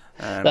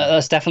 Yeah.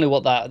 That's definitely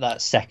what that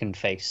second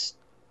face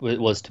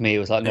was to me. It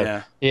was like,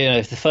 no,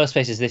 if the first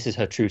face is this is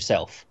her true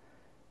self,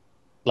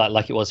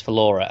 like it was for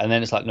Laura, and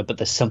then it's like, no, but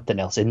there's something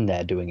else in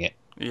there doing it.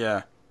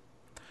 Yeah.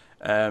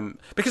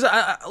 Because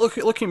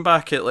looking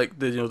back at like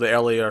the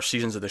earlier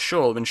seasons of the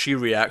show, when she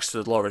reacts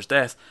to Laura's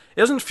death, it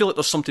doesn't feel like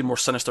there's something more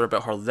sinister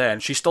about her then.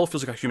 She still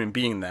feels like a human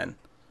being then.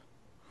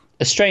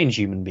 a strange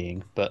human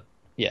being, but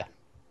yeah.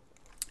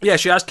 Yeah,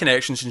 she has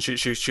connections and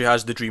she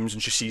has the dreams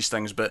and she sees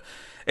things, but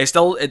it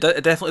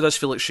definitely does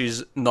feel like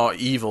she's not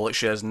evil like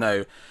she is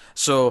now.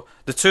 So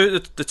the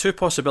two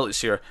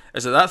possibilities here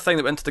is that thing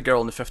that went to the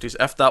girl in the 50s,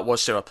 if that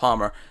was Sarah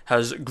Palmer,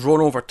 has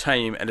grown over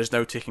time and is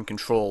now taking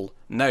control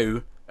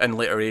now in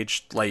later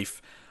aged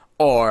life,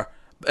 or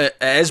it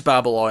is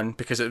Babylon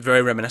because it's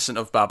very reminiscent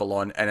of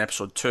Babylon in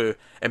episode 2,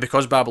 and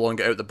because Babylon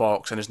got out the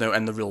box and is now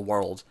in the real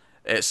world,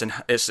 it's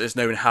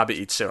now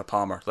inhabited Sarah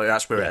Palmer. Like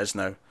that's where it is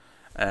now.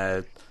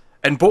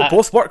 And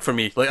both work for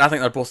me. Like I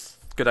think they're both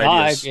good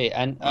ideas. I agree.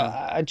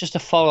 And just to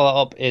follow that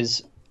up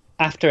is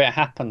after it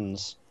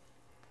happens,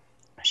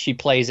 she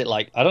plays it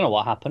like I don't know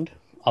what happened.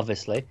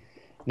 Obviously,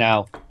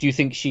 now do you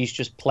think she's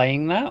just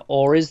playing that,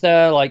 or is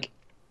there like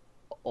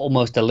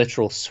almost a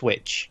literal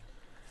switch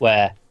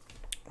where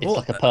it's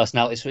like a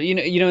personality switch?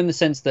 You know, in the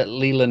sense that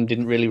Leland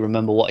didn't really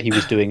remember what he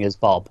was doing as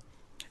Bob.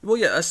 Well,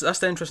 yeah, that's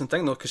the interesting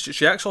thing though, because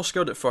she acts all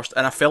scared at first,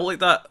 and I felt like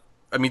that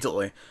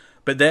immediately.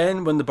 But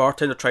then, when the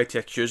bartender tried to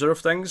accuse her of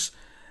things,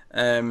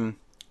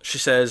 she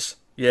says,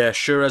 "Yeah,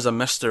 sure is a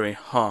mystery,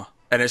 huh?"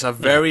 And it's a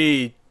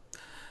very,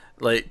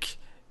 like,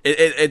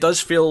 it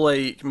does feel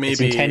like maybe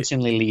it's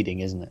intentionally leading,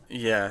 isn't it?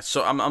 Yeah,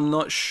 so I'm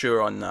not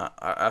sure on that.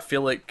 I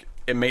feel like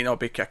it might not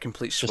be a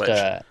complete switch,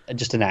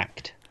 just an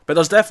act. But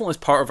there's definitely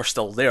part of her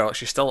still there. Like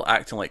she's still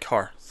acting like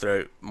her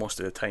throughout most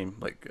of the time.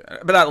 Like,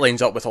 but that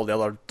lines up with all the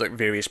other like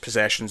various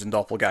possessions and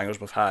doppelgangers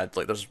we've had.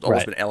 Like, there's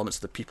always been elements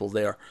of the people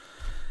there.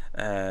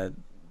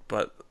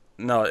 But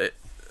no, it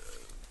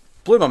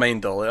blew my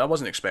mind though. Like, I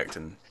wasn't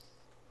expecting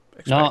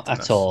not at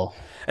this. all.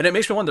 And it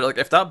makes me wonder, like,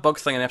 if that bug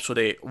thing in episode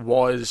 8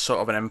 was sort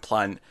of an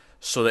implant,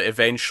 so that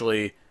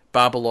eventually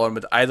Babylon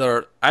would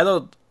either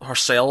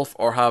herself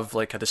or have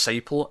like a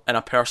disciple in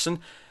a person.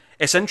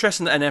 It's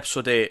interesting that in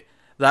episode 8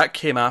 that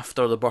came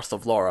after the birth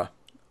of Laura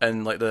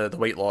in like the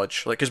White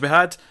Lodge, like because we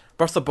had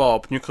birth of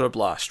Bob, nuclear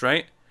blast,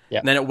 right? Yeah.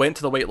 And then it went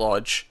to the White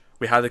Lodge.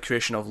 We had the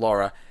creation of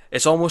Laura.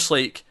 It's almost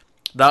like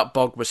that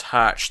bug was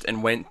hatched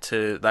and went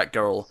to that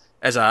girl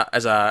as a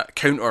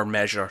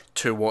countermeasure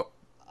to what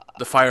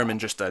the fireman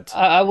just did.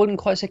 I wouldn't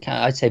quite say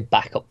counter. I'd say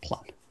backup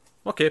plan.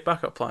 Okay,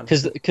 backup plan.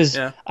 Because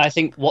I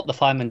think what the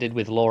fireman did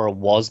with Laura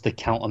was the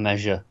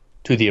countermeasure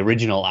to the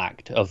original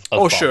act of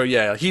oh, Bob. Sure,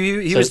 yeah.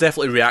 He was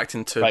definitely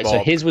reacting to right, Bob. So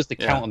his was the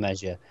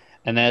countermeasure,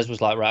 and theirs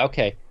was like, right,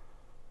 okay,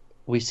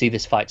 we see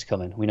this fight's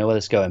coming. We know where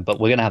this is going, but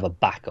we're going to have a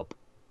backup.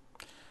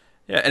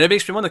 Yeah, and it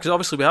makes me wonder, because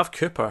obviously we have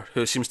Cooper,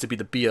 who seems to be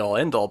the be-all,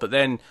 end-all, but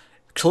then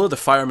clearly the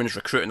fireman's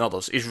recruiting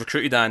others. He's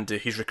recruited Andy,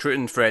 he's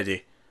recruiting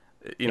Freddy.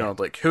 You know,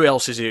 like, who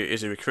else is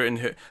he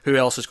recruiting? Who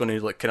else is going to,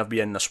 like, kind of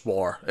be in this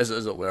war, as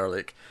it were,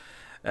 like...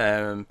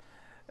 and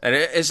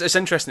it's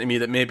interesting to me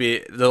that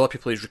maybe the other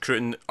people he's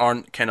recruiting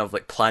aren't kind of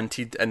like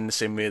planted in the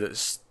same way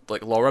that's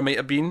like Laura might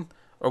have been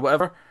or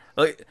whatever.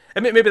 Like,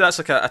 and maybe that's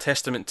like a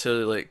testament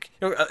to like,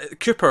 you know,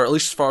 Cooper, at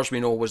least as far as we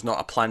know, was not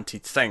a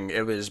planted thing.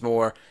 It was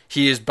more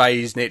he is by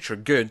his nature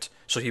good,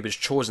 so he was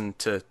chosen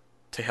to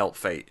help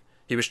fight.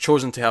 He was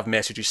chosen to have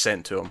messages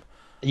sent to him.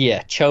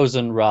 Yeah,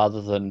 chosen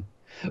rather than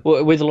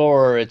with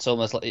Laura. It's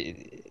almost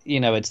like,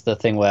 you know, it's the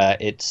thing where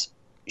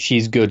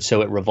she's good,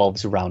 so it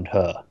revolves around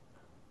her.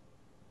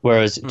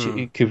 Whereas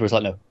Cooper was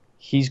like, no,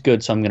 he's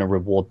good, so I'm going to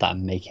reward that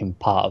and make him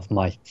part of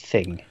my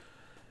thing.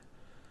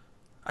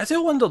 I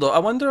do wonder, though. I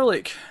wonder,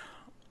 like,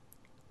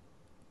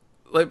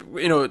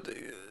 you know,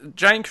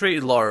 Giant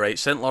created Laura, right?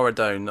 Sent Laura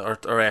down,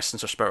 or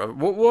essence, or spirit.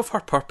 What if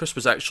her purpose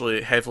was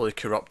actually heavily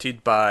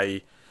corrupted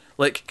by,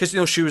 like, because, you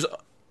know, she was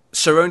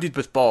surrounded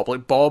with Bob.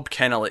 Like, Bob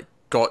kind of, like,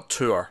 got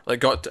to her,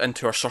 like, got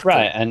into her circle.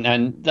 Right,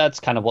 and that's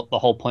kind of what the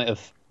whole point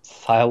of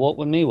Firewalk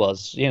with me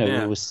was. You know,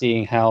 we were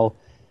seeing how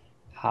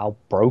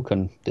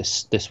broken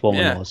this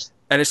woman was.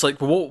 And it's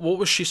like, what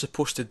was she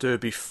supposed to do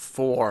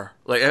before?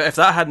 Like, if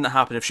that hadn't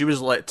happened, if she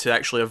was let to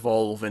actually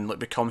evolve and like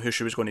become who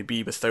she was going to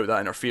be without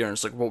that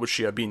interference, like, what would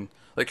she have been?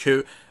 Like,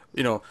 who,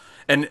 you know?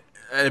 And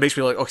it makes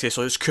me like, okay,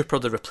 so is Cooper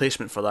the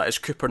replacement for that? Is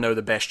Cooper now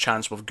the best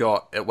chance we've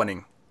got at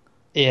winning?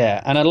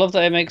 Yeah, and I love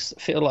that it makes it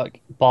feel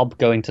like Bob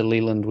going to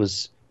Leland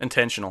was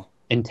intentional.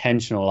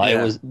 Like,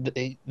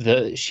 it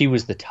was she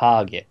was the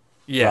target,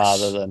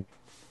 rather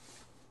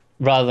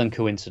than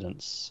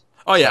coincidence.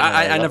 Oh yeah,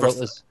 I never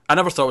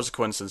thought it was a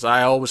coincidence.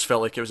 I always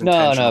felt like it was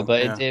intentional. No,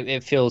 but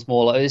it feels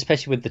more like,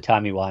 especially with the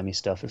timey-wimey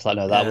stuff. It's like,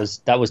 no,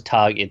 that was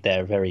targeted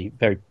there, very,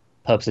 very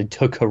purposely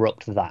to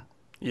corrupt that.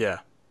 Yeah.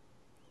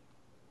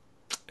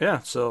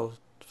 So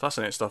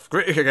fascinating stuff.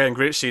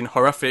 Great scene,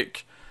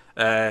 horrific.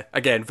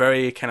 Again,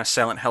 very kind of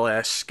Silent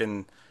Hill-esque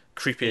and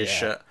creepy as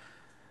shit.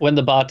 When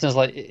the bartender's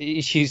like,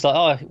 she's like,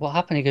 oh, what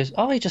happened? He goes,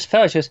 oh, he just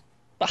fell. She goes,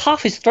 but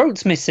half his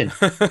throat's missing.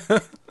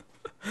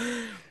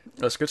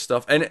 That's good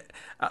stuff. And do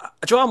you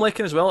know what I'm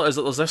liking as well is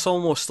that there's this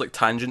almost like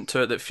tangent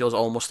to it that feels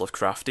almost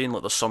Lovecraftian,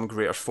 like there's some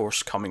greater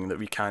force coming that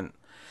we can't.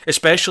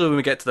 Especially when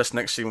we get to this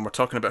next scene when we're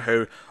talking about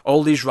how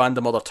all these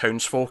random other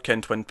townsfolk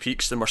in Twin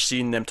Peaks, and we're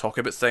seeing them talk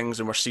about things,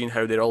 and we're seeing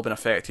how they're all been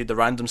affected. The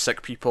random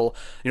sick people,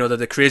 you know,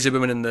 the crazy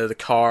woman in the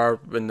car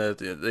when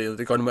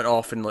the gun went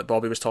off and like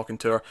Bobby was talking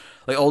to her,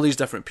 like all these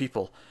different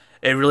people.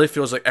 it really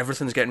feels like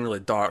everything's getting really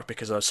dark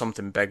because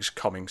something big's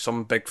coming.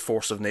 Some big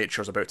force of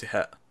nature is about to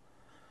hit.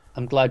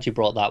 I'm glad you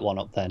brought that one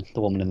up then,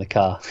 the woman in the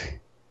car.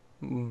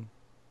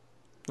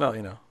 Well,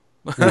 you know.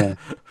 Yeah.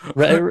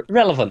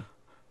 Relevant.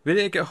 We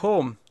need to get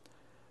home.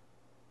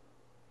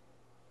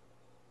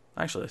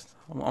 Actually,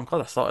 I'm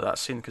glad I thought of that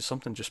scene because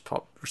something just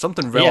popped.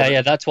 Something relevant.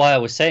 Yeah, that's why I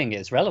was saying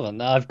it's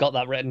relevant. I've got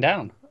that written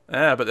down.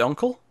 Yeah, but the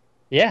uncle?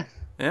 Yeah.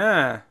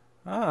 Yeah.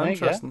 Ah, There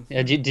interesting. you go.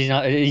 Yeah, did you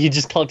not, you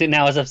just clocked it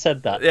now as I've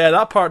said that. Yeah,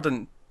 that part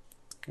didn't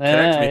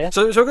connect me. Yeah.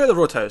 So we'll go to the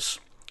Roadhouse.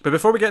 But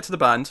before we get to the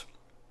band,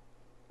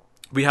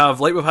 we have,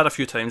 like we've had a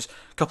few times,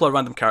 a couple of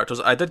random characters.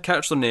 I did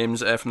catch their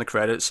names from the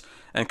credits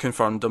and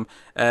confirmed them.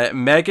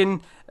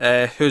 Megan,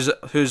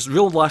 whose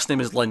real last name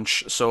is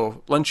Lynch,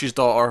 so Lynch's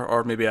daughter,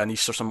 or maybe a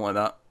niece or something like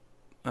that.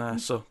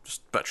 So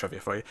just a bit of trivia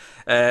for you.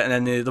 And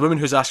then the woman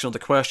who's asking all the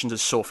questions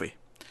is Sophie.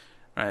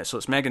 Right, so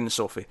it's Megan and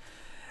Sophie.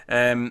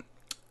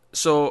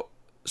 So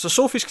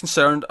Sophie's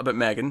concerned about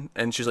Megan,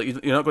 and she's like,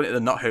 "You're not going to the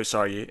nut house,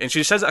 are you?" And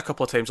she says it a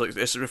couple of times, like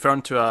it's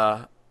referring to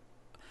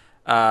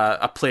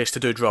a place to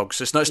do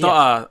drugs. It's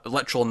not a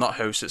literal nut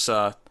house. It's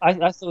a. I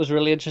thought it was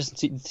really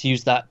interesting to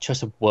use that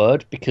choice of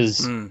word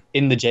because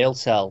in the jail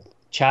cell,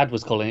 Chad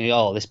was calling it,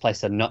 "Oh, this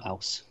place a nut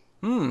house."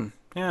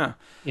 Yeah.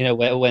 You know,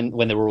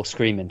 when they were all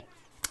screaming.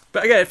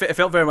 But again, it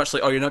felt very much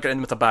like, oh, you're not getting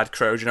in with a bad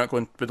crowd. You're not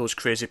going with those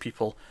crazy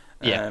people.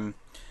 Yeah.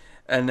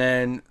 And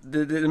then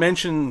they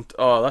mentioned,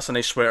 oh, that's a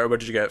nice sweater. Where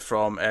did you get it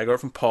from? I got it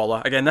from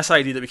Paula. Again, this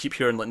idea that we keep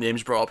hearing like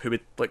names brought up who we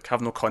like have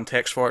no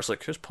context for. It's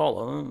like, who's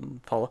Paula?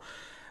 Paula.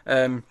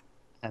 And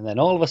then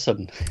all of a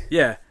sudden,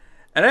 yeah,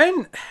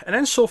 and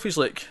then Sophie's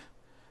like,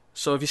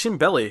 so have you seen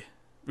Billy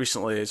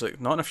recently? He's like,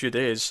 not in a few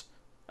days.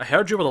 I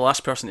heard you were the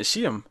last person to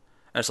see him.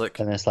 And it's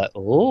like,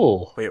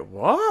 oh, wait,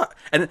 what?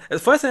 And the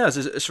funny thing is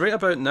it's right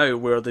about now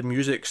where the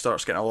music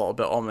starts getting a little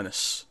bit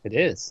ominous. It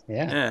is,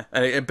 yeah. Yeah,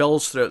 and it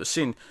builds throughout the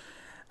scene.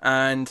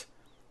 And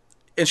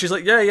she's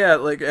like, yeah,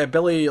 like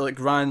Billy like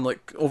ran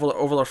like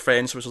over their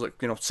fence, which was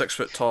like 6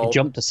 foot tall. He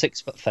jumped a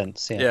 6 foot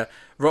fence. Yeah,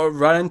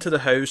 ran into the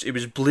house. He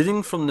was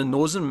bleeding from the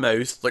nose and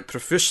mouth like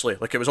profusely,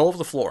 like it was all over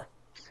the floor.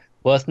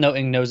 Worth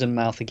noting, nose and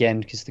mouth again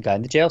because the guy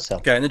in the jail cell.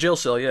 Guy in the jail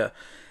cell, yeah.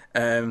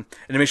 And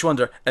it makes you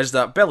wonder: is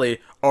that Billy,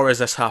 or is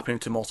this happening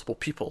to multiple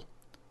people?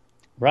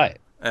 Right.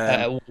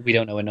 We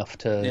don't know enough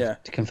to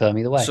confirm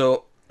either way.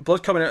 So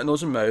blood coming out of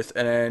nose and mouth,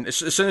 and then as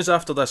soon as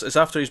after this, it's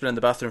after he's been in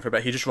the bathroom for a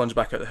bit, he just runs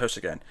back out the house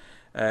again.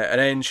 And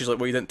then she's like,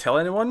 "Well, you didn't tell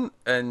anyone?"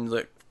 And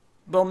like,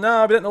 "Well,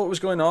 nah, we didn't know what was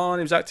going on.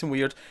 He was acting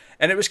weird."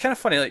 And it was kind of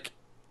funny. Like,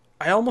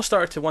 I almost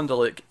started to wonder,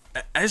 like,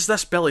 is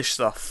this Billy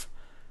stuff?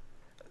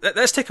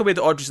 Let's take away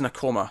the Audrey's in a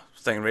coma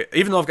thing, right?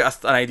 Even though I've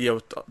got an idea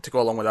to go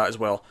along with that as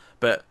well,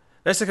 but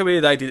let's take away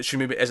the idea that she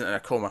maybe isn't in a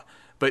coma.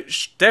 But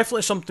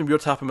definitely something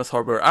weird happened with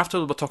her where after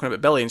we were talking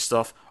about Billy and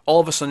stuff, all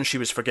of a sudden she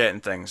was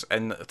forgetting things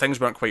and things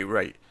weren't quite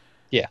right.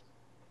 Yeah.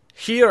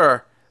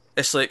 Here,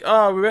 it's like,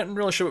 oh, we weren't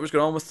really sure what was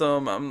going on with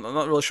them. I'm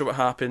not really sure what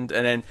happened.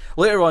 And then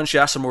later on she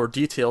asks for more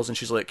details and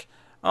she's like,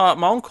 oh,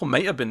 my uncle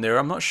might have been there.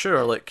 I'm not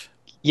sure. Like,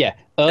 yeah,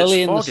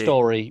 early in the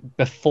story,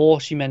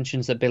 before she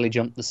mentions that Billy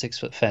jumped the 6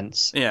 foot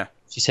fence, yeah,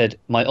 she said,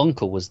 my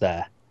uncle was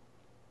there.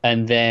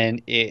 And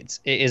then it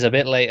is a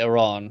bit later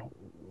on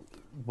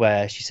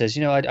where she says,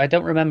 I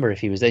don't remember if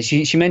he was there.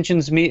 She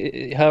mentions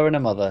her and her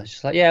mother.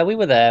 She's like, yeah, we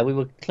were there. We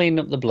were cleaning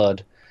up the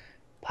blood.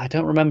 But I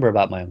don't remember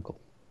about my uncle.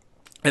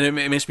 And it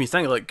makes me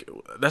think, like,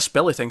 this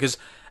Billy thing, because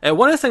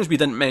one of the things we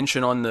didn't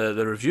mention on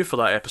the review for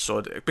that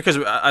episode, because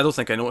I don't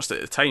think I noticed it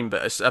at the time,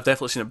 but I've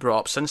definitely seen it brought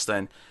up since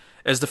then,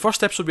 is the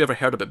first episode we ever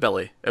heard about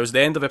Billy. It was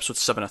the end of episode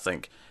 7, I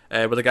think,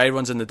 where the guy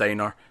runs in the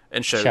diner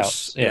and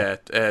shouts,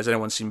 has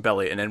anyone seen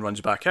Billy, and then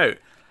runs back out.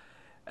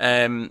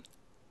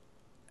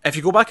 If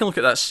you go back and look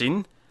at that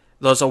scene,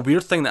 there's a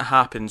weird thing that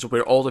happens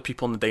where all the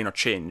people in the diner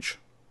change.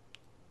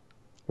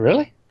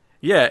 Really?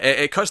 Yeah,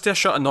 it cuts to a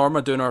shot of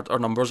Norma doing her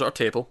numbers at her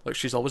table, like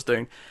she's always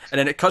doing, and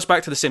then it cuts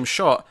back to the same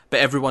shot, but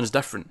everyone's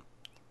different.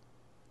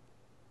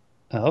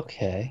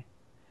 Okay.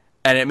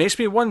 And it makes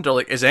me wonder,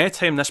 like, is any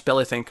time this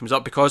Billy thing comes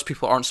up, because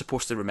people aren't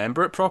supposed to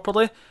remember it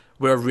properly,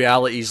 where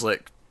reality's,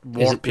 like,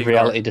 warping? Is it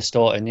reality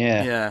distorting,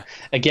 yeah. Yeah.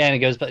 Again, it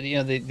goes back,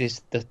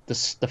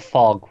 the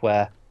fog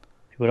where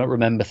people don't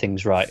remember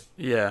things right.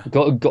 Yeah.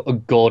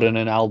 Gordon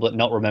and Albert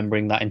not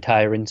remembering that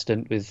entire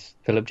incident with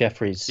Philip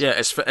Jeffries. Yeah,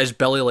 is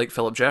Billy like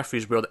Philip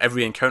Jeffries, where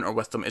every encounter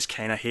with them is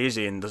kind of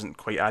hazy and doesn't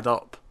quite add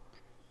up?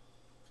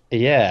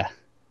 Yeah.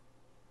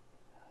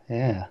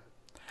 Yeah.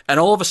 And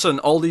all of a sudden,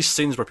 all these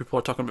scenes where people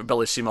are talking about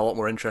Billy seem a lot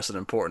more interesting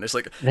and important. It's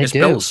like, it's do.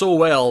 built so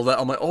well that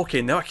I'm like,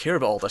 okay, now I care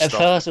about all this stuff. At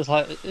first, it was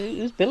like,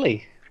 who's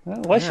Billy?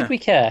 Why should we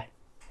care?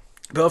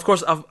 But of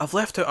course, I've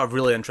left out a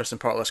really interesting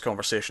part of this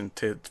conversation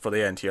for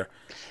the end here.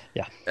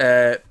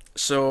 Yeah.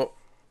 So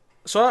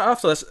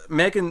after this,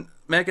 Megan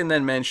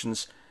then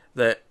mentions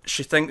that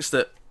she thinks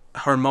that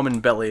her mum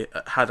and Billy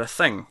had a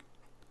thing.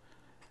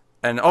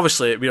 And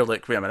obviously, we're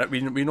like, wait a minute,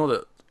 we know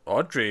that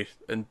Audrey,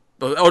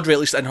 at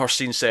least in her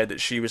scene, said that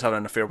she was having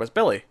an affair with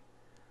Billy.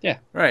 Yeah.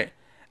 Right.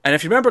 And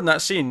if you remember in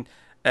that scene,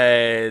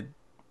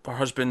 her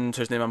husband,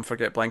 whose name I'm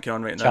blanking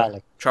on right now.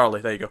 Charlie.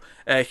 Charlie, there you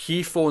go.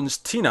 He phones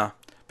Tina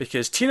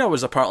because Tina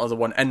was apparently the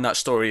one in that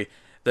story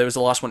that was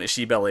the last one to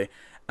see Billy,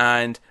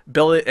 and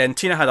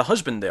Tina had a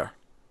husband there.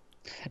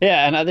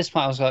 Yeah, and at this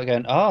point I was like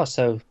going, oh,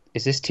 so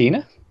is this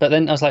Tina? But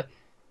then I was like,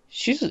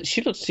 she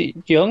looks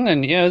young,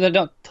 and they're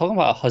not talking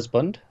about a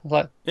husband. I was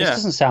like, this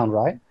doesn't sound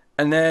right.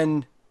 And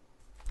then,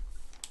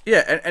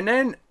 yeah, and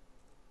then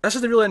this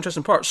is the really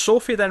interesting part.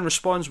 Sophie then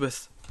responds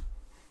with,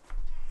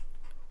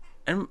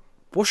 "And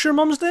what's your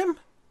mum's name?"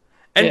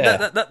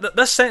 And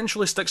this sentence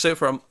really sticks out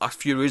for a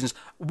few reasons.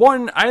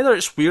 One, either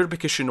it's weird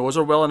because she knows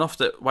her well enough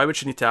that why would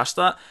she need to ask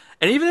that?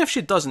 And even if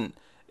she doesn't,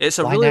 it's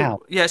a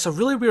it's a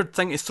really weird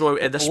thing to throw out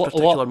at this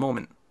particular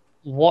moment.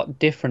 What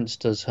difference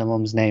does her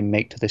mum's name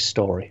make to this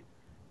story?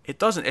 It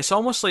doesn't. It's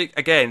almost like,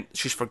 again,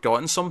 she's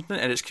forgotten something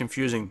and it's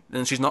confusing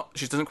and she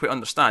doesn't quite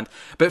understand.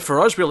 But for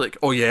us, we're like,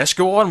 oh yes,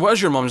 go on, what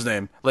is your mum's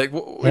name? Like,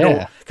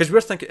 because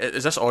we're thinking,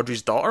 is this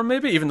Audrey's daughter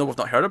maybe, even though we've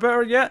not heard about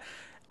her yet?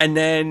 And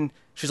then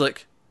she's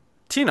like,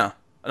 Tina.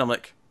 And I'm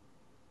like,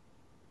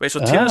 wait, so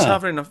Tina's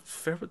having an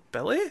affair with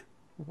Billy?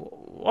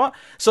 What?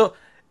 So,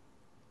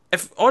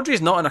 if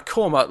Audrey's not in a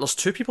coma, there's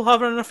two people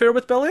having an affair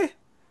with Billy?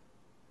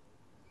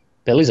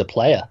 Billy's a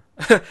player.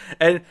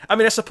 And I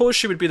mean, I suppose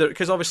she would be there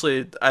because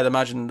obviously I'd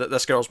imagine that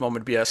this girl's mum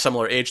would be a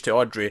similar age to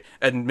Audrey,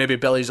 and maybe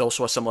Billy's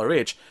also a similar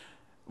age,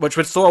 which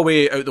would throw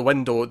away out the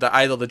window that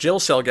either the jail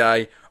cell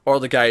guy or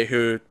the guy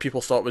who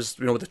people thought was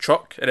with the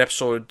truck in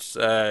episode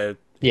 7,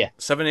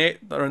 8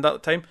 around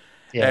that time.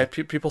 Yeah.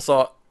 People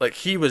thought like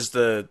he was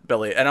the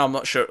Billy, and I'm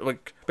not sure.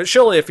 Like, but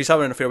surely if he's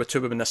having an affair with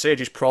two women this age,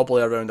 he's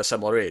probably around a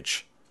similar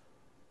age.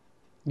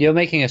 You're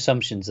making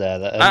assumptions there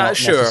that are not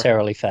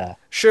necessarily fair.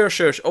 Sure.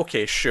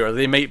 Okay, sure.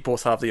 They might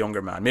both have the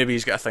younger man. Maybe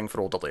he's got a thing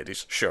for older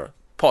ladies. Sure.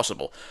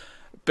 Possible.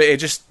 But it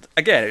just,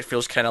 again, it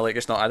feels kind of like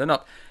it's not adding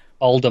up.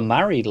 Older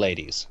married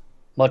ladies.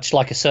 Much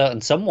like a certain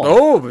someone.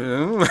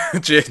 Oh,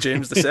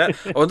 James the set.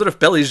 I wonder if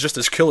Billy's just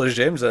as cool as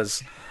James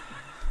is.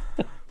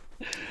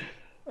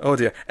 Oh,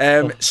 dear.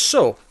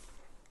 So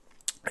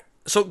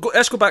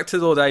let's go back to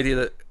the idea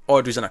that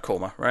Audrey's in a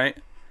coma, right?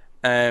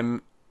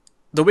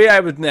 The way I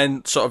would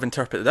then sort of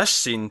interpret this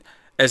scene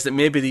is that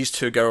maybe these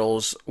two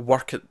girls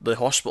work at the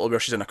hospital where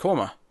she's in a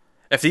coma.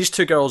 If these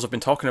two girls have been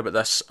talking about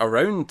this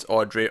around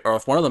Audrey, or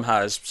if one of them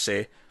has,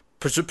 say,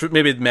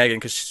 maybe Megan,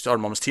 because her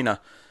mum's Tina,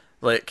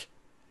 like,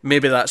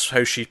 maybe that's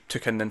how she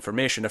took in the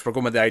information, if we're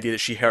going with the idea that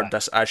she heard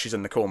this as she's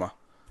in the coma.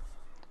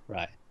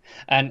 Right.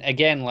 And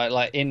again,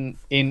 like in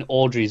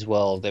Audrey's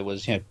world, there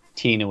was,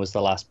 Tina was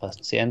the last person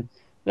to see him.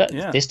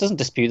 This doesn't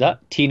dispute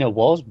that. Tina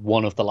was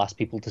one of the last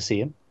people to see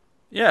him.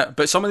 Yeah,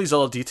 but some of these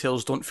other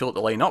details don't feel like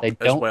they line up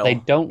as well. They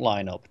don't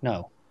line up,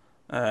 no.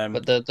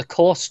 But the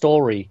core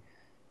story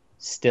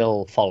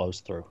still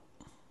follows through.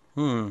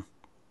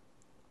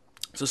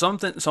 So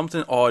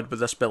something odd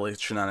with this Billy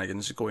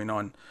shenanigans going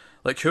on.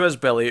 Like, who is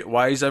Billy?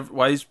 Why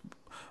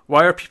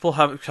are people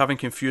having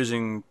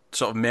confusing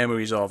sort of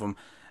memories of him?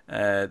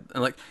 And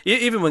like,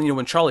 even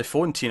when Charlie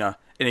phoned Tina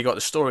and he got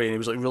the story and he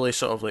was like really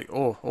sort of like,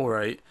 oh, all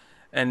right,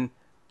 and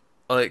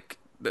like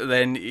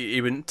then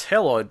he wouldn't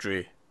tell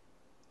Audrey.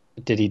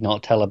 Did he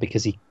not tell her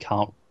because he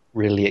can't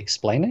really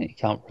explain it? He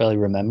can't really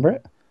remember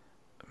it?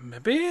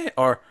 Maybe,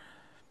 but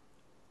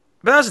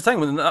that's the thing.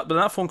 When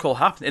that phone call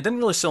happened, it didn't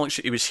really sound like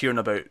he was hearing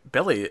about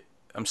Billy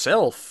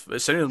himself. It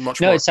sounded much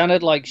more... No, it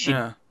sounded like she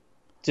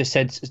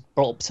just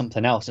brought up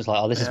something else. It's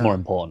like, oh, this is more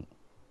important.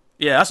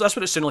 Yeah, that's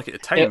what it sounded like at the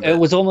time. It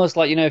was almost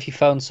like, if you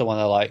phone someone,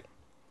 they're like,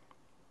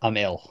 I'm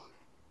ill.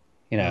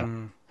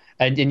 And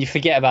you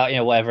forget about,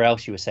 whatever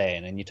else you were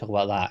saying, and you talk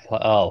about that. You're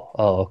like, oh,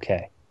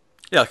 okay.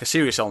 Yeah, like a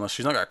serious illness.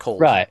 She's not got a cold.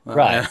 Right.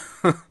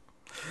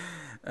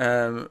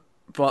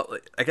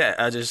 But again,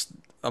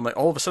 I'm like,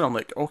 all of a sudden, I'm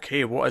like,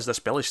 okay, what is this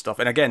Billy stuff?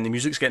 And again, the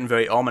music's getting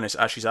very ominous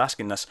as she's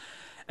asking this.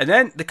 And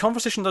then the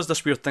conversation does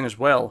this weird thing as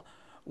well,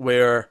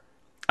 where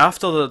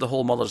after the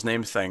whole mother's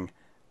name thing,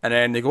 and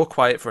then they go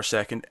quiet for a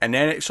second, and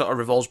then it sort of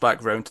revolves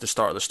back round to the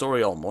start of the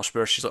story almost,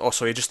 where she's like, oh,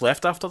 so he just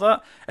left after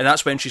that? And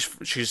that's when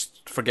she's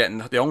forgetting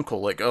the uncle.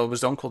 Like, oh,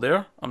 was the uncle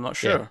there? I'm not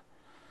sure.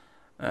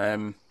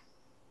 Yeah.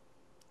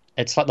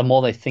 It's like the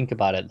more they think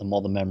about it, the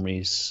more the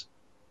memories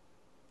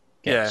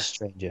get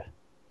stranger.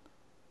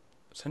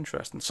 It's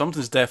interesting.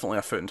 Something's definitely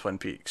afoot in Twin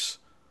Peaks.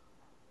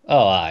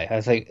 Oh,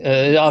 I think.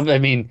 I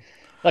mean,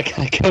 that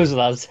kind of goes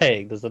without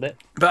saying, doesn't it?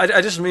 But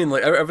I just mean,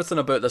 like, everything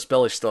about this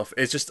Billy stuff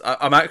is just...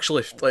 I'm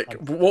actually, like,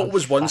 what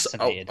was once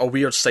a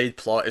weird side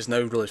plot is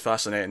now really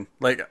fascinating.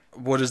 Like,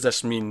 what does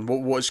this mean?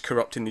 What is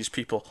corrupting these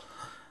people?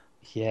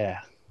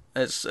 Yeah.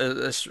 It's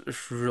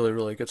really,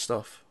 really good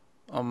stuff.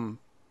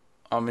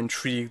 I'm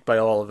intrigued by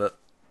all of it.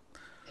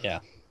 Yeah.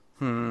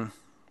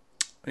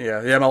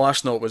 Yeah, my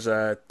last note was,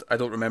 I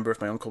don't remember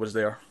if my uncle was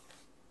there.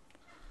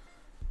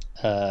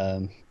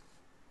 But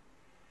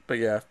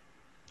yeah.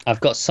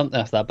 I've got something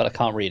after that, but I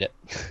can't read it.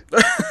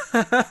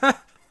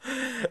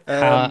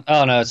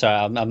 Oh no, sorry,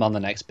 I'm on the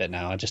next bit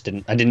now. I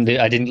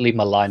didn't leave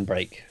my line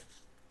break.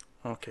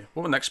 Okay.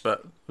 What was the next bit?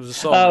 It was a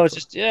song. Oh,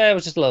 it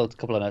was just a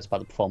couple of notes about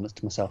the performance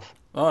to myself.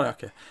 Oh,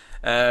 okay.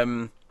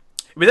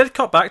 we did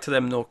cut back to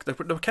them though. They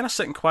were kind of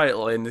sitting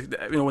quietly, and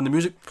when the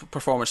music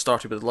performance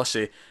started with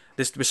Lissy,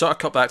 we sort of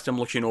cut back to them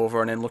looking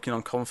over and then looking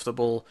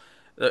uncomfortable.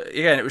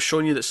 Again, it was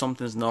showing you that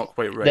something's not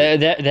quite right.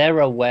 They're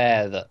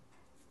aware that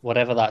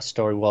whatever that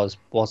story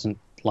wasn't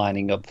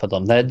lining up for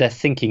them. They're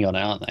thinking on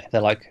it, aren't they?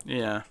 They're like,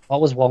 yeah,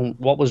 what was wrong?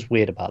 What was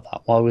weird about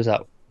that? Why was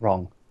that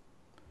wrong?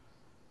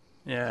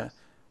 Yeah.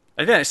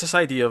 Again, it's this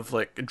idea of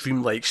like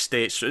dreamlike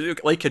states,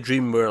 like a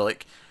dream where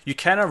like you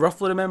kind of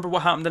roughly remember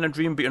what happened in a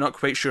dream, but you're not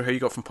quite sure how you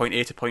got from point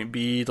A to point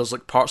B. There's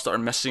like parts that are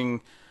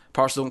missing,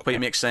 parts that don't quite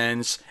make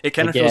sense. It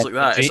kind of feels like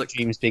that. It's like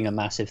dreams being a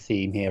massive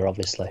theme here,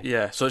 obviously.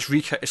 Yeah, so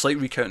it's like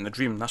recounting the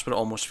dream. That's what it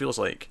almost feels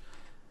like.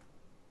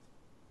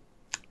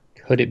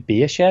 Could it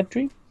be a shared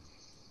dream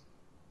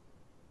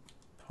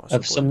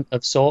Possibly.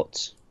 of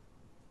sorts?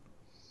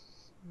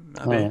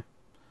 Maybe.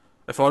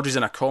 If Audrey's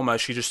in a coma,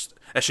 is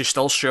she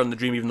still sharing the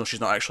dream even though she's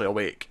not actually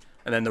awake?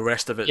 And then the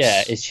rest of it's...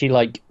 Yeah, is she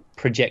like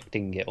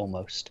projecting it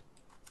almost?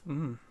 I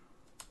don't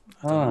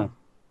know.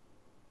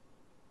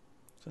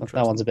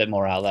 That one's a bit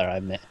more out there, I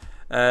admit.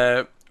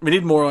 We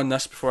need more on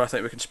this before I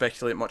think we can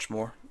speculate much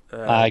more.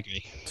 I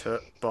agree. To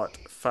it, but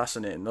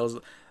fascinating.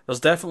 There's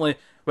definitely...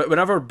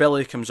 Whenever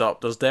Billy comes up,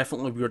 there's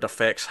definitely weird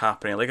effects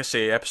happening. Like I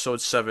say,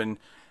 episode 7,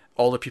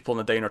 all the people in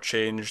the diner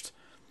changed.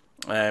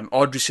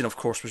 Audrey's scene, of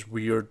course, was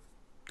weird,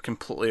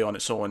 completely on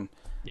its own.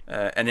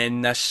 And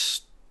then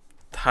this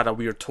had a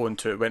weird tone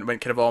to it. Went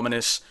kind of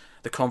ominous.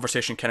 The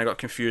conversation kind of got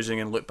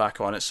confusing and looked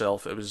back on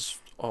itself. It was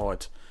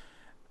odd.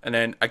 And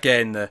then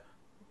again,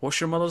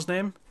 what's your mother's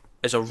name?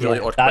 Is a really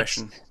odd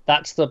question.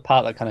 That's the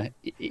part that kind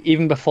of,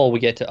 even before we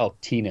get to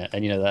Tina,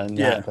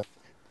 and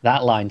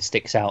that line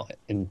sticks out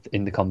in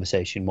the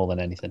conversation more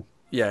than anything.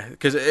 Yeah,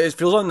 because it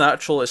feels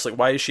unnatural. It's like,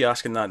 why is she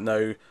asking that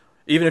now?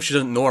 Even if she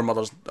doesn't know her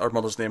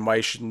mother's name, why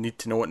does she need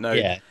to know it now?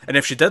 Yeah. And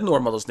if she did know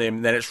her mother's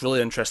name, then it's really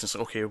interesting. It's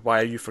like, okay,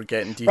 why are you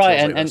forgetting details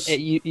right? like this?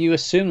 You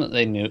assume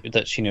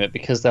that she knew it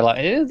because they're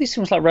like, these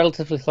seems like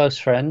relatively close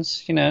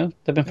friends. They've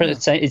been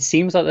friends. Yeah. It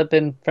seems like they've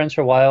been friends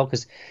for a while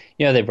because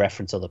they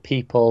reference other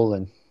people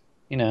and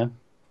Yeah.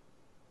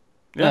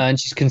 And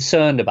she's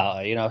concerned about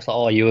her. It's like,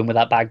 oh, are you in with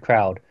that bad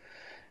crowd?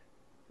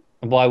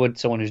 And why would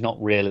someone who's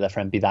not really their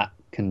friend be that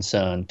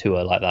concerned to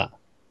her like that?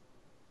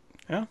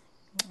 Yeah.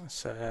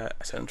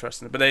 That's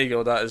interesting. But there you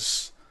go. That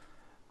is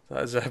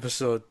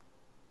episode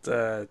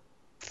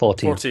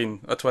 14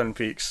 of Twin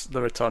Peaks: The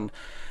Return.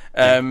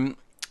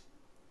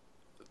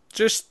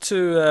 Just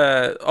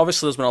to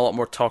obviously, there's been a lot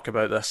more talk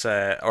about this.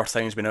 Our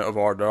things being out of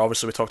order.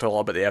 Obviously, we talked a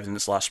lot about the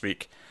evidence last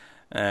week.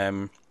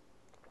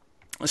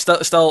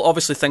 Still,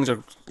 obviously, things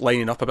are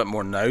lining up a bit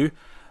more now.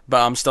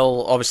 But I'm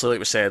still, obviously, like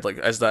we said, like,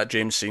 is that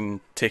James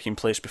scene taking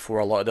place before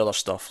a lot of the other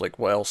stuff? Like,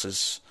 what else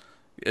is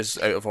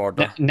out of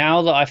order?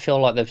 Now that I feel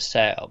like they've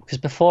set up, because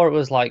before it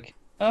was like,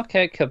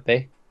 okay, it could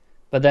be,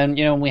 but then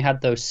when we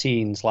had those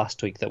scenes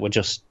last week that were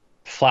just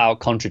flat out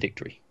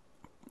contradictory.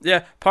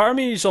 Yeah, part of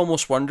me is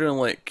almost wondering,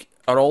 like,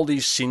 are all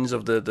these scenes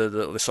of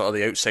the sort of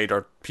the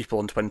outsider people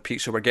in Twin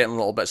Peaks who we're getting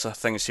little bits of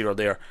things here or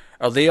there,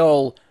 are they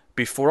all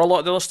before a lot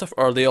of the other stuff,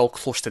 or are they all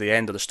close to the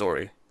end of the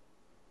story?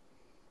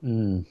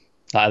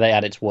 Are they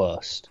at its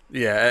worst?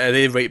 Yeah, are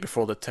they right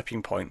before the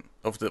tipping point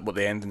of what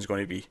the ending's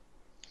going to be?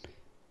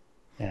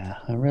 Yeah,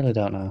 I really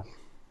don't know.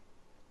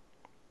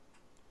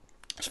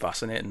 It's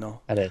fascinating,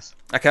 though. It is.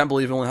 I can't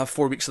believe we only have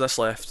 4 weeks of this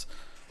left.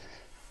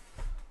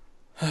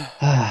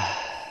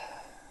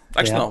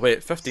 Actually, no,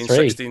 wait, 15, 3.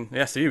 16.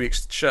 Yeah, 3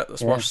 weeks. Shit,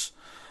 that's worse.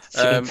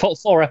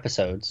 4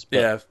 episodes.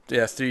 But...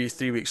 Yeah,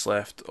 3 weeks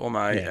left. Oh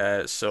my.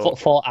 Yeah. So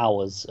 4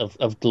 hours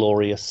of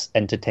glorious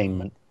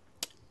entertainment.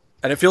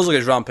 And it feels like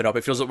it's ramping up.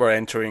 It feels like we're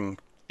entering.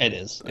 It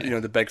is.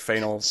 The big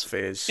final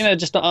phase.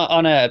 Just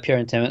on a pure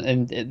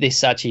entertainment, and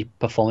this actually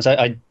performance,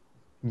 I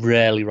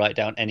rarely write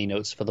down any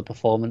notes for the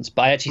performance,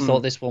 but I actually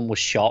thought this one was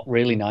shot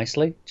really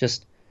nicely.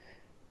 Just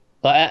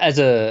like as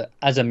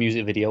a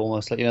music video,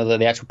 almost like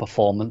the actual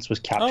performance was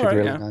captured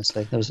really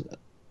nicely. There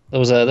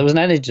was an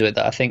energy to it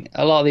that I think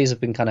a lot of these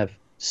have been kind of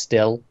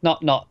still.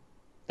 Not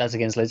that's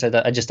against Liz.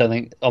 I just don't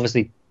think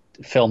obviously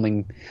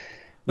filming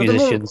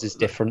musicians is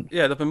different.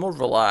 Yeah, they've been more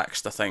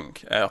relaxed, I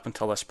think, up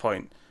until this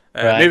point.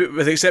 Right. Maybe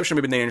with the exception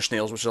of maybe Nine Inch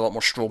Nails, which is a lot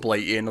more strobe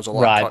lighty and there's a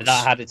lot of cuts.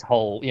 That had its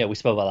whole. Yeah, we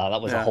spoke about that.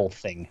 That was a whole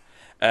thing.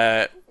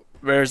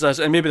 Whereas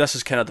and maybe this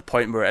is kind of the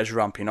point where it is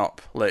ramping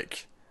up.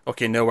 Like,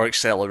 okay, now we're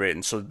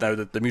accelerating. So now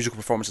the musical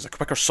performance is a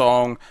quicker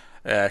song.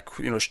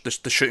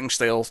 The shooting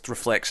style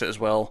reflects it as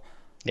well.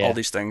 Yeah. All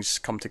these things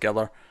come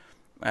together.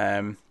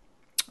 But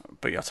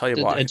yeah, I'll tell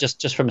you what.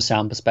 Just from a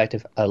sound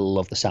perspective, I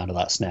love the sound of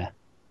that snare.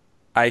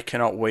 I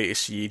cannot wait to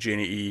see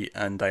Janie E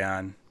and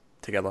Diane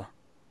together.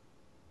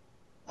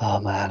 Oh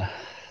man,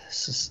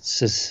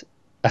 this is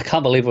I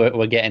can't believe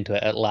we're getting to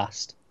it at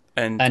last.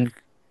 And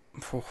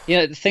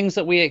things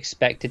that we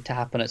expected to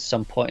happen at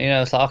some point.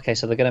 It's like, okay,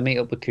 so they're going to meet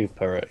up with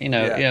Cooper.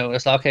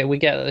 It's like, okay, we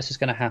get that this is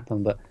going to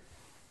happen, but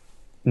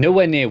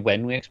nowhere near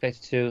when we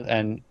expected to,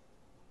 and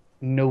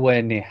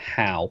nowhere near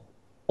how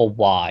or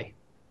why.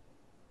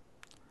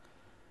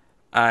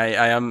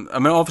 I mean,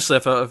 obviously,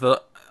 if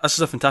this is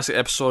a fantastic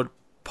episode,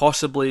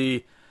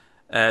 possibly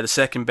The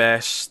second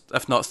best,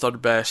 if not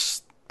third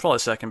best, probably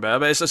second best,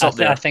 but it's up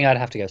there. I think I'd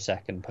have to go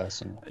second,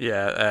 personally.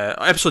 Yeah,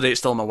 episode 8 is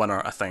still my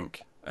winner, I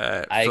think.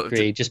 I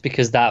agree, just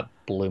because that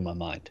blew my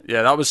mind.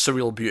 Yeah, that was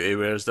surreal beauty,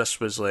 whereas this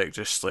was like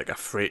just like a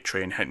freight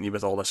train hitting you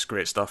with all this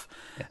great stuff.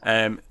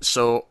 Yeah.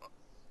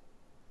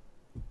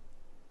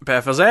 But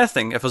if there's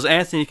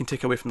anything you can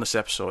take away from this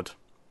episode,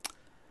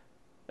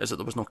 is that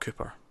there was no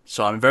Cooper.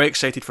 So I'm very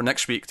excited for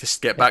next week to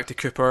get back to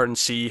Cooper and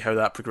see how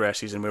that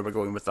progresses and where we're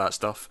going with that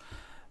stuff.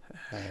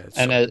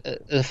 And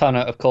a fun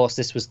note, of course,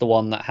 this was the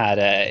one that had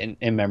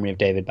in memory of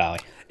David Bowie.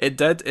 It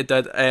did.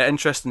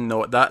 Interesting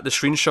note that the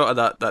screenshot of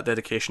that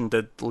dedication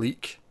did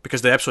leak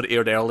because the episode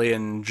aired early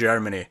in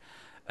Germany.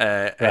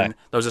 And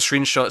there was a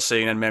screenshot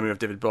saying in memory of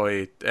David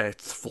Bowie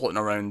floating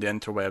around the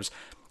interwebs.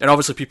 And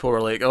obviously people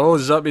were like, oh,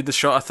 does that mean they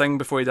shot a thing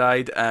before he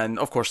died? And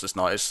of course it's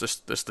not. It's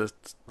just the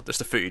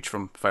footage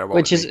from Firewalk.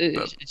 Which is,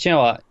 do you know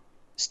what?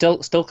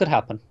 Still could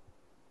happen.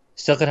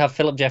 Still could have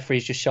Philip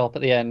Jeffries just show up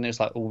at the end and it's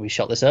like, oh, we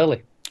shot this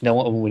early.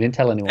 No, we didn't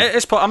tell anyone.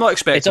 I'm not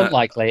expecting it's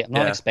unlikely. I'm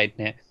not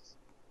expecting it.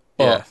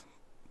 But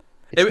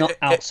it's not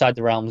outside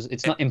the realms.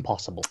 It's not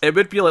impossible. It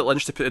would be like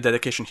Lynch to put a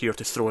dedication here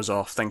to throw us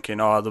off, thinking,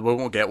 oh, we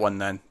won't get one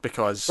then,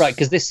 because... Right,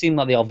 because this seemed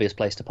like the obvious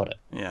place to put it.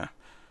 Yeah.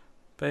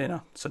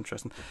 But, it's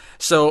interesting.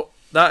 So,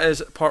 that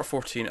is part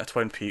 14 of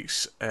Twin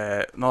Peaks.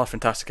 Another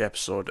fantastic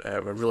episode.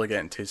 We're really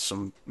getting to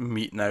some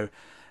meat now.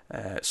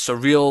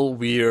 Surreal,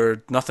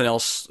 weird, nothing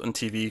else on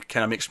TV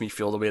kind of makes me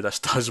feel the way this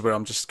does, where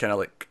I'm just kind of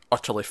like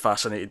utterly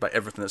fascinated by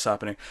everything that's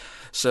happening.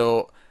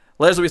 So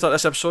let us know what you thought of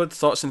this episode,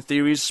 thoughts and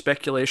theories,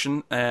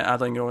 speculation,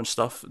 adding your own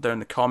stuff down in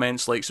the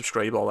comments, like,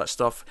 subscribe, all that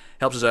stuff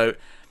helps us out.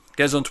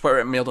 Get us on Twitter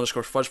at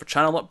mail_fuzz for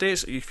channel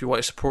updates. If you want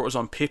to support us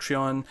on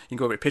Patreon, you can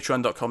go over to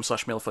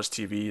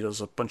patreon.com/mailfuzztv.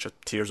 There's a bunch of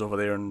tiers over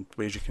there and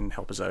ways you can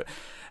help us out.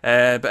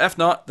 But if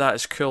not, that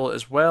is cool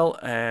as well.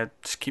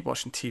 Just keep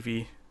watching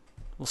TV.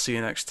 We'll see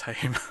you next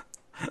time.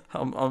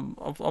 I'm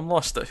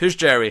lost. Who's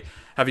Jerry?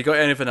 Have you got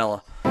any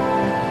vanilla?